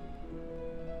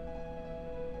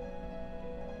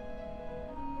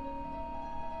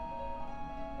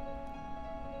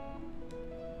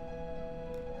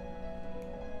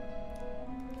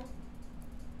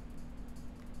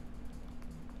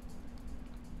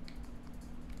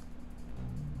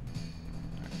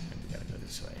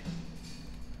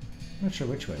 I'm not sure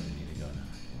which way we need to go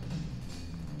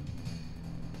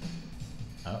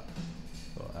now. Up.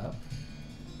 Go up.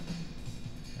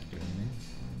 Not do anything.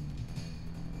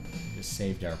 We just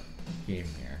saved our game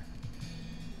here.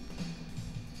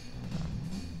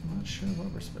 I'm not sure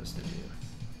what we're supposed to do.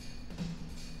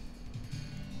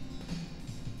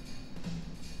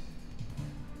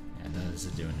 Yeah, none of this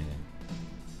is doing anything.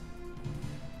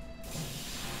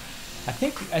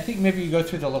 I think maybe you go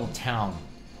through the little town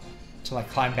to like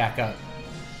climb back up.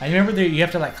 I remember that you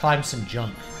have to like climb some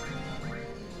junk.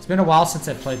 It's been a while since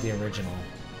I played the original.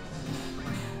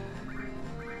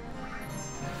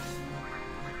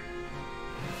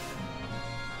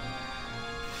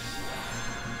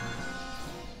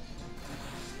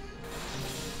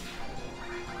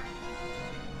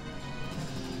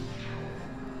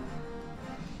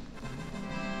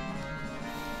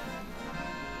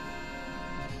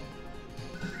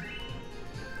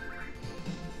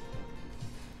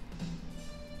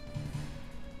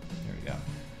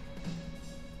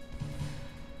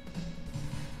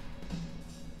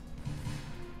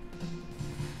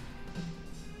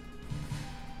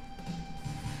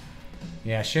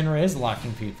 Yeah, Shinra is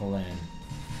locking people in.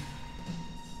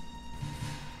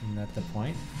 Isn't that the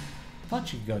point? I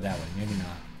thought you could go that way, maybe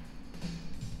not.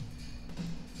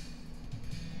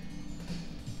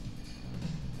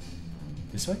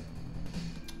 This way?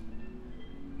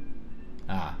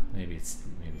 Ah, maybe it's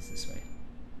this way.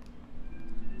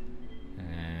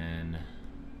 And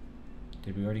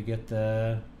did we already get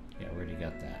the? Yeah, we already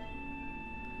got that.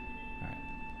 All right.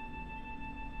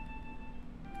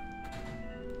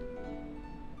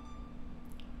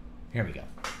 Here we go.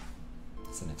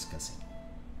 That's the next cutscene.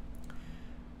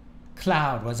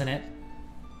 Cloud, wasn't it?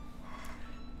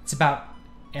 It's about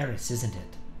Eris, isn't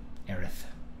it? Aerith.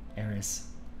 Eris.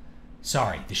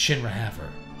 Sorry, the Shinra have her.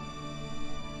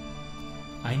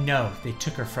 I know, they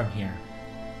took her from here.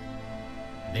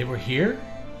 They were here?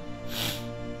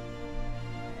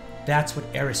 That's what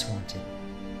Eris wanted.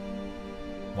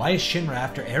 Why is Shinra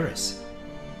after Eris?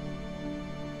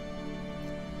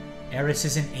 Eris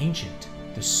is an ancient,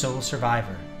 the sole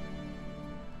survivor.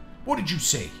 What did you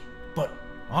say? But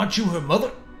aren't you her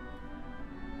mother?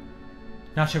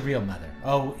 Not her real mother.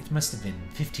 Oh, it must have been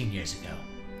 15 years ago.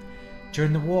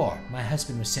 During the war, my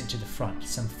husband was sent to the front,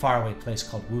 some faraway place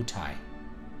called Wutai.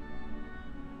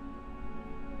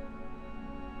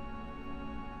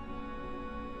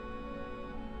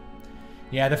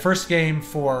 Yeah, the first game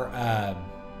for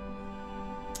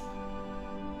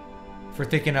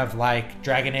thinking of like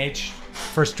Dragon Age,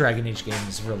 first Dragon Age game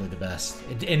is really the best.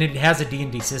 And it has a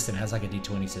D&D system, it has like a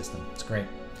D20 system. It's great.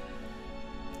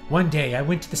 One day, I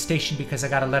went to the station because I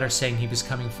got a letter saying he was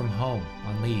coming from home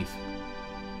on leave.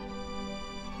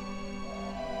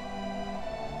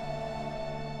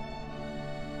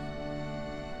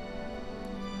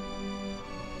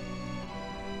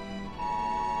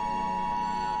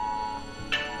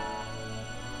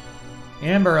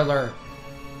 Amber Alert.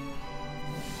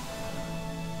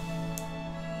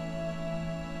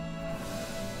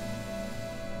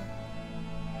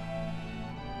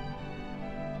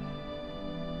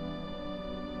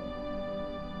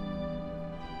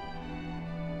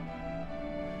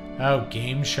 Oh,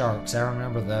 Game Sharks. I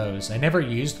remember those. I never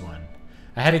used one.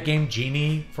 I had a Game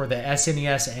Genie for the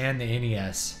SNES and the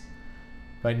NES,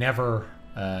 but never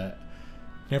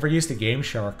used the Game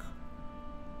Shark.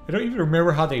 I don't even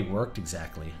remember how they worked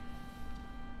exactly.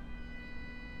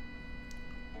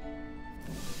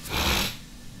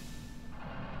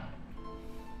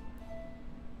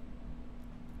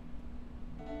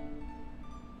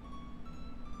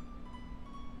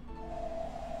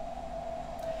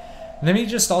 Let me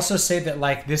just also say that,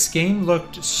 like, this game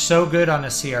looked so good on a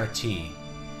CRT.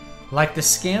 Like, the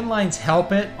scan lines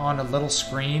help it on a little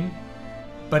screen,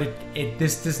 but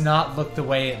this does not look the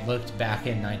way it looked back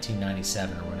in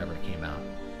 1997 or whenever it came out.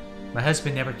 My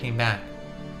husband never came back.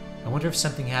 I wonder if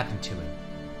something happened to him.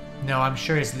 No, I'm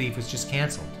sure his leave was just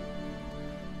canceled.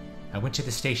 I went to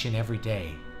the station every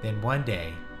day. Then one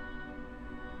day...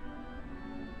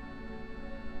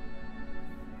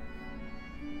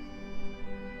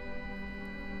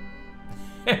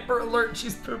 Amber Alert,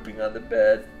 she's pooping on the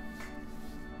bed.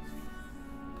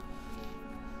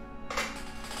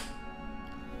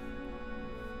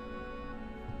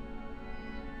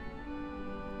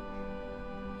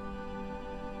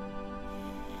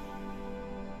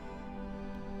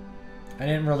 I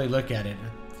didn't really look at it.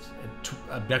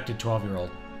 Abducted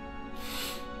 12-year-old.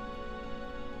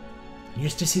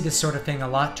 Used to see this sort of thing a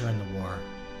lot during the war.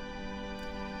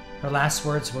 Her last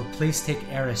words were, "Please take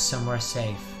Eris somewhere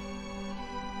safe."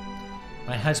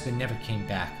 My husband never came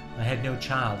back. I had no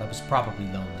child. I was probably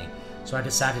lonely, so I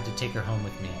decided to take her home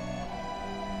with me.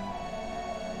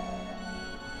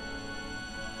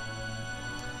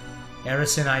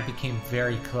 Eris and I became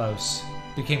close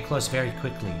very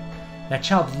quickly. That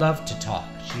child loved to talk.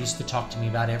 She used to talk to me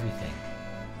about everything.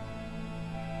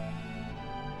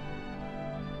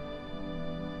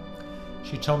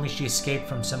 She told me she escaped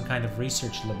from some kind of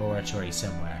research laboratory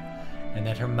somewhere, and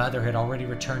that her mother had already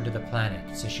returned to the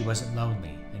planet, so she wasn't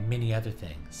lonely, and many other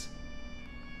things.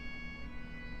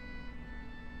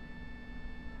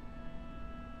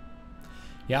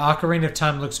 Yeah, Ocarina of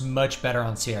Time looks much better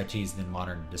on CRTs than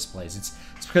modern displays. It's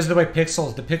because of the way the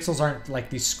pixels aren't like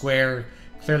these square,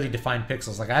 clearly defined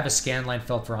pixels. Like, I have a scanline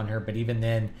filter on here, but even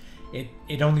then,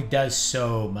 it only does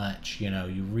so much, you know.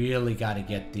 You really got to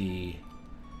get the...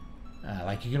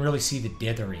 like, you can really see the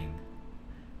dithering.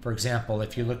 For example,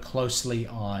 if you look closely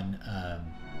on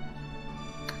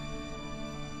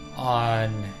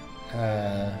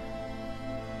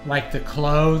like the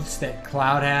clothes that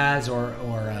Cloud has, or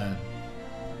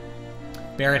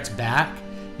Barrett's back,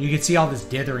 you can see all this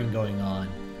dithering going on,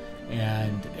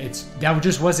 and that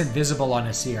just wasn't visible on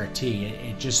a CRT.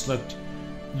 It just looked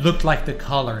like the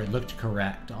color. It looked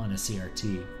correct on a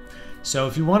CRT. So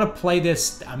if you want to play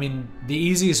this, I mean, the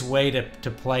easiest way to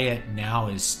play it now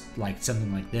is like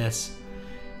something like this.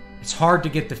 It's hard to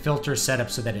get the filter set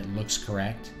up so that it looks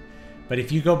correct. But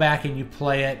if you go back and you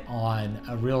play it on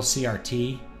a real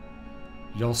CRT,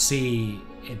 you'll see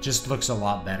it just looks a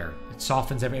lot better. It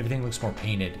softens everything, looks more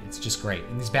painted. It's just great.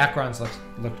 And these backgrounds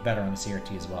looked better on the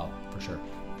CRT as well, for sure.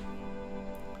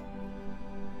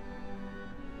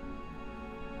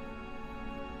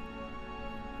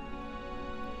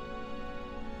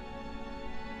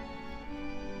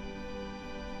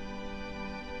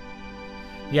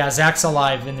 Yeah, Zack's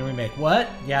alive in the remake. What?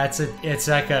 Yeah, it's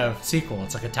like a sequel.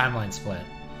 It's like a timeline split.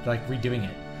 They're like redoing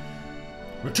it.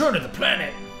 Return to the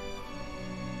planet!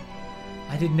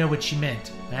 I didn't know what she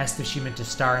meant. I asked if she meant a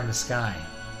star in the sky.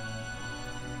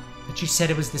 But she said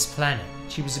it was this planet.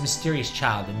 She was a mysterious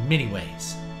child in many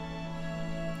ways.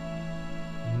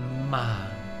 Ma.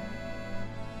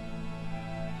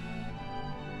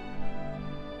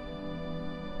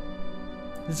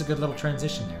 This is a good little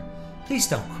transition there. Please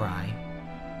don't cry.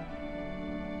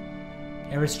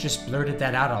 Eris just blurted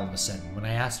that out all of a sudden when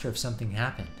I asked her if something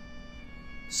happened.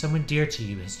 Someone dear to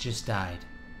you has just died.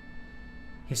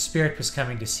 His spirit was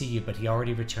coming to see you, but he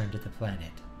already returned to the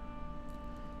planet.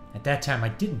 At that time, I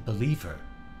didn't believe her.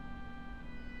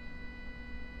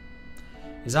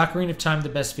 Is Ocarina of Time the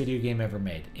best video game ever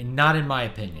made? And not in my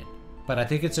opinion, but I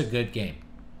think it's a good game.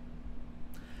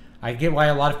 I get why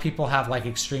a lot of people have like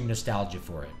extreme nostalgia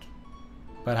for it.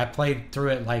 But I played through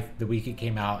it like the week it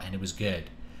came out and it was good.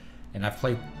 And I've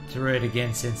played through it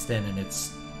again since then and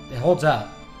it holds up.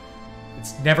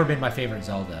 It's never been my favorite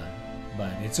Zelda,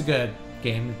 but it's a good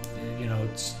game. You know,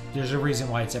 there's a reason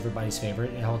why it's everybody's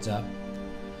favorite. It holds up.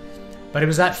 But it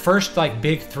was that first like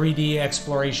big 3D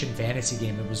exploration fantasy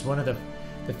game. It was one of the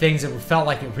things that felt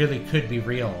like it really could be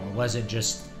real. It wasn't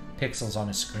just pixels on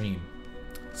a screen.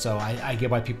 So I get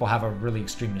why people have a really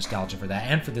extreme nostalgia for that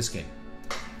and for this game.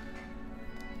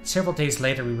 Several days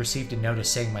later, we received a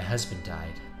notice saying my husband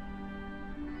died.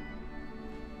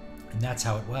 And that's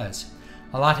how it was.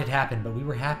 A lot had happened, but we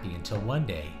were happy until one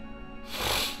day.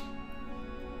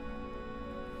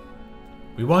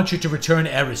 We want you to return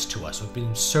Eris to us. We've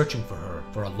been searching for her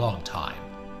for a long time.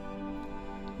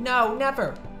 No,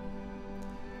 never.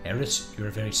 Eris, you're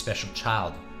a very special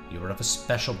child. You are of a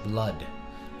special blood.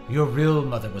 Your real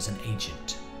mother was an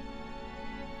ancient.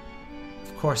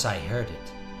 Of course I heard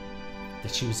it.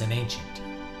 That she was an ancient.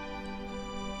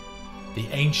 The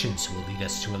ancients will lead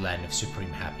us to a land of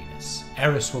supreme happiness.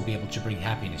 Eris will be able to bring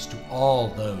happiness to all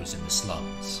those in the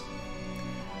slums.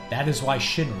 That is why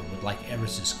Shinra would like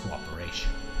Eris's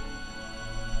cooperation.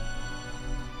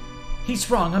 He's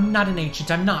wrong. I'm not an ancient.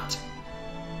 I'm not.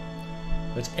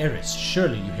 But Eris,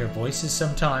 surely you hear voices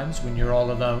sometimes when you're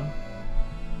all alone?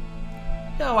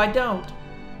 No, I don't.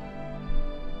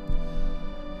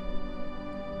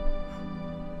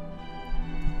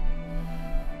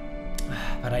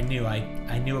 But I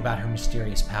knew about her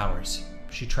mysterious powers.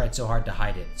 She tried so hard to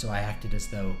hide it, so I acted as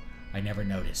though I never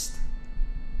noticed.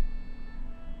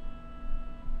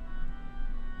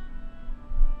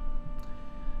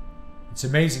 It's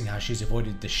amazing how she's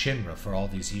avoided the Shinra for all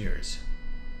these years.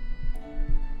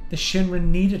 The Shinra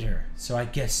needed her, so I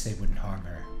guess they wouldn't harm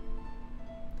her.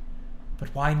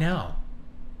 But why now?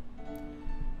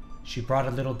 She brought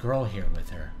a little girl here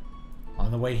with her.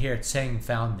 On the way here, Tseng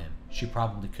found them. She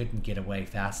probably couldn't get away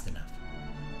fast enough.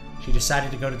 She decided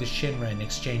to go to the Shinra in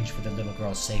exchange for the little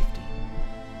girl's safety.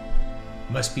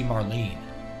 Must be Marlene.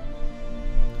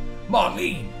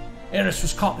 Marlene! Eris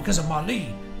was caught because of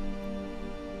Marlene!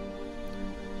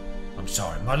 I'm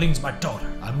sorry, Marlene's my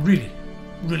daughter. I'm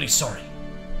really sorry.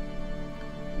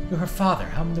 You're her father.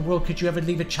 How in the world could you ever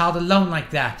leave a child alone like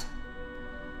that?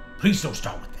 Please don't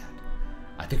start with that.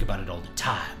 I think about it all the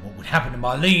time. What would happen to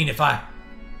Marlene if I...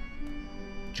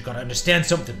 But you gotta understand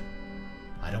something.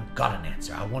 I don't got an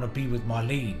answer. I want to be with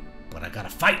Marlene, but I gotta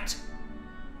fight.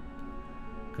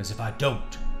 Because if I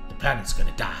don't, the planet's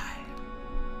gonna die.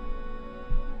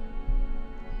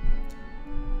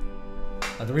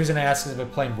 The reason I asked is I've been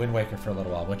playing Wind Waker for a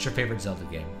little while. What's your favorite Zelda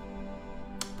game?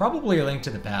 Probably A Link to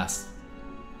the Past.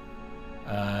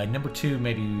 Number 2,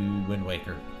 maybe Wind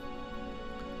Waker.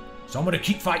 So I'm gonna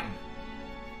keep fighting.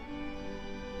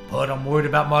 But I'm worried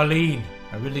about Marlene.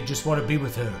 I really just want to be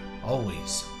with her.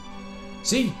 Always.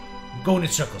 See? I'm going in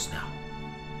circles now.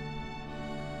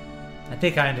 I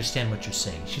think I understand what you're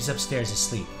saying. She's upstairs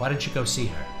asleep. Why don't you go see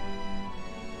her?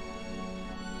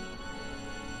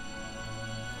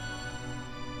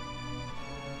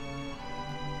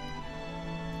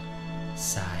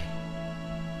 Sigh.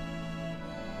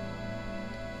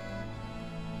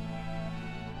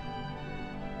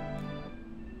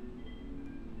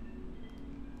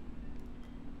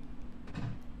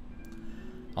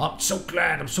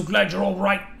 I'm so glad you're all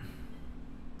right.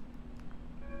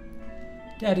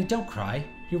 Daddy, don't cry.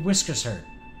 Your whiskers hurt.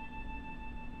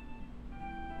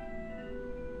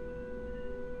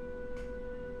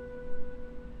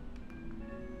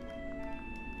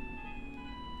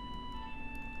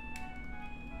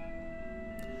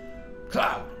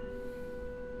 Cloud!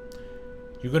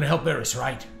 You're gonna help Eris,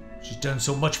 right? She's done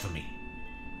so much for me.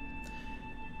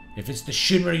 If it's the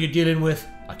Shinra you're dealing with,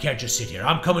 I can't just sit here.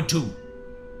 I'm coming too.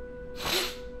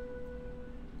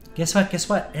 Guess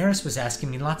what? Eris was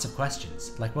asking me lots of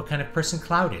questions. Like what kind of person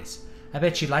Cloud is. I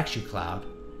bet she likes you, Cloud.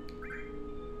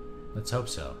 Let's hope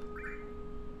so.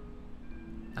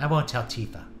 I won't tell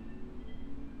Tifa.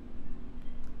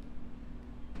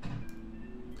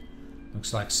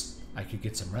 Looks like I could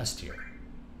get some rest here.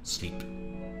 Sleep.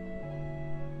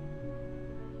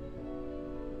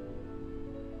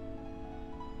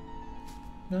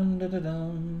 Dun, dun, dun,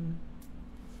 dun.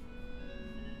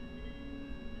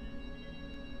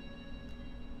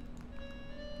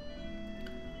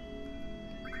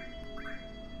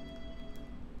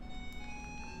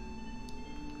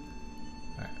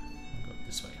 Alright, we'll go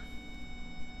this way.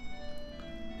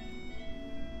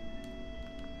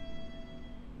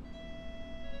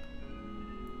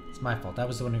 It's my fault. I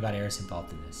was the one who got Eris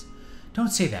involved in this. Don't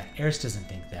say that. Eris doesn't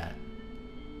think that.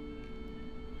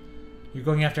 You're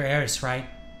going after Eris, right?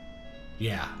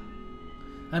 Yeah.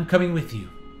 I'm coming with you.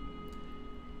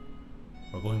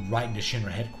 We're going right into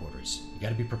Shinra headquarters. You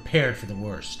gotta be prepared for the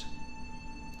worst.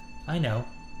 I know.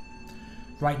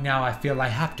 Right now, I feel I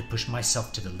have to push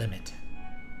myself to the limit.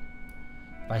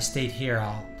 If I stayed here,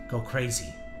 I'll go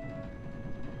crazy.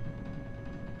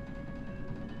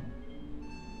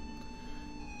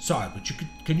 Sorry, but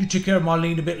can you take care of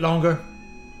Marlene a bit longer?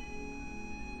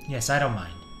 Yes, I don't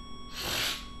mind.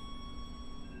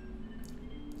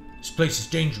 This place is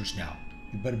dangerous now.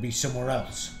 You better be somewhere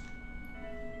else.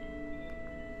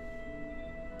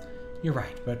 You're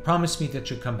right, but promise me that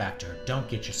you'll come back to her. Don't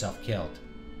get yourself killed.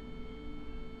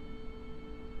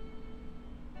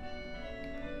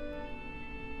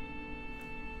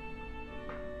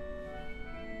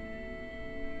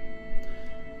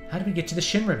 How do we get to the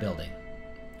Shinra building?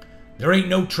 There ain't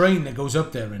no train that goes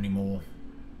up there anymore.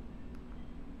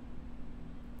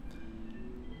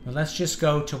 Well, let's just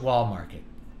go to Wall Market.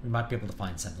 We might be able to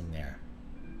find something there.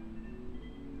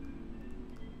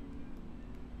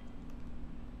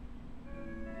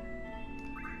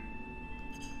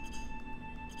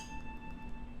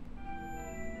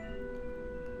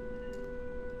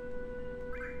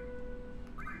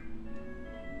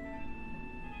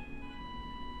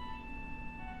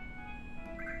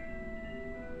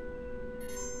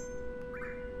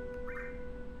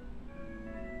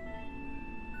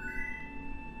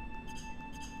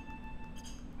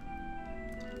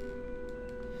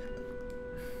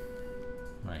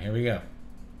 Here we go.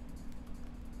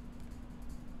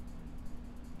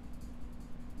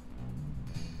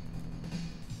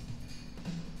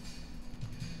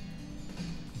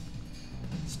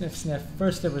 Sniff, sniff.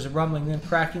 First there was a rumbling, then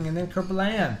cracking, and then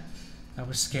kerblam. I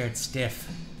was scared stiff.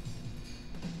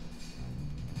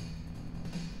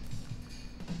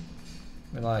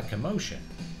 With a lot of commotion.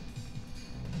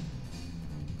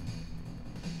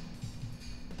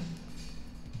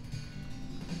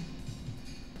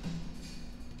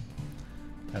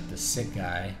 Got the sick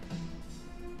guy.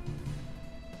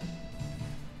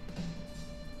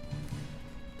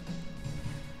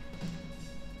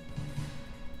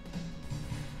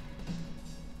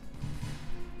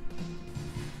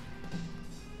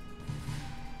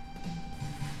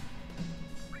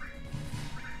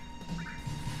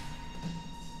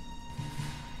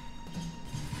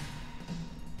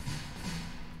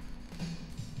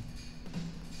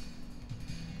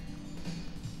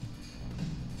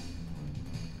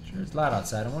 It's light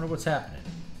outside. I wonder what's happening.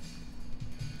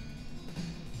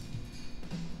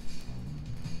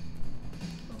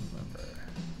 I don't remember.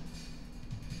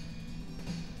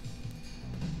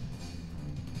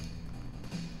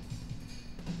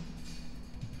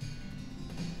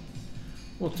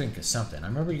 We'll think of something. I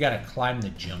remember you gotta climb the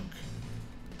junk.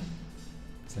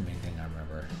 That's the main thing I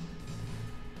remember.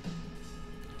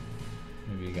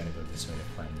 Maybe you gotta go this way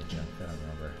to climb the junk. I don't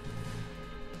remember.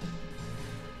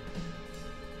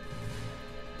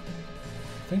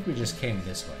 I think we just came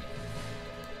this way.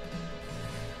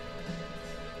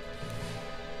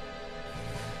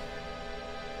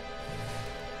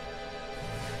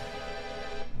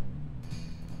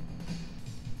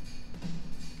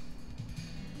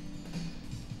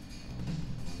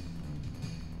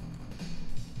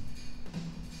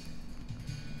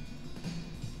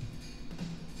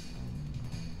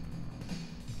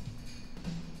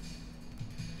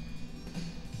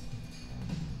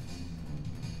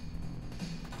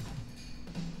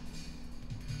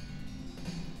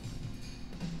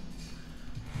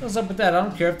 What's up with that? I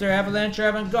don't care if they're avalanche or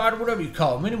avant-garde or whatever you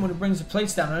call them. Anyone who brings the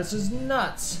plates down on us is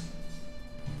nuts.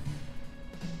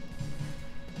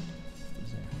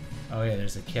 Oh yeah,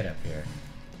 there's a kid up here.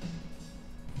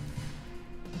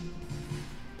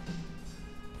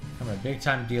 I'm a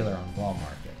big-time dealer on Wall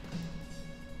Market.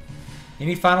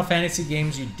 Any Final Fantasy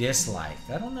games you dislike?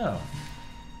 I don't know.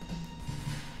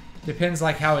 Depends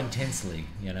like how intensely,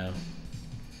 you know.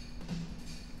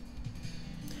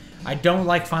 I don't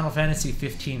like Final Fantasy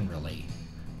 15 really.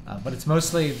 But it's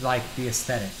mostly like the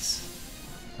aesthetics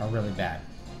are really bad.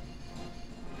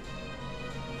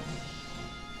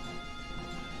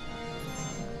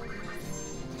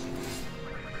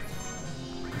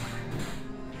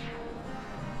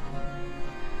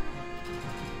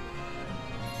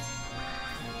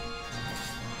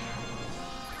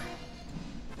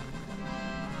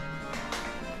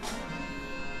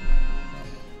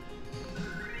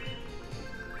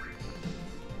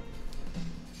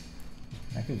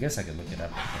 I guess I could look it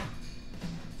up.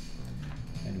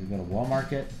 And we go to Wall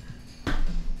Market.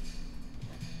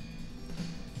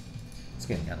 It's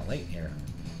getting kind of late here.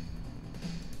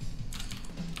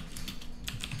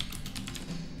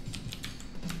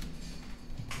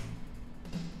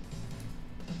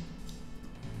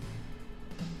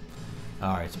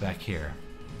 Alright, it's back here.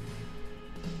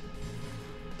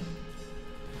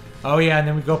 Oh yeah, and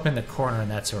then we go up in the corner and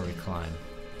that's where we climb.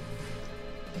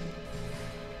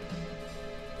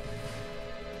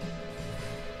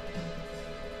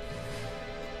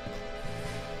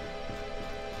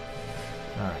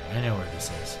 Alright, I know where this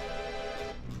is.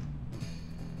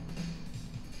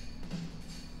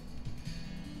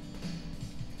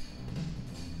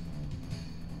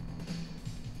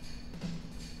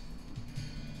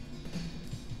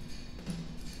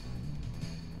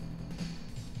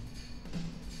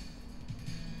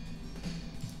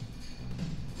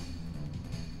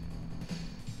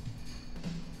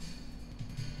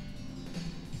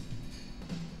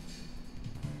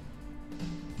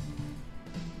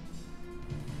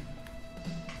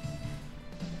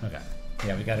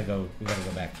 Yeah, we gotta go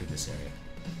back through this area.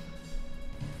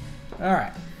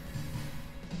 Alright.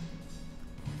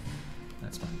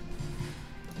 That's fine.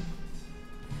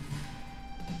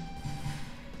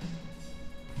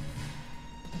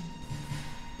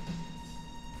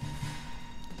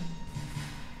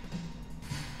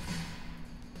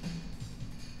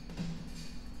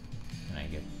 Can I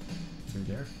get through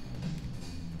there?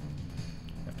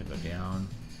 Have to go down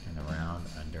and around,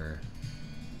 under,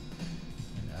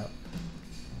 and up.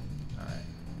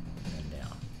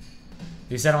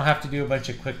 At least I don't have to do a bunch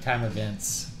of quick time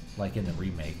events like in the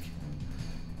remake.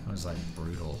 That was like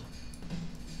brutal.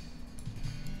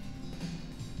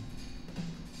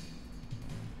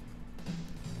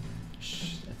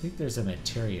 I think there's a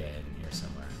materia in here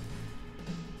somewhere.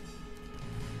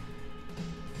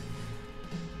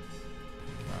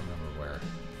 I don't remember where.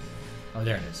 Oh,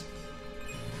 there it is.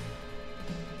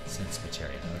 Sense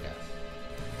materia. Okay.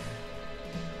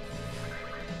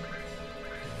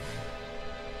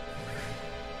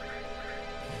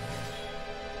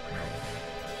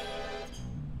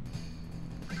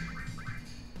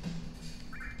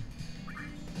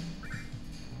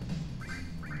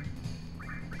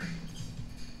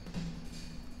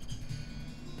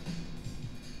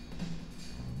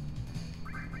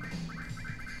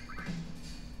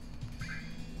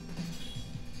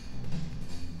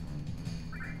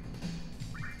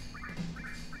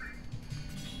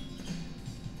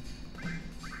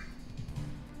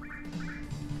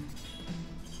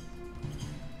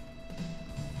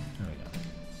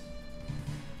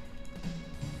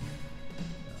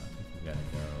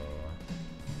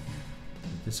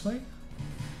 This way?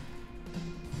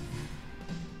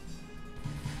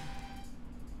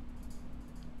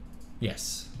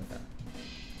 Yes. Okay.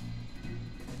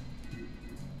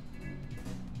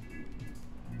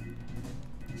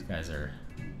 These guys are...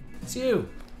 It's you!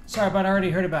 Sorry, but I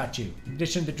already heard about you. In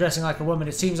addition to dressing like a woman,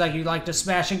 it seems like you like to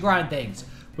smash and grind things.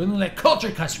 We only let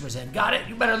cultured customers in. Got it?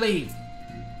 You better leave.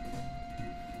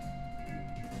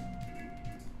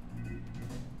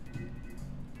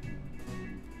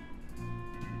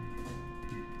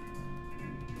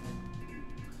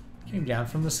 Came down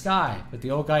from the sky, but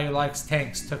the old guy who likes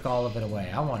tanks took all of it away.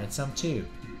 I wanted some too.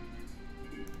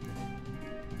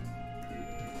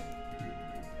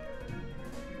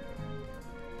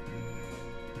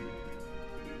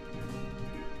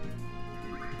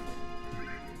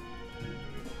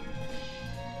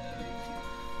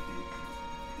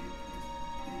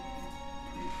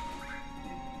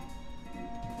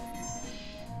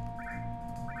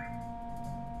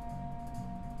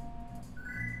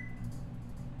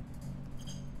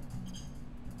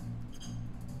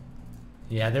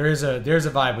 Yeah, there's a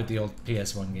vibe with the old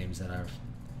PS1 games that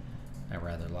I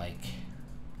rather like.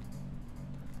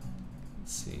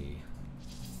 Let's see.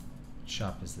 What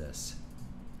shop is this?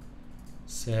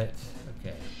 Sit.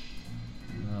 Okay.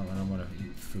 Well, I don't want to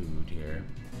eat food here.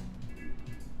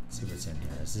 Let's see what's in here.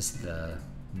 Is this the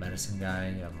medicine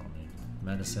guy? Yeah, I don't need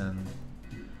medicine.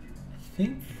 I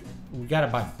think we gotta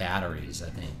buy batteries, I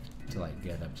think, to like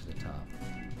get up to the top.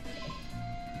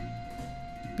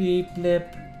 Beep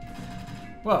blip.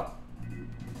 Whoa.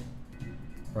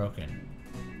 Broken.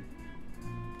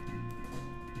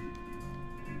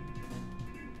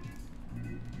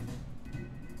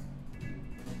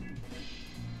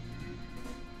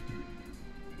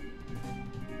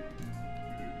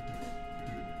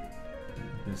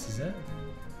 This is it.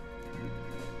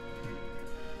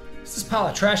 Is this pile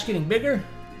of trash getting bigger?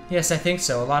 Yes, I think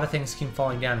so. A lot of things came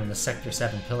falling down when the Sector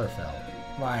 7 pillar fell.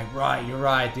 Right, you're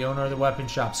right. The owner of the weapon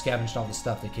shop scavenged all the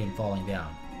stuff that came falling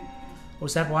down. Oh,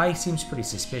 is that why? He seems pretty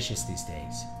suspicious these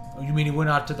days. Oh, you mean he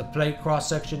went out to the plate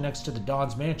cross-section next to the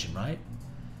Don's mansion, right?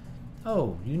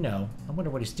 Oh, you know. I wonder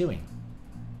what he's doing.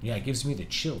 Yeah, it gives me the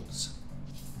chills.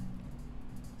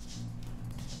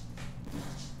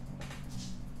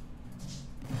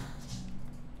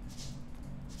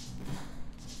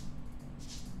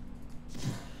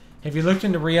 Have you looked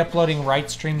into re-uploading Right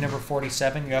Stream number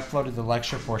 47? You uploaded the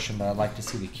lecture portion, but I'd like to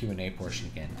see the Q&A portion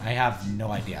again. I have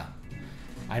no idea.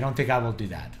 I don't think I will do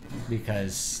that,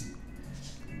 because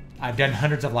I've done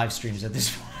hundreds of live streams at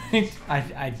this point.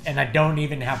 And I don't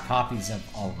even have copies of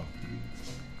all of them.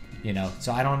 You know,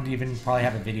 so I don't even probably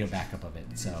have a video backup of it,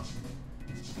 so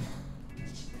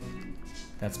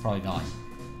that's probably gone.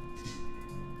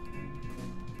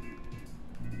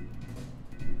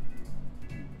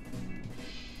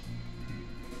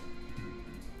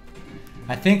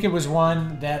 I think it was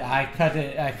one that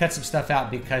I cut some stuff out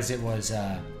because it was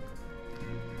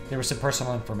there was some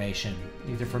personal information,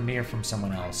 either from me or from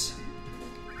someone else.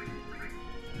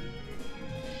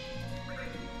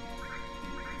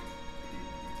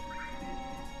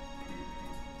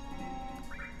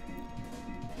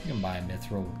 You can buy a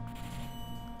mithril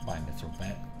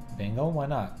bingo. Why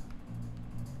not?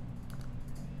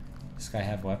 This guy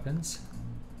have weapons?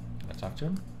 Can I talk to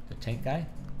him? The tank guy?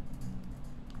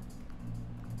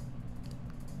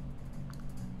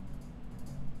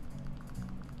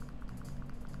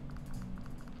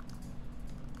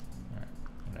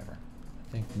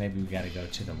 I think maybe we gotta go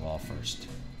to the wall first.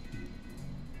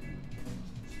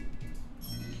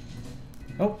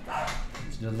 Oh,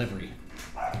 it's a delivery.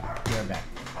 Be right back.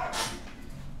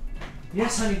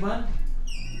 Yes, honey bun.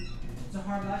 It's a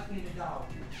hard life being a dog.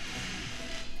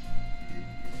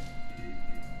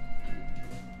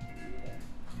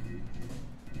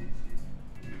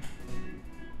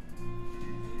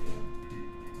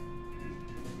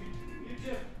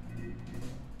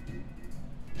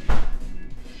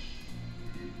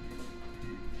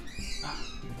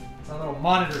 A little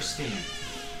monitor stand.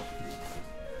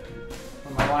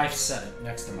 Well, my wife set it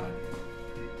next to mine.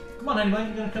 Come on, anybody,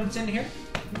 you gonna come sit in here?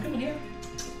 You come in here?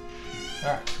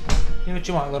 Alright. Do what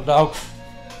you want, little dog.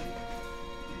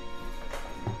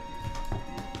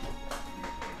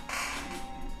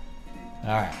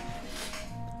 Alright.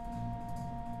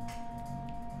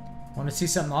 Want to see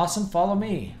something awesome? Follow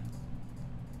me.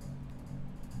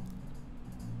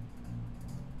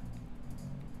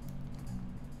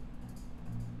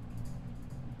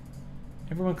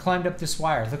 Everyone climbed up this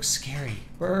wire. It looks scary.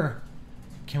 Brr.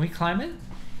 Can we climb it?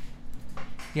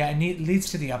 Yeah, it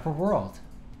leads to the upper world.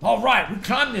 All right, we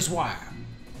climbed this wire.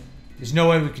 There's no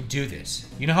way we can do this.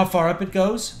 You know how far up it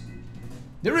goes?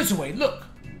 There is a way, look.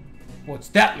 What's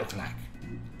that look like?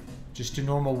 Just a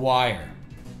normal wire.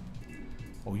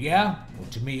 Oh yeah? Well,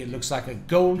 to me it looks like a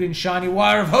golden shiny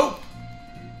wire of hope.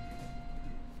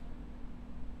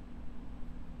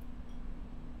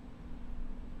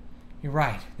 You're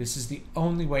right. This is the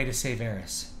only way to save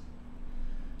Eris.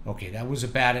 Okay, that was a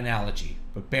bad analogy,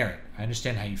 but Barrett, I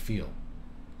understand how you feel.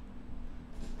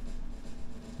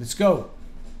 Let's go.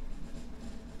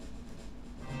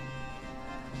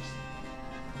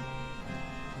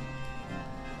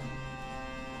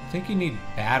 I think you need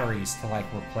batteries to, like,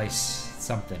 replace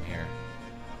something here.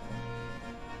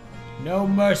 No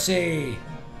mercy!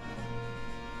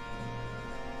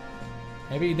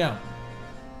 Maybe you don't.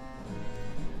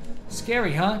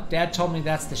 Scary, huh? Dad told me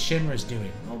that's the Shinra's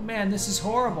doing. Oh man, this is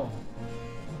horrible.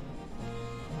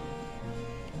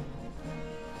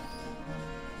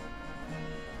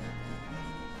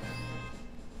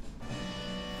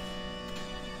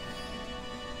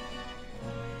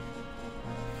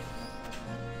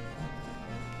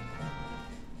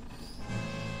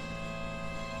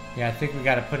 Yeah, I think we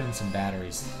gotta put in some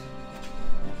batteries.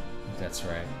 I think that's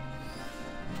right.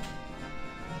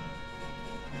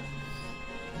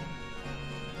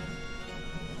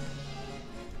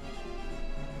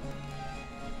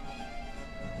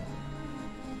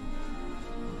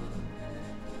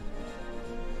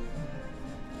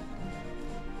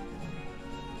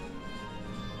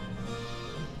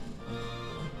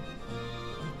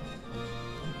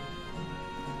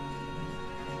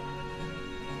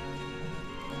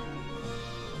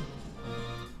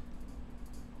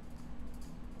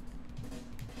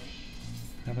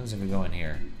 happens if we go in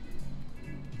here?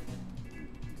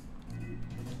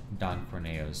 Don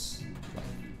Corneo's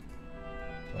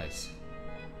place.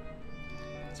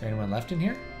 Is there anyone left in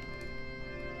here?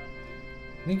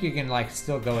 I think you can like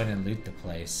still go in and loot the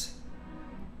place.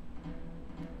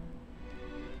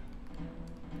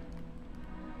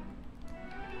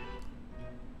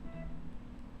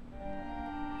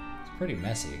 It's pretty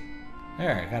messy.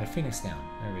 There, I got a phoenix down.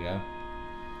 There we go.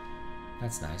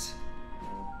 That's nice.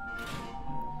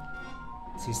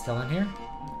 Is he still in here?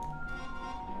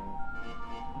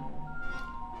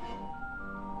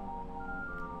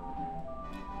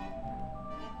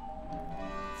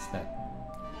 It's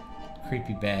that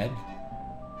creepy bed.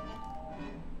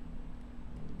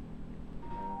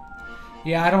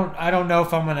 Yeah, I don't know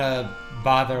if I'm gonna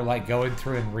bother like going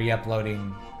through and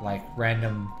re-uploading like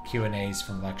random Q&As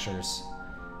from lectures.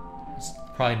 It's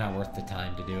probably not worth the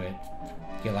time to do it.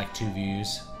 Get like 2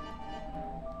 views.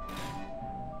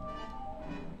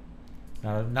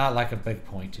 Not like a big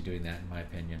point to doing that, in my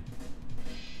opinion.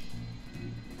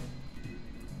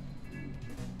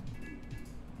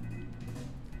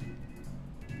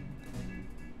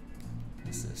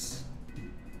 What's this?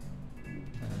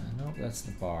 Nope, that's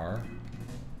the bar.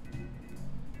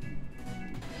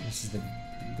 This is the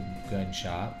gun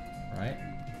shop, right?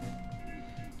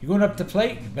 You going up the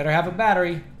plate? You better have a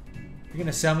battery. You're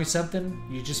gonna sell me something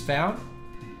you just found?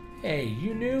 Hey,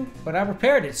 you knew, but I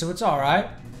repaired it, so it's alright.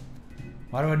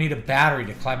 Why do I need a battery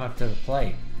to climb up to the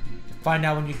plate? Find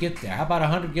out when you get there. How about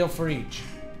 100 gil for each?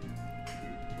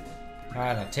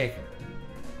 Alright, I'll take them.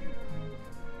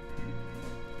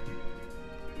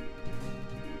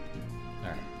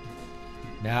 Alright.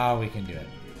 Now we can do it.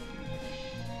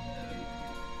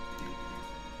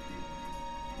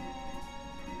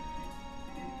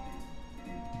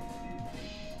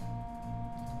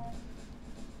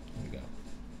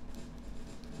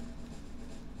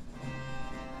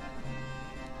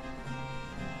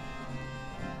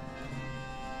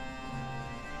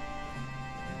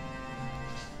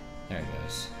 There it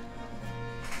goes.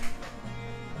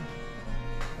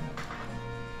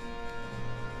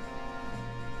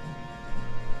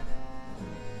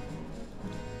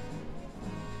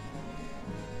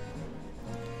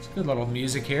 It's good little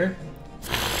music here.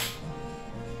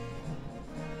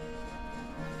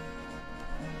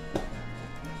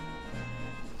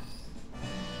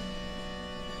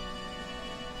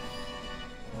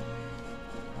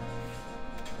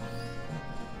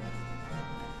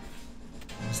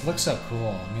 This looks so cool.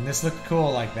 I mean, this looked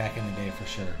cool like back in the day for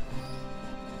sure.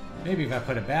 Maybe if I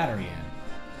put a battery in,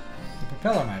 the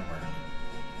propeller might work.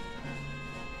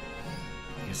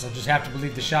 Guess I'll just have to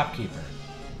believe the shopkeeper.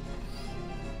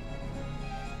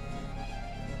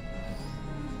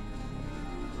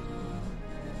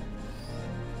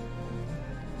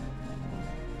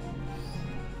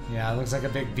 Yeah, it looks like a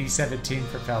big V-17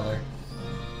 propeller.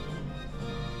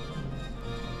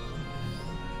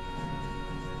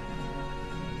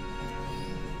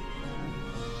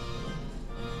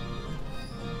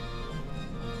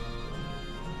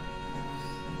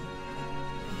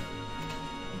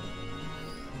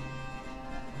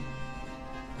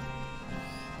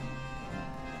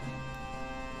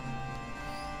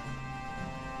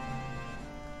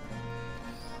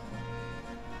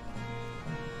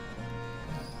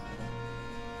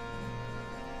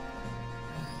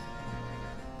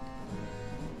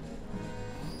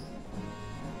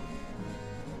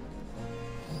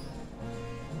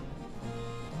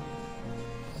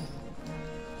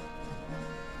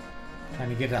 Trying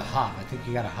to get a hop. I think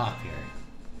you got a hop here.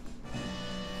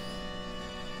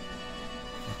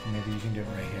 Maybe you can do it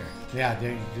right here. Yeah,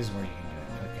 there, this is where you can do it.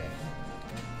 Okay.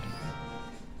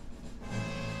 You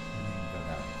can go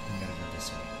that way. You gotta go this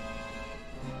way.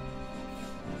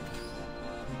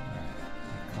 Alright.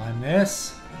 Climb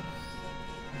this.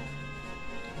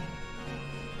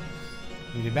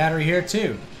 Need a battery here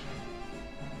too.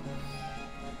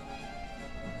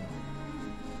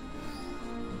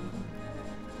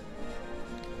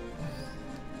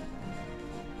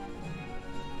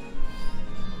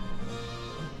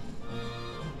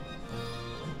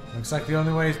 Looks like the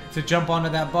only way to jump onto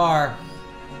that bar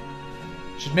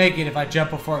should make it if I jump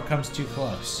before it comes too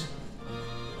close.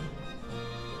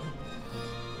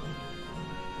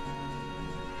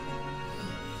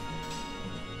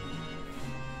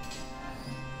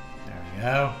 There we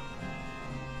go.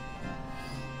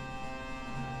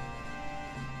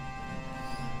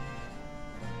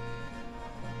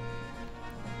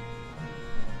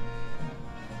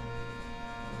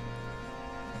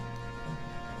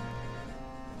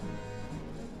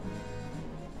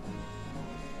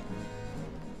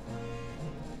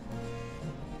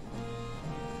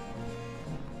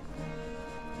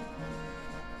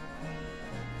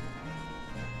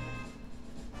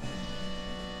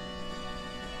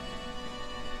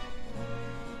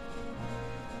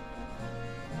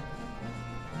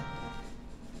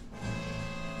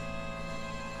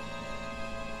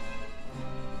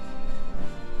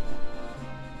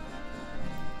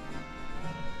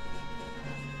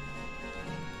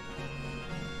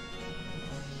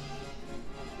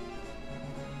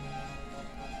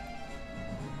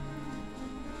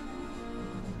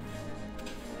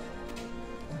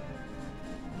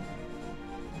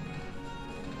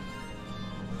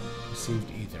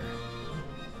 received either.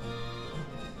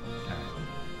 Alright.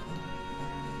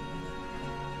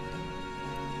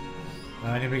 Oh,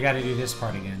 and then we gotta do this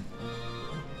part again.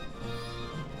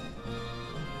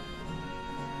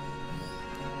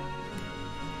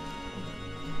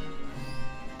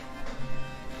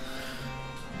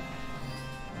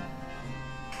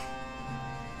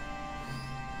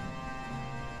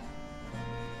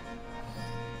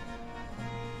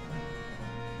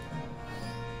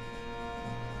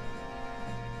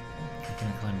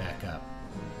 Gonna climb back up.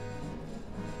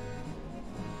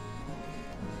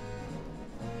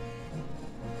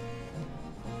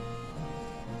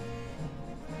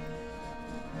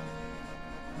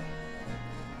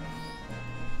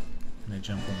 I'm gonna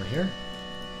jump over here.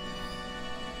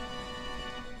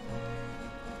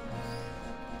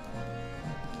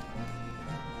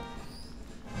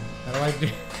 How do I do?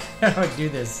 How do I do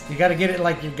this? You gotta get it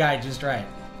like your guy just right.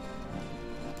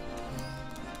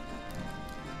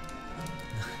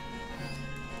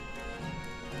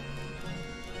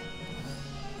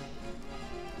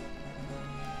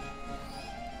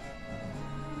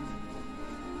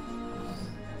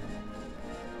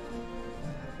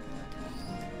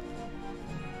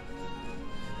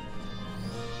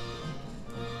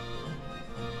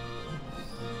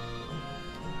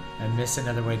 And miss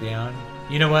another way down.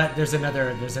 You know what? There's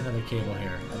another cable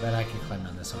here. I bet I can climb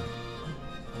on this one.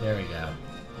 There we go.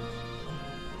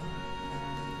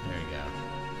 There we go.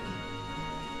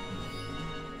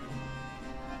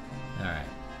 Alright.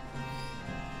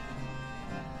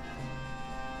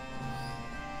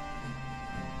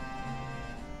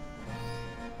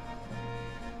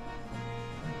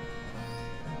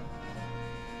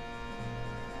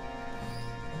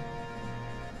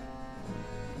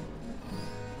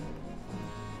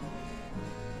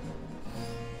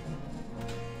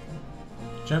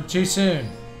 Jump too soon.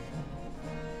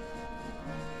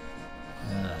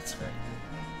 Oh, that's great.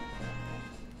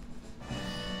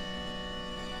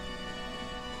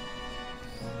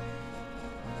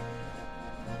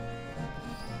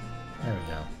 There we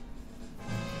go.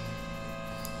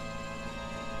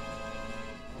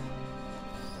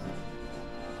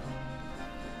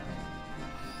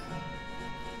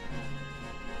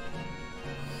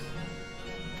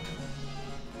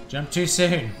 Jump too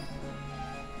soon.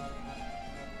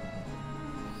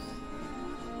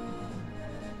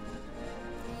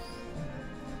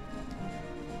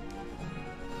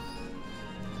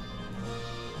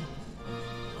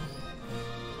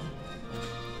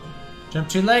 Jump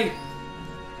too late.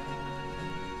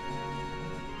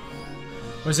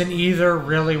 Was it either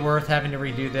really worth having to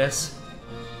redo this?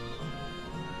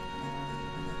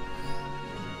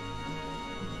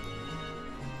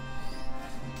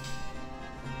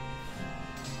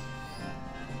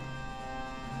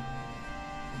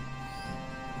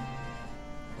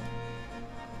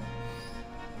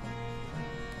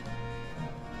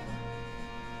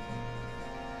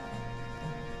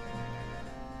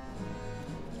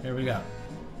 Here we go.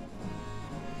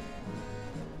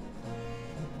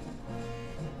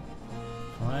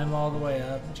 Climb all the way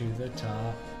up to the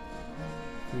top.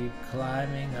 Keep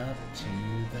climbing up to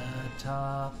the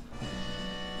top.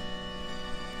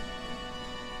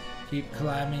 Keep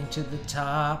climbing to the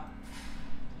top.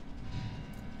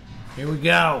 Here we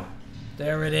go.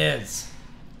 There it is.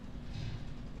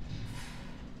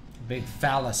 Big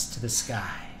phallus to the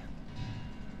sky.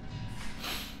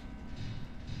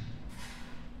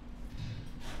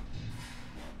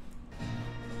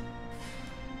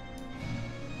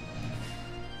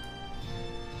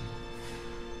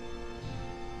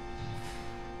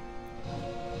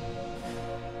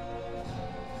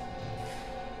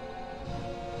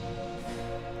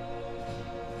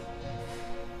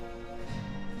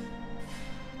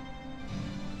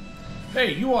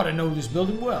 Hey, you ought to know this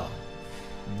building well.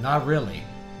 Not really,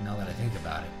 now that I think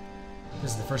about it.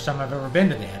 This is the first time I've ever been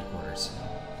to the headquarters.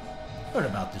 Heard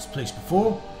about this place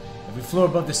before. Every floor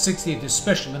above the 60th is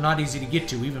special and not easy to get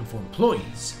to, even for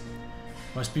employees.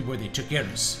 Must be where they took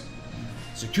Eris.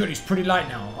 Security's pretty light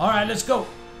now. Alright, let's go.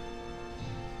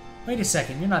 Wait a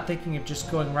second, you're not thinking of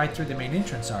just going right through the main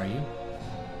entrance, are you?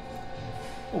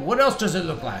 Well, what else does it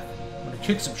look like? I'm gonna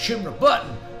kick some shit with a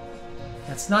button.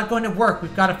 That's not going to work.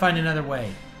 We've got to find another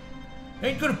way.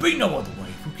 Ain't gonna be no other way.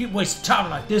 If we keep wasting time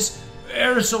like this,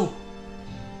 Eris will...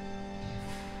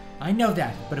 I know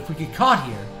that, but if we get caught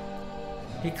here...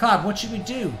 Hey, Cloud, what should we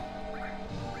do?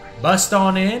 Bust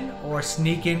on in or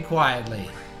sneak in quietly?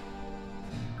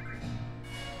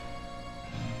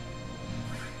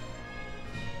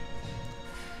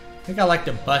 I think I like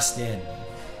to bust in.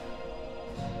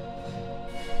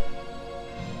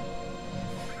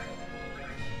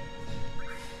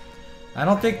 I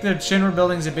don't think the Shinra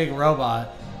building's a big robot.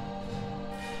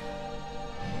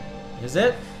 Is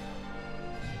it?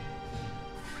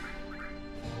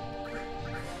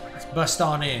 Let's bust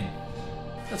on in.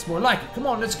 That's more like it. Come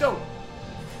on, let's go.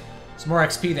 It's more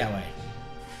XP that way.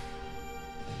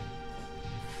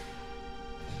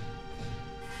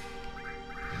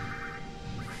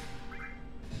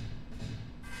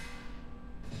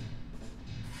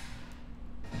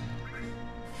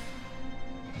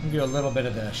 We'll do a little bit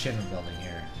of the Shinra building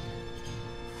here.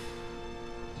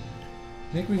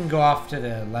 I think we can go off to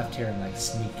the left here and like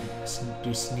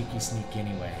do sneak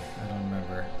anyway. I don't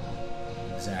remember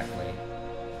exactly.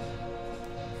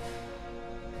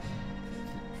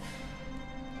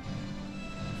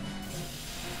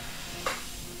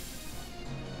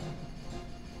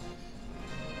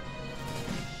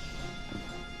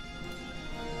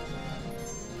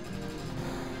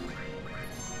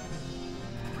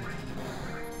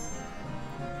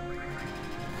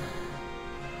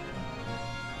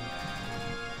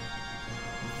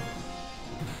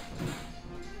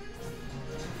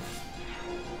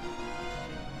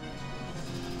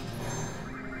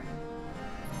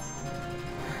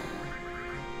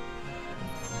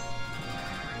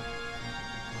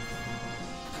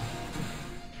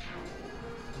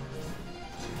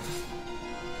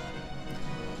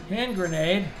 Hand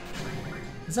grenade.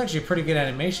 It's actually a pretty good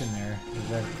animation there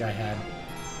that guy had.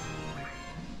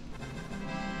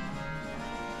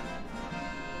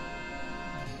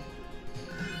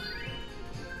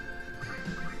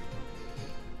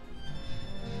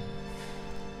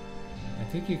 I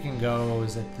think you can go,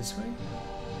 is it this way?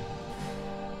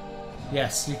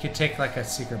 Yes, you could take like a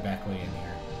secret back way in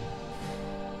here.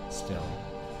 Still.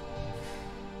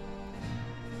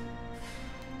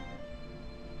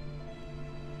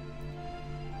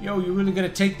 Yo, you really gonna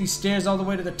take these stairs all the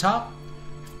way to the top?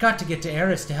 I've got to get to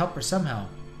Eris to help her somehow.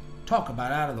 Talk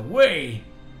about out of the way.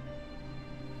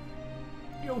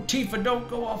 Yo, Tifa, don't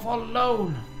go off all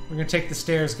alone. We're gonna take the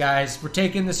stairs, guys. We're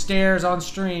taking the stairs on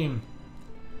stream.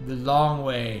 The long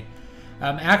way.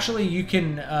 Actually, you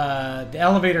can. The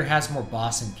elevator has more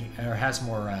has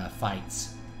more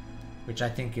fights, which I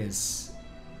think is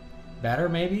better,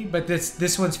 maybe. But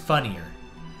this one's funnier.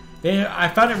 I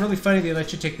found it really funny they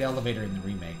let you take the elevator in the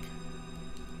remake.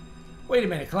 Wait a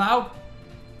minute, Cloud.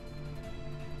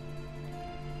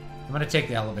 I'm gonna take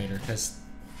the elevator because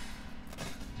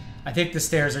I think the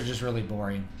stairs are just really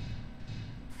boring.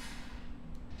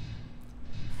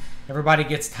 Everybody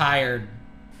gets tired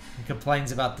and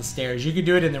complains about the stairs. You could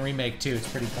do it in the remake too. It's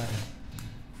pretty funny.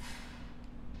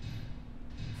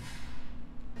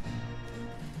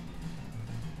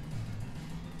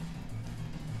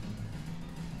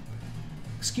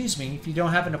 Excuse me, if you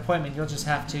don't have an appointment, you'll just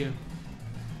have to...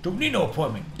 Don't need no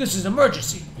appointment. This is an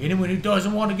emergency. Anyone who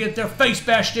doesn't want to get their face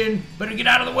bashed in, better get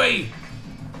out of the way.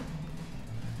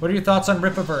 What are your thoughts on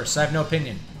Rippaverse? I have no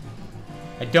opinion.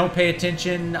 I don't pay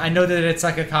attention. I know that it's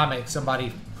like a comic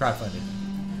somebody crowdfunded.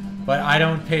 But I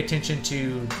don't pay attention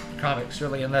to comics,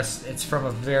 really, unless it's from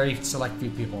a very select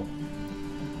few people.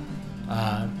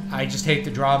 I just hate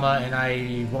the drama, and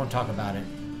I won't talk about it.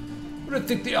 What do you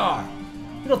think they are?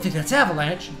 You don't think that's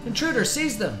Avalanche? Intruder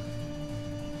sees them.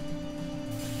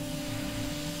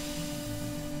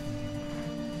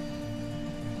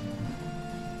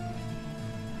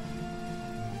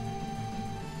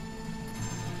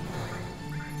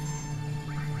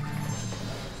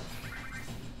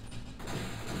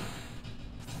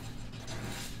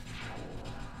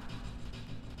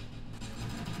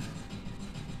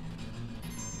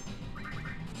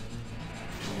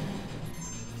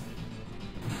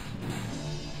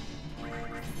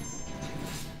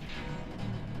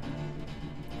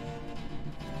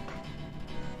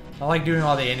 I like doing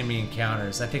all the enemy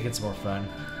encounters. I think it's more fun.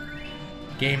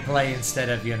 Gameplay instead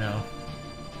of, you know...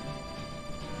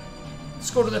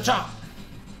 Let's go to the top!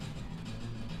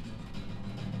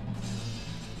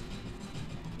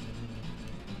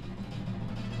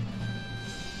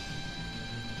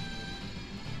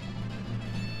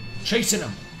 Chasing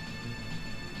him!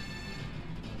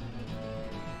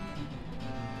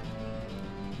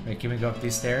 Wait, can we go up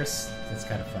these stairs? That's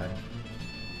kind of fun.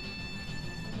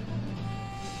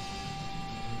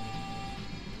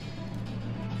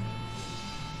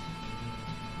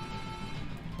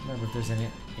 I don't remember if there's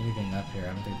anything up here.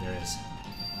 I don't think there is.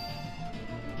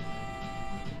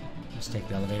 Let's take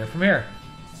the elevator from here.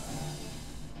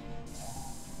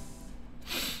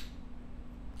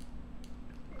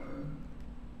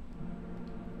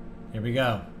 Here we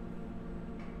go.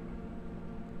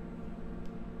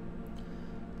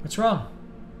 What's wrong?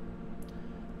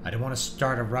 I didn't want to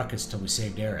start a ruckus till we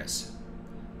saved Eris.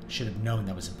 I should have known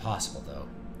that was impossible, though.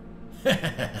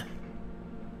 I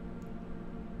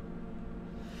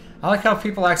like how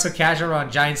people act so casual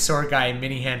around giant sword guy and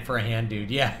mini hand for a hand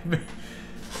dude. Yeah.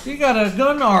 You got a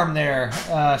gun arm there,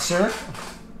 sir.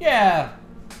 Yeah.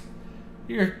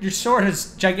 Your sword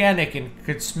is gigantic and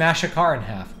could smash a car in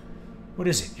half. What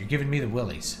is it? You're giving me the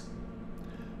willies.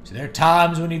 So there are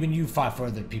times when even you fight for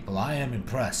other people. I am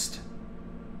impressed.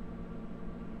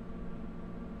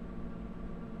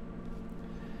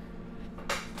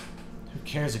 Who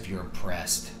cares if you're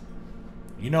impressed?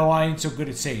 You know I ain't so good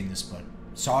at saying this, but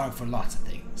sorry for lots of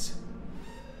things.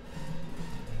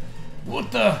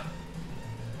 What the?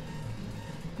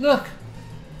 Look!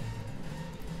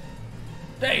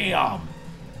 Damn!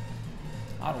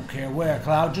 I don't care where,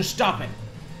 Cloud, just stop it.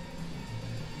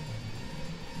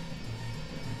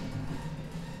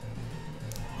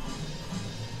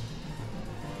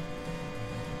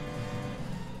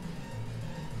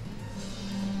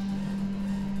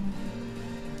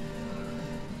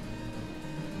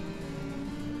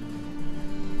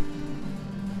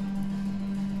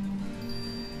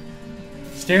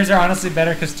 Stairs are honestly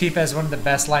better because Tifa has one of the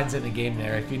best lines in the game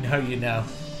there. If you know, you know.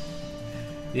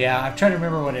 Yeah, I'm trying to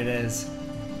remember what it is.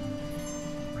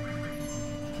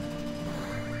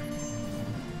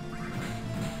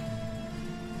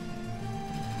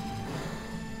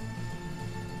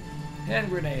 Hand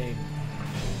grenade.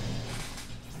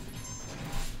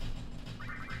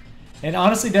 It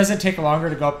honestly doesn't take longer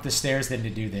to go up the stairs than to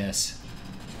do this.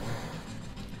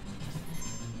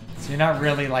 So you're not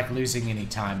really like losing any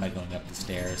time by going up the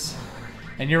stairs.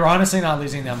 And you're honestly not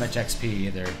losing that much XP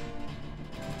either.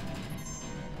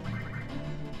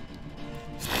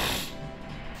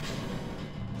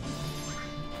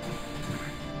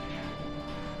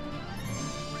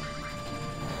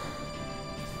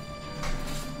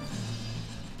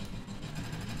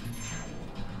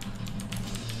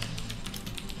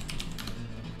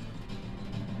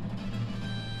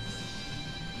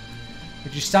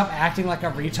 Would you stop acting like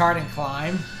a retard and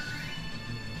climb?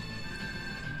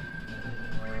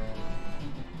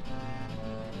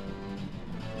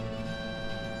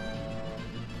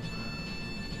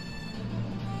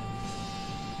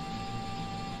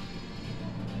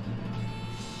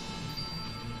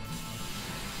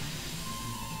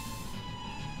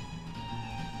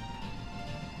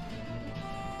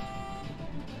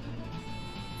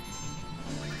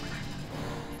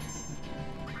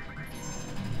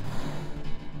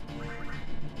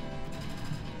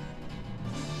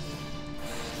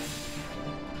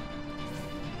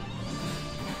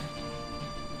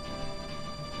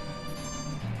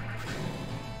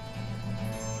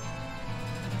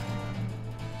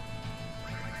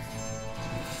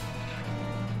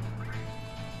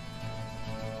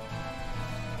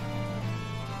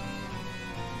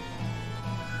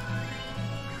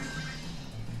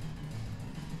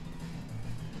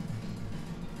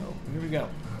 Here we go.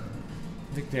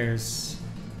 I think there's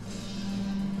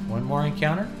one more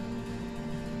encounter.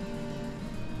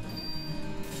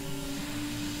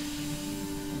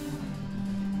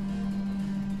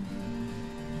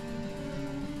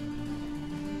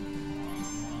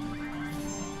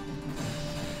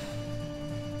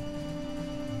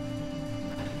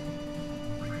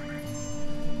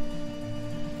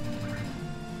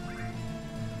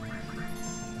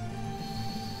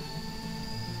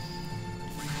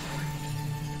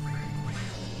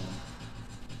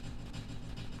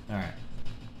 Alright.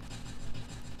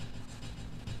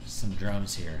 Some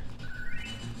drums here.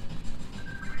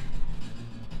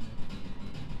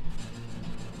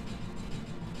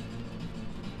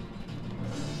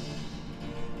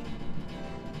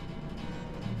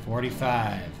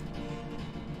 $45.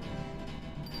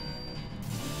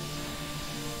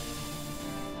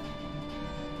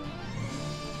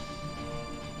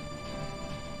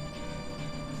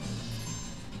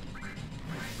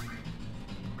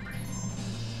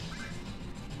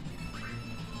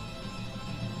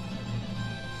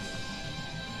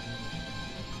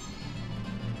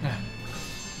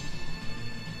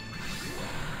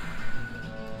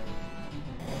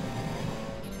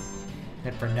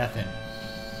 Hit for nothing.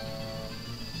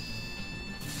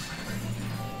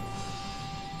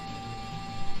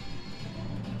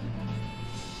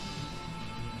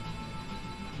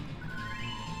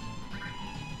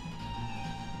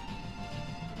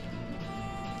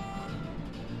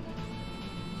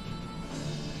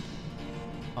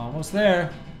 Almost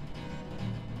there.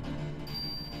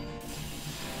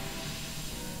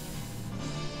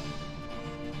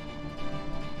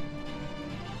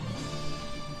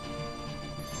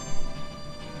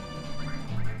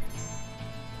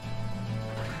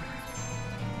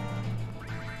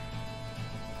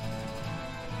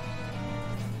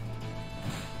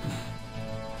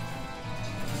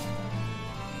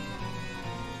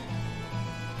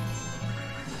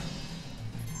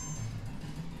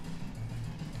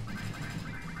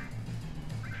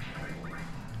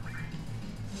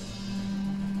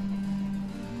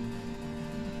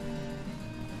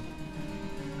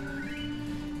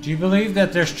 Do you believe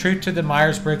that there's truth to the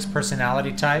Myers-Briggs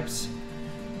personality types?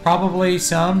 Probably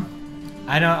some.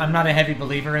 I'm not a heavy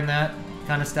believer in that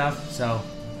kind of stuff, so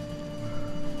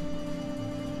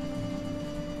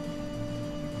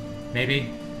maybe.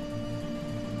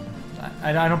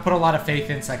 I don't put a lot of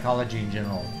faith in psychology in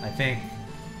general. I think,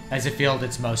 as a field,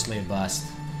 it's mostly a bust.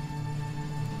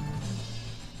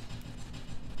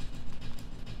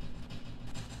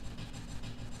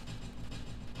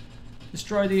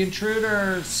 Destroy the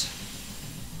intruders!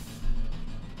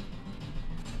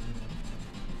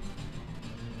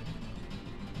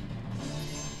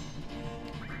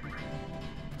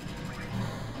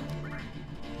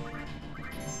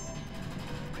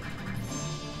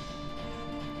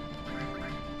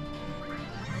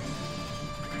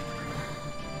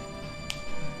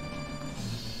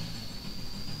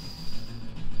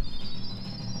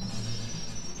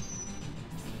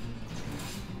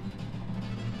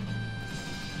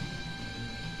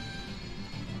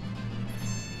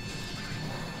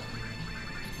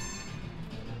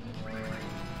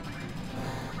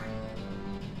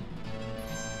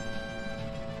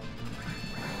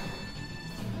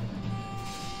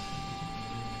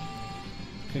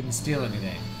 Couldn't steal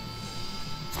anything.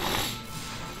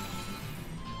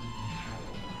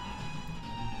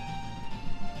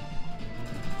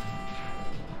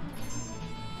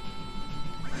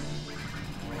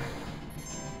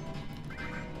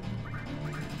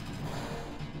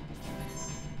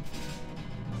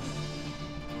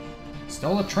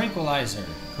 Stole a tranquilizer.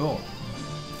 Cool.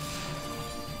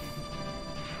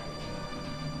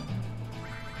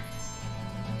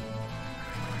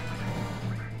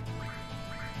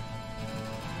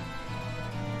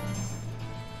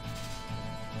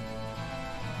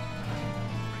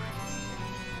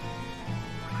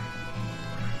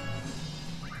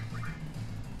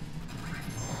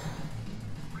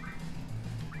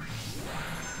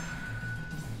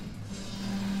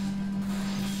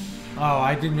 Oh,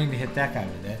 I didn't mean to hit that guy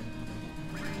with it.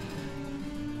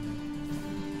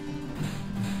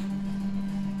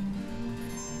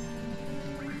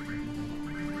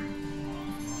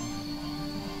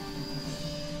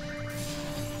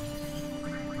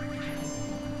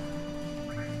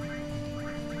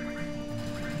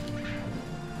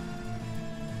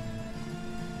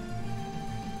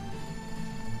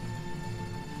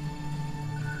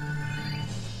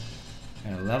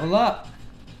 Gotta level up.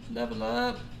 Level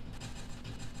up.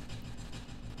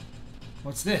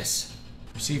 What's this?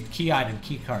 Received key item,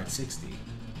 key card, 60.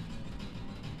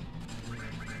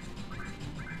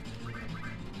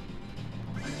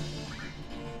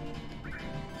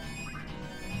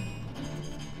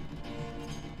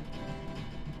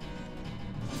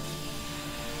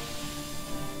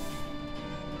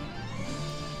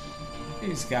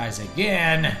 These guys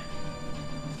again.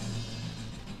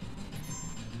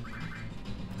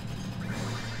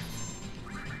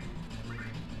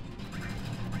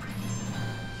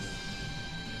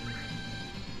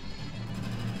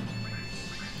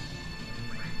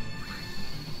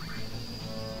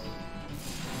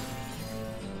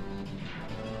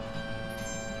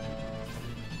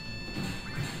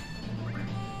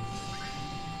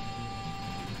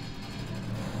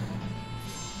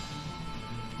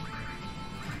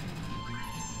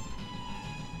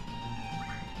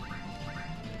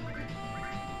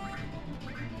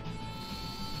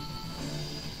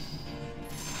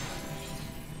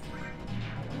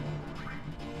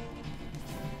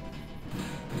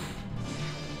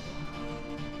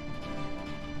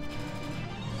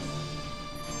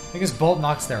 I guess Bolt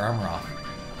knocks their armor off,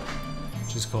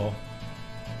 which is cool.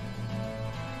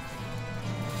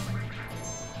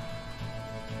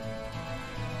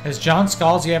 Has John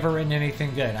Scalzi ever written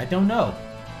anything good? I don't know.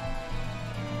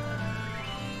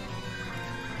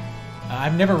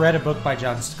 I've never read a book by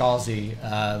John Scalzi.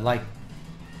 Like,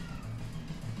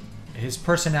 his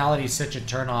personality is such a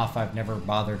turnoff, I've never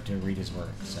bothered to read his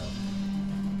work, so...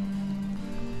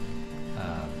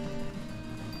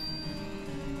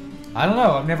 I don't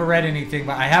know. I've never read anything,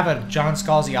 but I have a John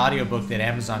Scalzi audiobook that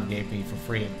Amazon gave me for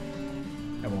free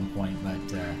at one point, but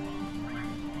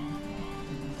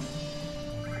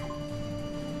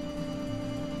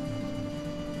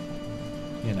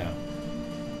you know.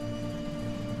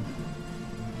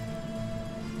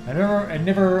 I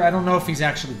don't know if he's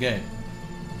actually good.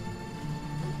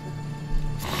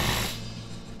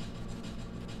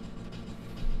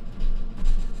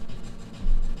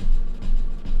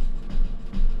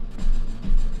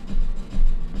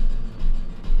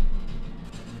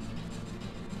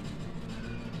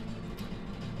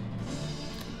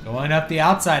 Going up the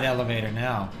outside elevator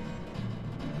now.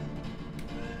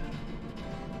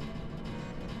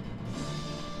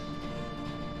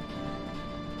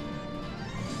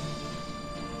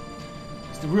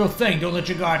 the real thing. Don't let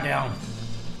your guard down.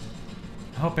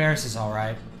 I hope Eris is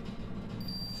alright.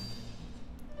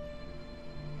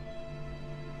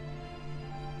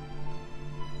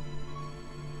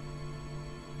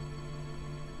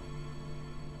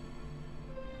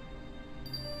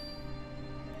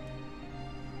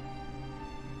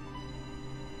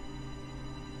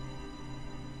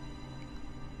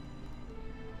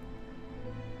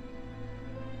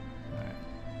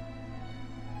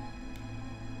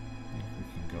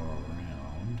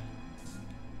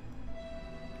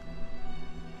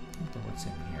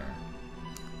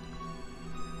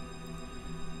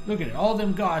 Look at it, all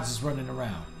them guards is running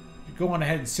around. You go on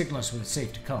ahead and signal us when it's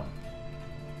safe to come.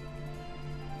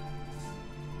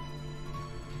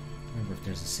 Remember if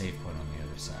there's a save point on the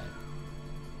other side.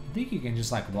 I think you can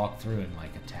just like walk through and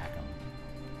like attack them.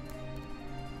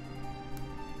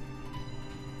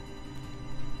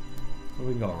 But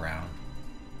we can go around.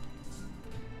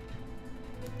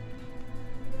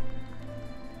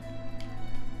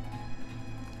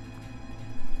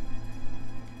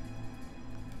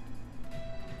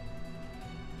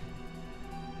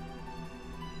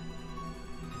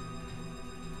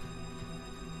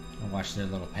 Watch their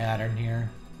little pattern here.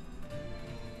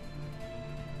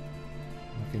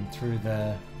 Looking through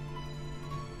the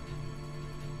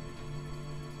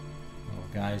little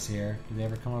guys here. Do they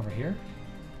ever come over here?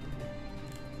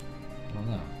 I don't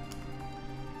know.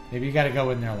 Maybe you gotta go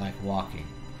in there like walking.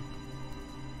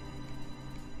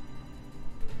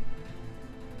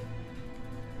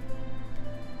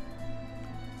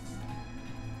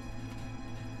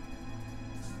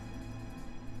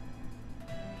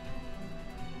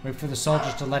 Wait for the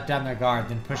soldiers to let down their guard,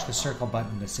 then push the circle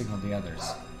button to signal the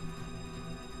others.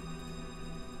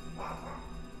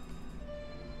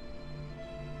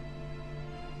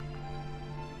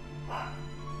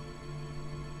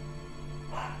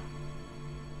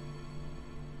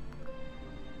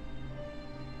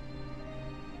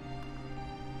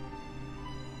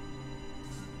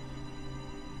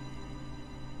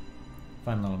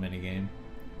 Fun little mini game.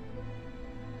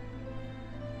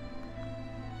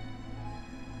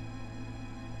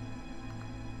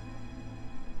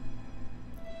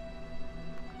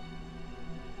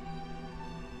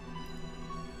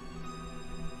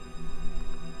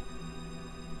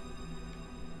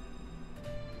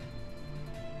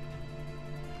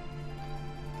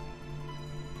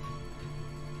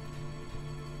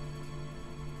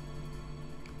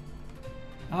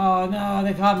 Oh no,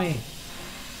 they caught me.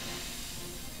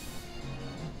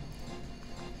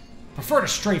 Preferred a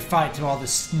straight fight to all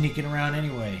this sneaking around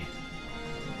anyway.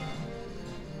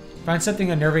 Find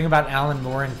something unnerving about Alan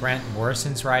Moore and Grant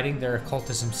Morrison's writing? Their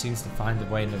occultism seems to find a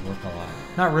way to work a lot.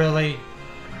 Not really,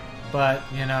 but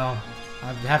you know,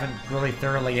 I haven't really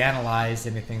thoroughly analyzed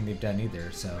anything they've done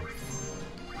either, so.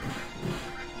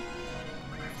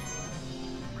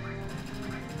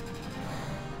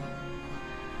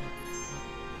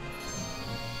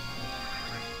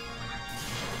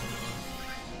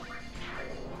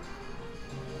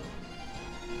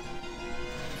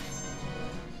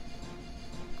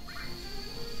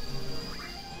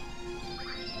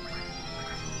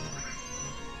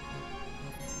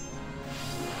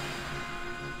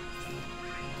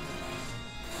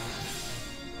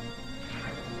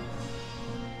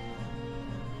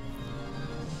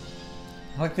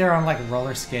 Like they're on like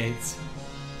roller skates.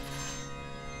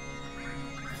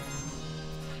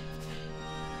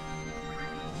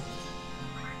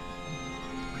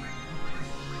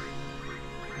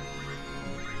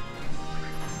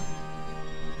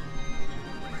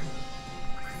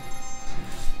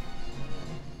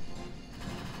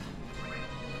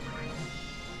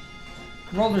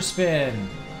 Roller spin.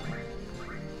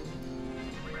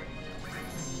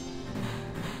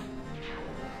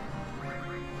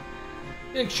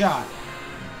 Big shot.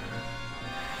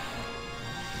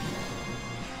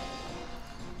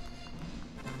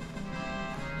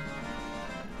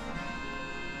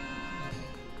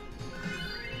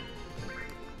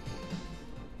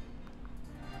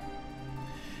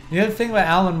 The other thing about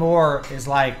Alan Moore is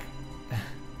like,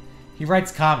 he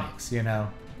writes comics, you know.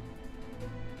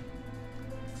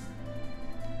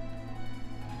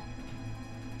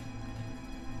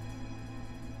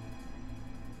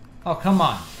 Oh, come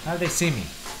on. How do they see me?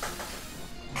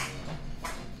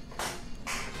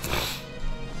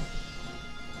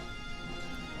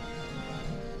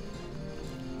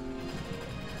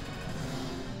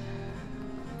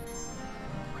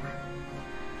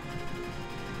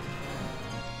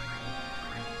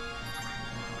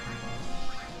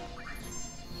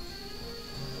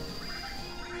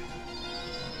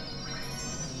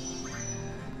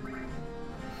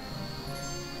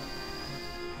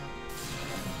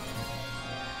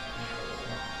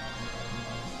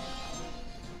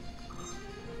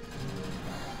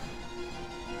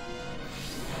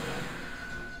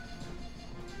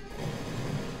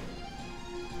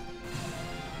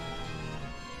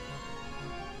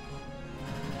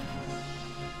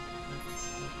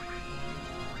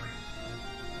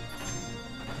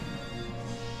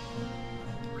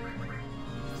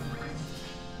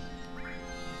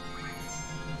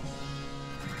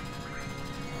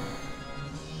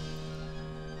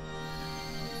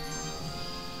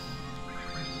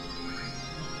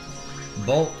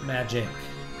 Bolt magic.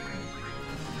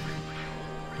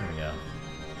 There we go.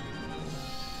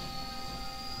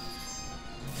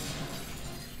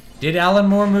 Did Alan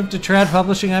Moore move to Trad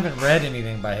Publishing? I haven't read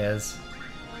anything by his.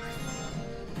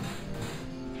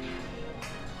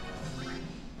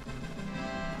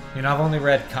 You know, I've only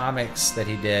read comics that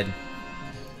he did.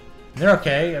 They're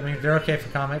okay. I mean, they're okay for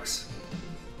comics.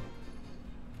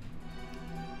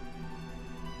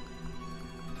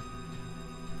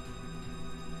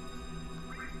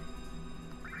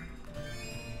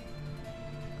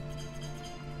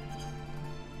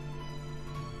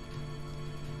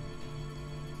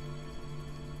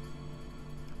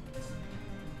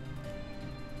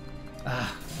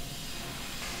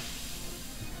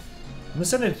 I'm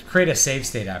just going to create a save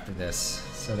state after this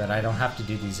so that I don't have to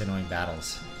do these annoying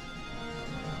battles.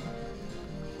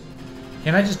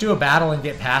 Can I just do a battle and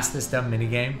get past this dumb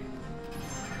minigame?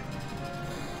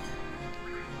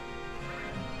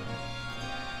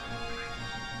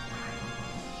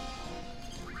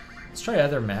 Let's try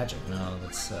other magic. No,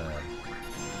 let's...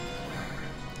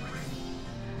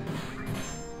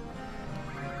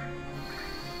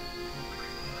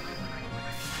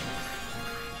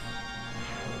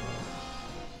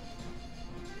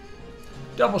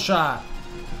 Double shot!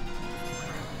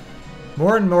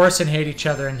 Moore and Morrison hate each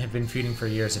other and have been feuding for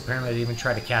years. Apparently they even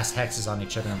try to cast hexes on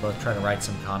each other and both try to write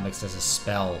some comics as a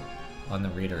spell on the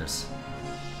readers.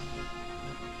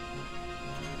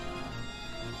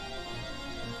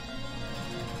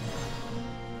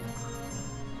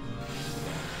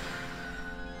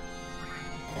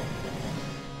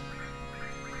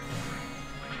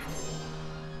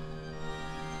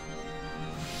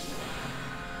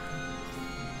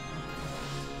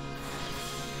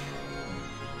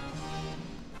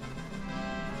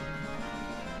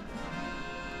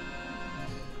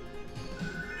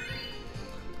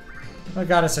 I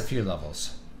got us a few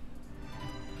levels.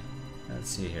 Let's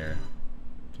see here.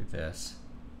 Do this.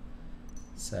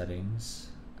 Settings.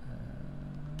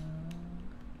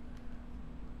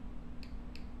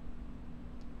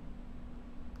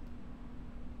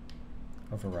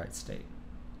 Override state.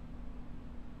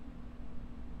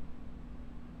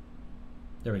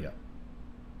 There we go.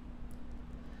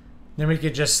 Then we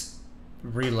could just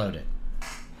reload it.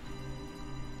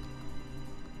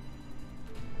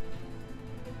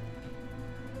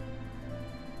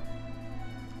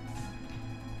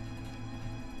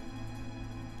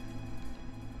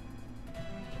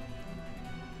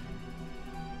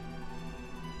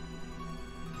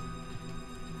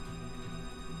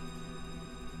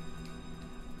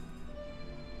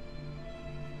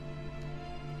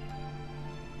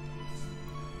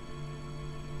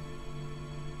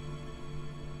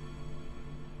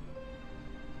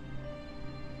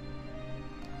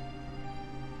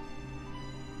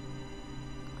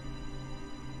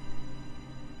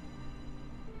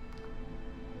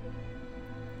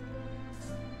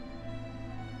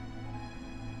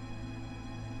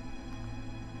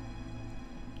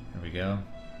 Go.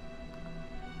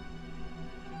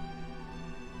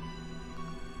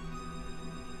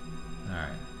 Alright,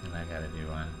 and I gotta do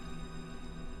one.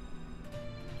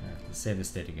 Alright, let's save the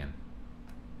state again.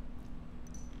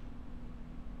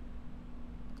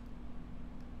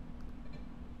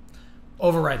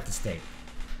 Overwrite the state.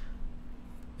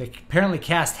 They apparently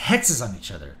cast hexes on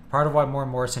each other. Part of why Moore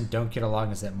and Morrison don't get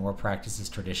along is that Moore practices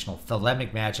traditional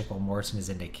thelemic magic while Morrison is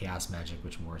into chaos magic,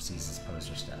 which Moore sees as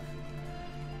poser stuff.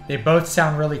 They both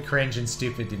sound really cringe and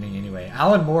stupid to me anyway.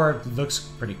 Alan Moore looks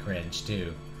pretty cringe,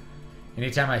 too.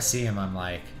 Anytime I see him, I'm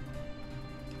like...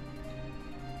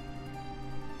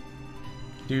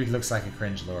 Dude looks like a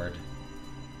cringe lord.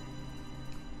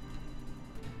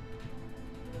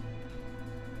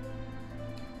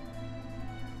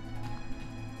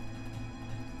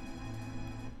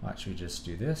 Watch, we just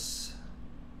do this.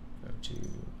 Go to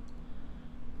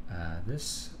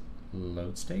this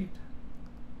load state.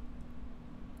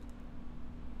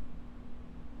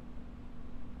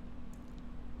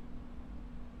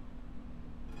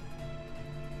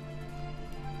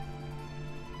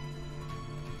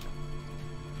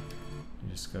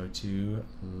 Just go to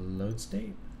load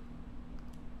state.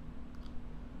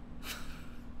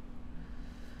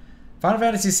 Final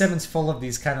Fantasy VII is full of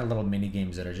these kind of little mini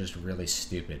games that are just really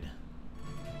stupid.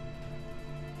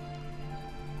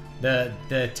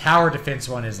 The tower defense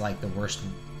one is like the worst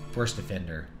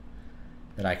defender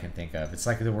that I can think of. It's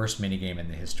like the worst mini game in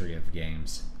the history of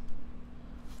games.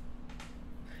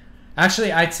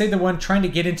 Actually, I'd say the one trying to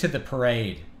get into the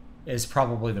parade is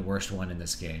probably the worst one in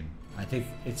this game. I think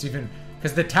it's even...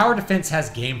 Because the tower defense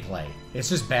has gameplay. It's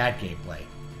just bad gameplay.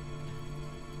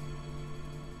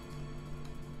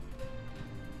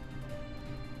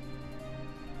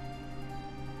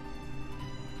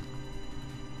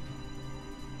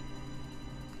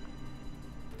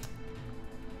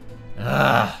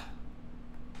 Ugh.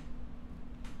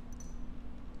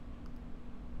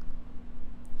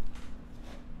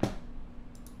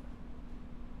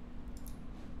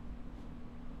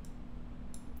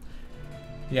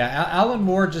 Yeah, Alan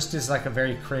Moore just is like a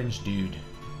very cringe dude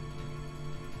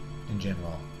in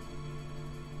general.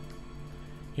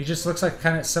 He just looks like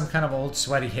some kind of old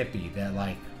sweaty hippie that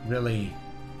like really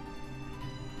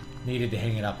needed to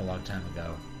hang it up a long time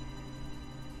ago.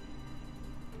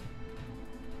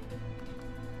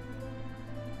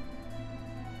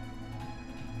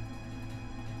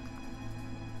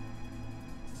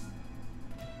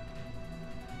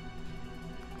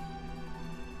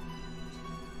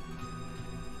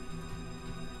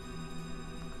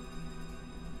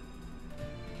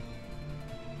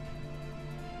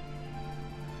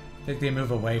 I think they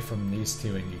move away from these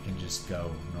two and you can just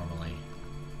go normally.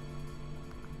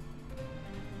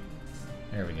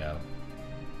 There we go.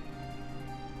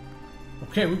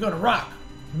 Okay, we're gonna rock!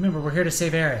 Remember, we're here to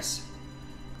save Eris.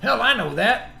 Hell, I know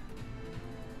that!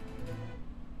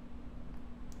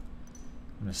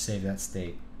 I'm gonna save that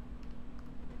state.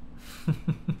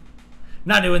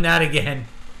 Not doing that again!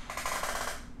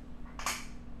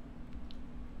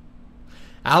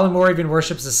 Alan Moore even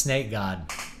worships a snake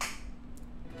god.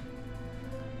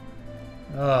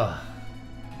 Ugh.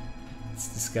 It's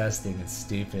disgusting. It's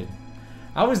stupid.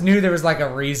 I always knew there was like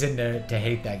a reason to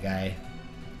hate that guy.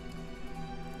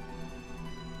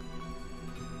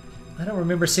 I don't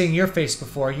remember seeing your face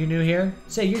before. Are you new here?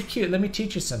 Say, you're cute. Let me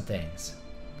teach you some things.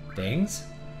 Things?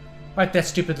 Wipe that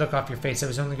stupid look off your face. I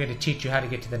was only going to teach you how to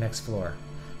get to the next floor.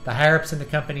 The higher-ups in the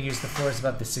company use the floors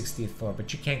above the 60th floor,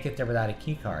 but you can't get there without a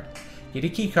key card. Get a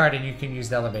key card and you can use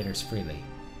the elevators freely.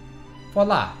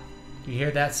 Voila! You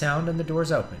hear that sound and the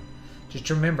doors open. Just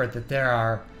remember that there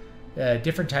are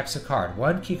different types of card.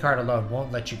 One key card alone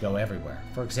won't let you go everywhere.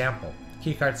 For example,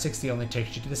 key card 60 only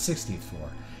takes you to the 60th floor.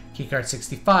 Key card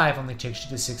 65 only takes you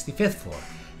to the 65th floor.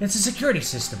 It's a security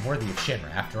system worthy of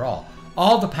Shinra. After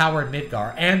all the power in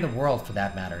Midgar, and the world for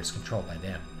that matter, is controlled by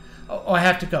them. Oh, I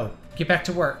have to go. Get back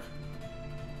to work.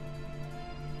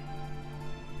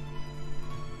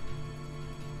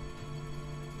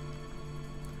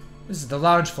 This is the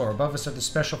lounge floor. Above us are the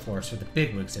special floors for the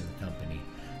bigwigs in the company.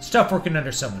 Stuff working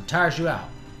under someone tires you out.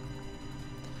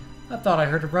 I thought I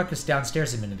heard a ruckus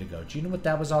downstairs a minute ago. Do you know what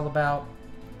that was all about?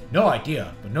 No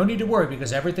idea, but no need to worry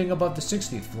because everything above the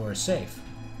 60th floor is safe.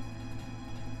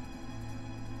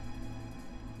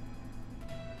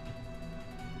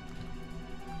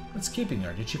 What's keeping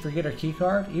her? Did she forget her key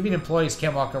card? Even employees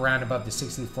can't walk around above the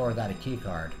 60th floor without a key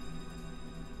card.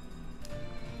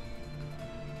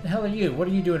 The hell are you? What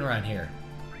are you doing around here?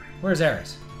 Where's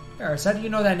Eris? Eris, how do you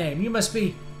know that name? You must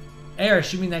be...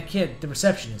 Eris, you mean that kid, the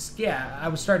receptionist? Yeah, I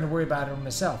was starting to worry about her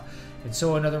myself. And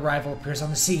so another rival appears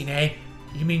on the scene, eh?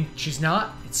 You mean she's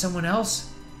not? It's someone else?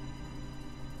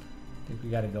 I think we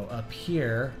gotta go up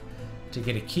here to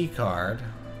get a key card.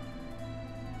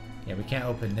 Yeah, we can't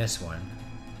open this one.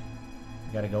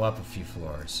 We gotta go up a few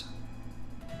floors.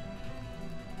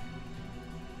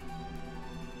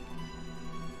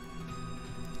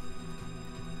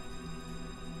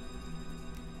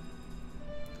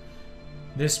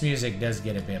 This music does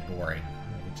get a bit boring,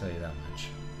 I can tell you that much.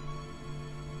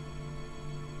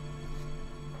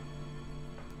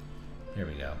 Here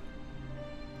we go.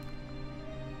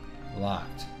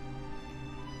 Locked.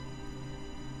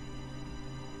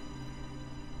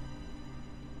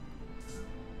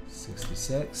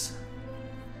 $66.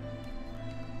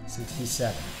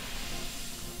 $67.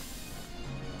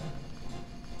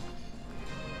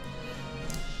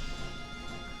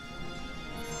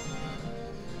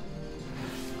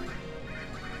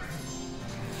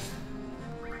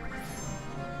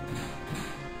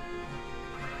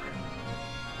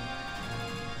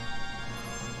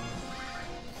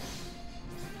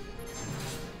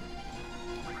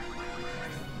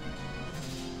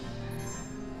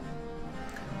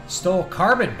 Stole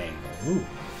carbon bangle. Ooh.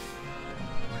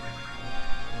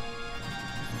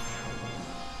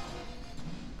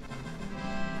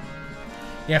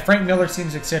 Yeah, Frank Miller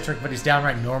seems eccentric, but he's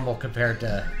downright normal compared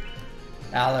to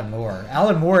Alan Moore.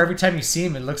 Alan Moore, every time you see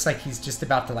him, it looks like he's just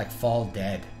about to, like, fall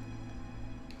dead.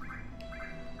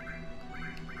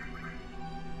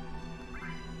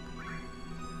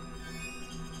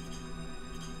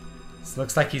 This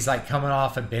looks like he's, like, coming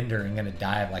off a bender and gonna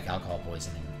die of, like, alcohol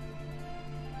poisoning.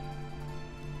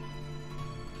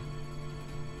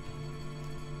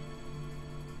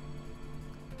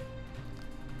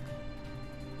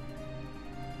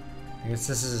 I guess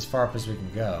this is as far up as we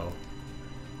can go.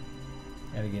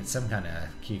 Gotta get some kind of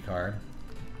key card.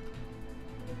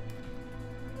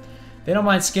 They don't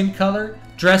mind skin color,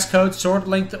 dress code, sword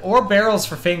length, or barrels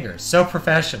for fingers. So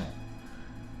professional.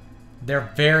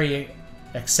 They're very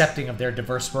accepting of their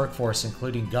diverse workforce,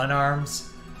 including gun arms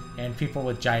and people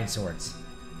with giant swords.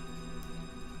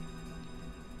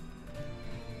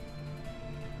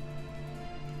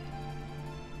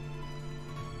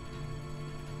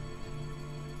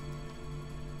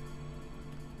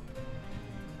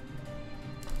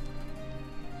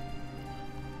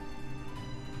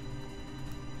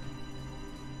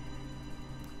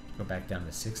 Go back down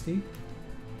to 60.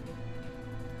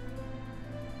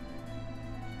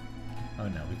 Oh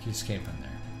no, we just came from there.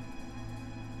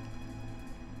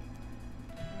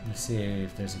 Let me see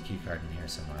if there's a key card in here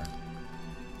somewhere.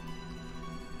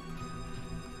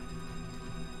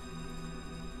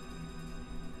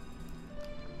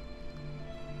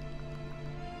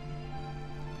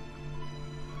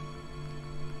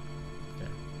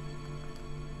 Okay.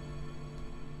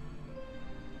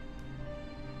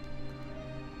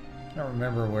 I don't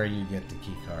remember where you get the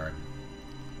key card.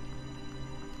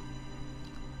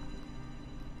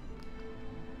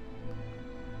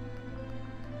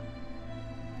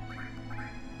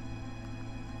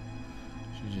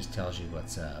 She just tells you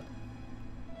what's up.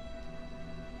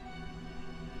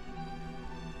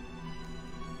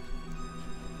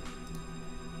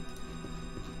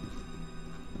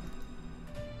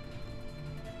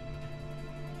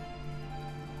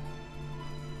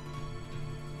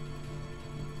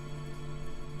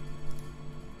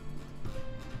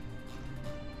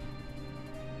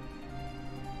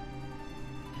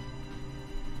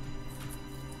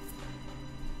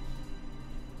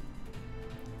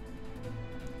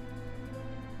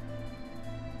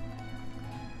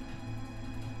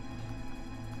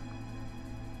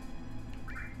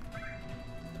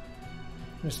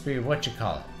 Must be what you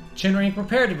call it. Shinra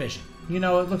Repair Division. You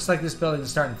know, it looks like this building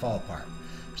is starting to fall apart.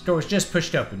 This door was just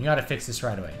pushed open. You ought to fix this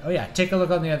right away. Oh yeah, take a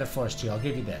look on the other floors too. I'll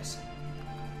give you this.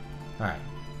 Alright.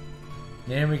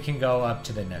 Then we can go up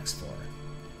to the next floor.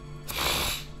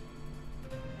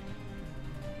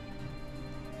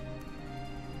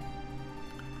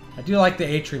 I do like the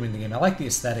atrium in the game. I like the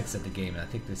aesthetics of the game, and I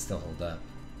think they still hold up.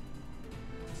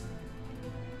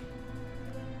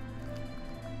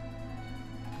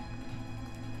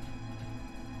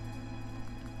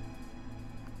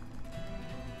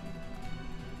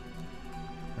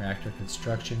 Reactor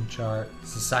construction chart.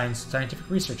 It's the scientific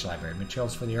research library.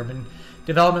 Materials for the Urban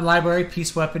Development Library,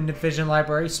 Peace Weapon Division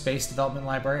Library, Space Development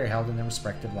Library are held in their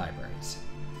respective libraries.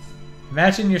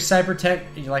 Imagine your cyber tech,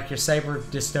 like your cyber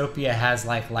dystopia has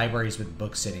like libraries with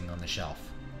books sitting on the shelf.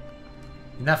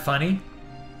 Isn't that funny?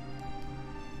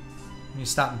 When you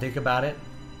stop and think about it.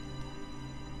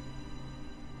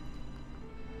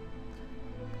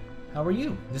 How are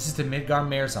you? This is the Midgar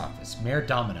Mayor's office. Mayor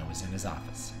Domino is in his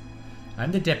office.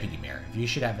 I'm the deputy mayor. If you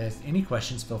should have any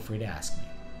questions, feel free to ask me.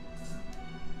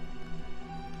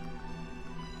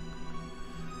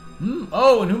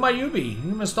 Oh, and who might you be?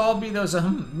 You must all be those,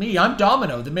 me. I'm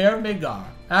Domino, the mayor of Midgar.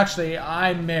 Actually,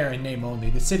 I'm mayor in name only.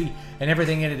 The city and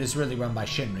everything in it is really run by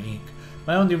Shinra Inc.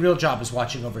 My only real job is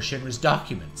watching over Shinra's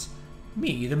documents.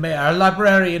 Me, the mayor,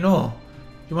 librarian, oh.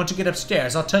 You want to get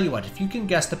upstairs? I'll tell you what. If you can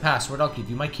guess the password, I'll give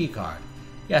you my key card.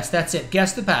 Yes, that's it.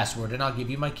 Guess the password, and I'll give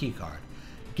you my key card.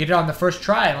 Get it on the first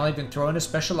try, and I'll even throw in a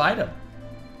special item.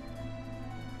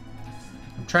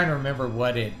 I'm trying to remember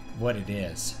what it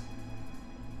is.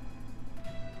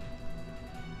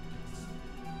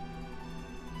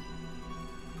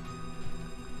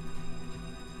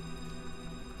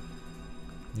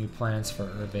 New plans for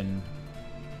Urban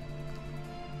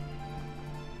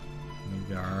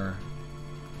Midgar.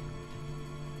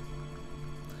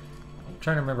 I'm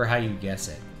trying to remember how you guess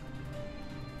it.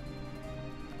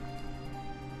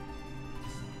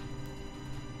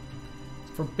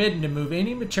 Forbidden to move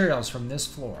any materials from this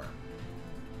floor.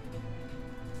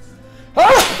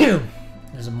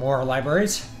 There's more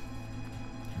libraries.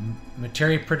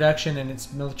 Material production and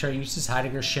its military uses.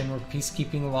 Heidegger Shinra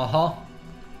peacekeeping law.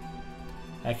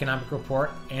 Economic report.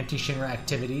 Anti-Shinra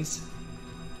activities.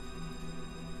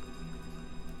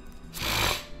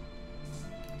 I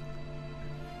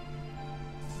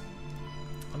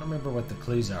don't remember what the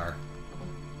clues are.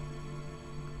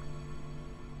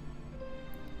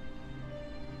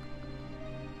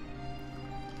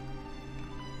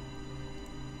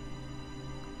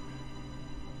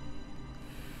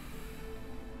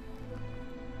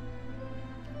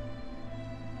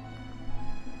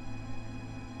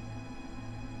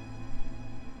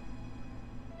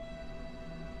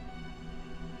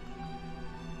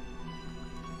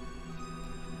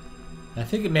 I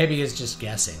think it maybe is just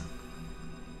guessing.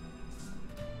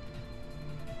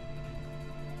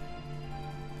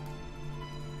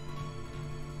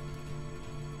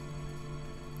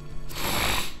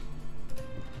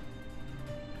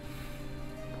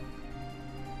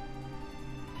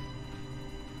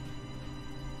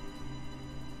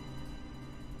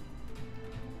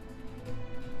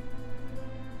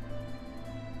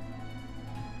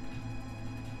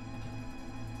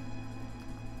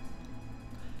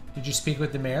 Did you speak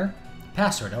with the mayor?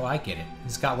 Password, oh, I get it.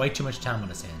 He's got way too much time on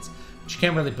his hands. But you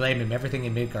can't really blame him. Everything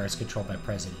in Midgar is controlled by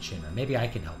President Shinra. Maybe I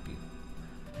can help you.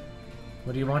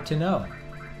 What do you want to know?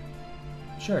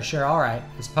 Sure, alright.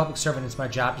 As a public servant, it's my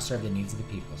job to serve the needs of the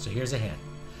people. So here's a hint.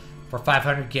 For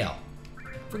 500 gil.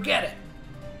 Forget it!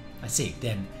 I see.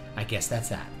 Then, I guess that's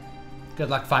that. Good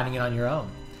luck finding it on your own.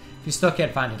 If you still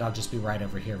can't find it, I'll just be right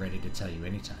over here ready to tell you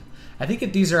anytime. I think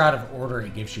if these are out of order,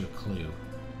 it gives you a clue.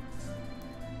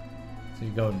 So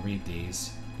you go and read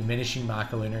these. Diminishing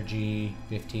Mako energy,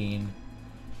 15.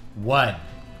 1.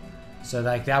 So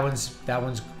like that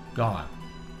one's gone.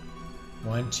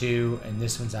 1, 2, and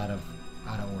this one's out of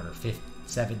order.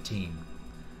 17.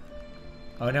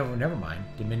 Oh, never mind.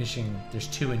 Diminishing. There's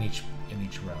 2 in each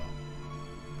row.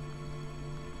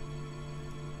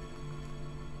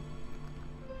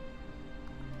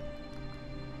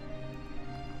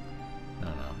 I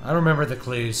don't know. I don't remember the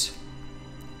clues.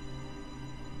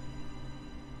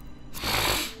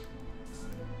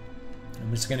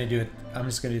 I'm just gonna do it. I'm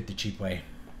just gonna do it the cheap way.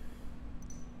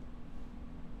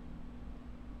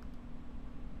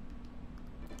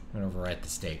 I'm gonna overwrite the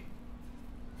state.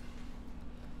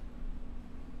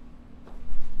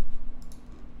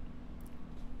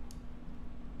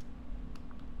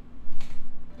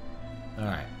 All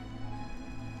right.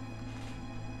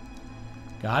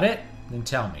 Got it? Then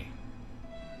tell me.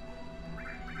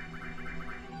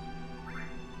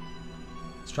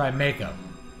 Let's try makeup.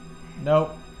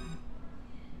 Nope.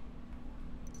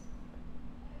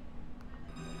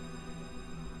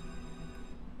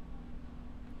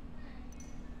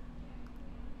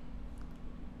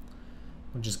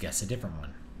 We'll just guess a different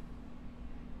one.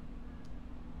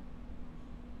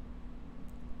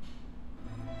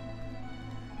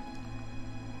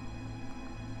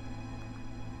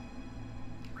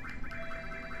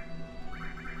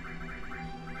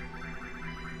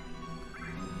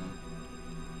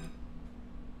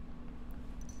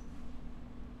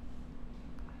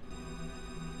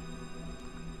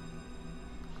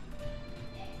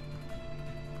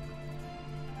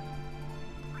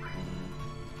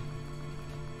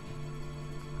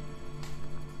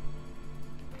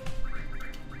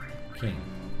 King.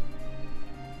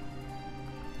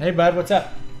 Hey, bud, what's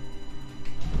up?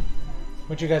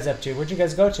 What you guys up to? Where'd you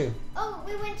guys go to? Oh,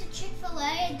 we went to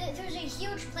Chick-fil-A. There's a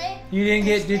huge plate. You didn't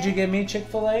get? Did you get me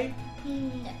Chick-fil-A?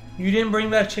 No. You didn't bring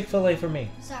back Chick-fil-A for me.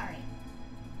 Sorry.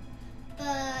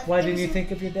 But why didn't you think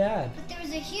of your dad? But there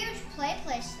was a huge play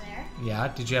place there. Yeah.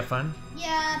 Did you have fun?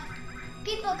 Yeah.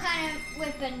 People kind of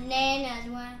went bananas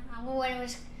when it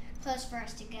was close for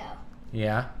us to go.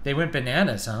 Yeah. They went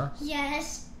bananas, huh?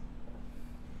 Yes.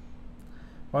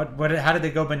 What? How did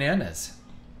they go bananas?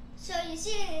 So you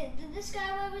see, this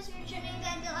guy was mentioning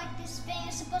that like this thing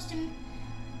is supposed to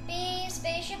be a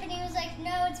spaceship, and he was like,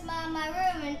 "No, it's my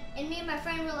room," and me and my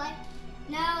friend were like,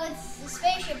 "No, it's a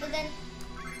spaceship." But then,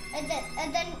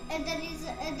 and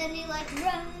then he like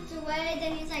runs away.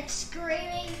 Then he's like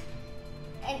screaming,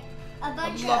 and a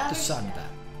bunch of I love the sound of that.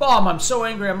 Bomb! I'm so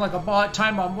angry. I'm like a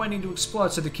time bomb waiting to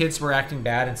explode. So the kids were acting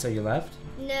bad, and so you left.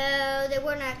 No, they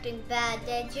weren't acting bad.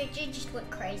 They just went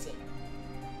crazy.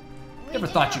 Never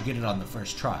thought you'd get it on the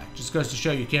first try. Just goes to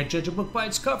show you can't judge a book by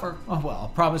its cover. Oh well,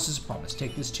 a promise is a promise.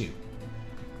 Take this too.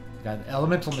 Got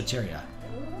elemental materia.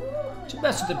 To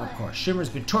mess with them, of course. Shimmer's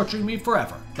been torturing me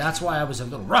forever. That's why I was a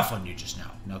little rough on you just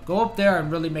now. Now go up there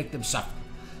and really make them suffer.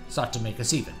 Sought to make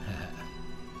us even.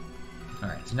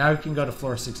 Alright, so now we can go to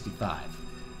floor 65.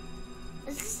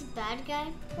 Is this a bad guy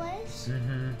place?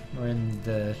 Mm-hmm. We're in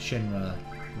the Shinra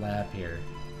lab here.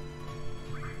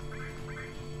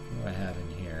 What do I have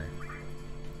in here?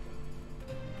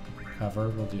 Cover,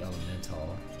 we'll do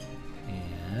elemental.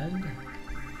 And I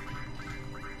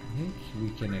think we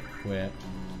can equip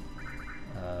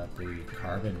the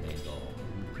carbon mangle.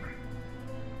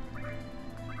 And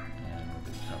we'll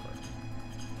do cover.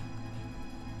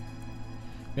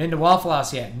 Been to Waffle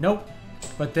House yet? Nope.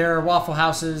 But there are Waffle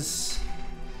Houses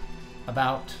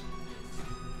about...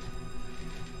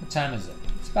 What time is it?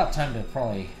 It's about time to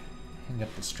probably hang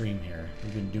up the stream here.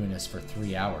 We've been doing this for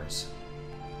 3 hours.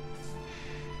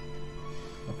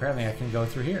 Apparently I can go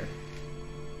through here.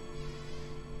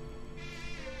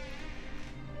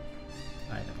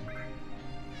 Item.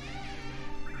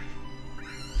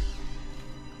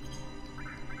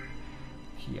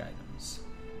 Key items.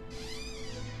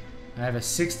 I have a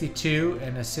 62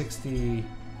 and a 60...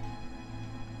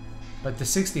 But the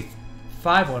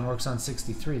 65 one works on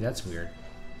 63. That's weird.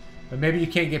 But maybe you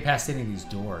can't get past any of these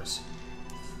doors.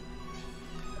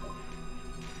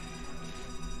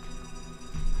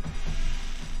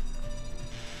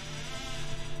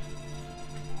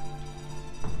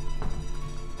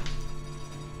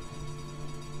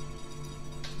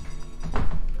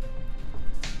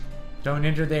 Don't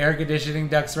enter the air conditioning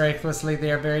ducts recklessly.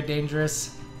 They are very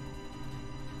dangerous.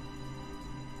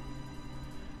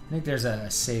 I think there's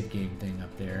a save game thing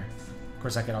up there. Of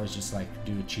course, I could always just like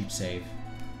do a cheap save.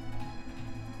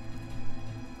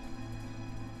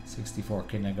 64.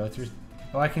 Can I go through?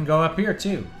 Oh, I can go up here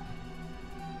too.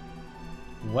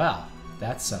 Well,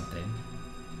 that's something.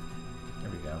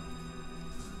 There we go.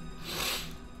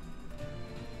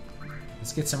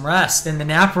 Let's get some rest in the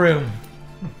nap room.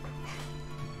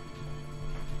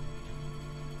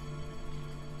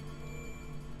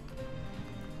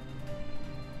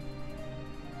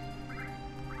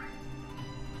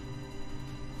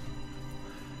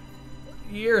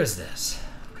 What year is this?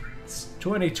 It's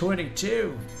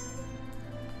 2022.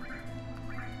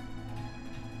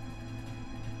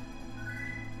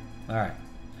 Alright.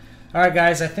 Alright,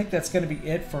 guys, I think that's going to be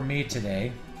it for me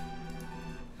today.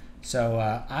 So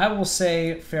I will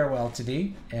say farewell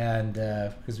today, and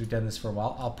because we've done this for a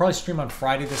while. I'll probably stream on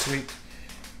Friday this week.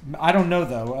 I don't know,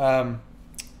 though.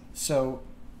 So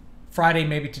Friday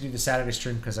maybe to do the Saturday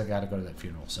stream because I got to go to that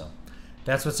funeral. So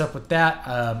that's what's up with that.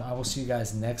 I will see you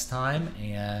guys next time,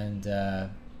 and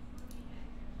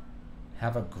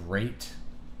have a great...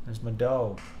 There's my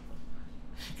dough.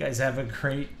 You guys have a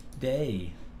great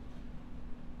day.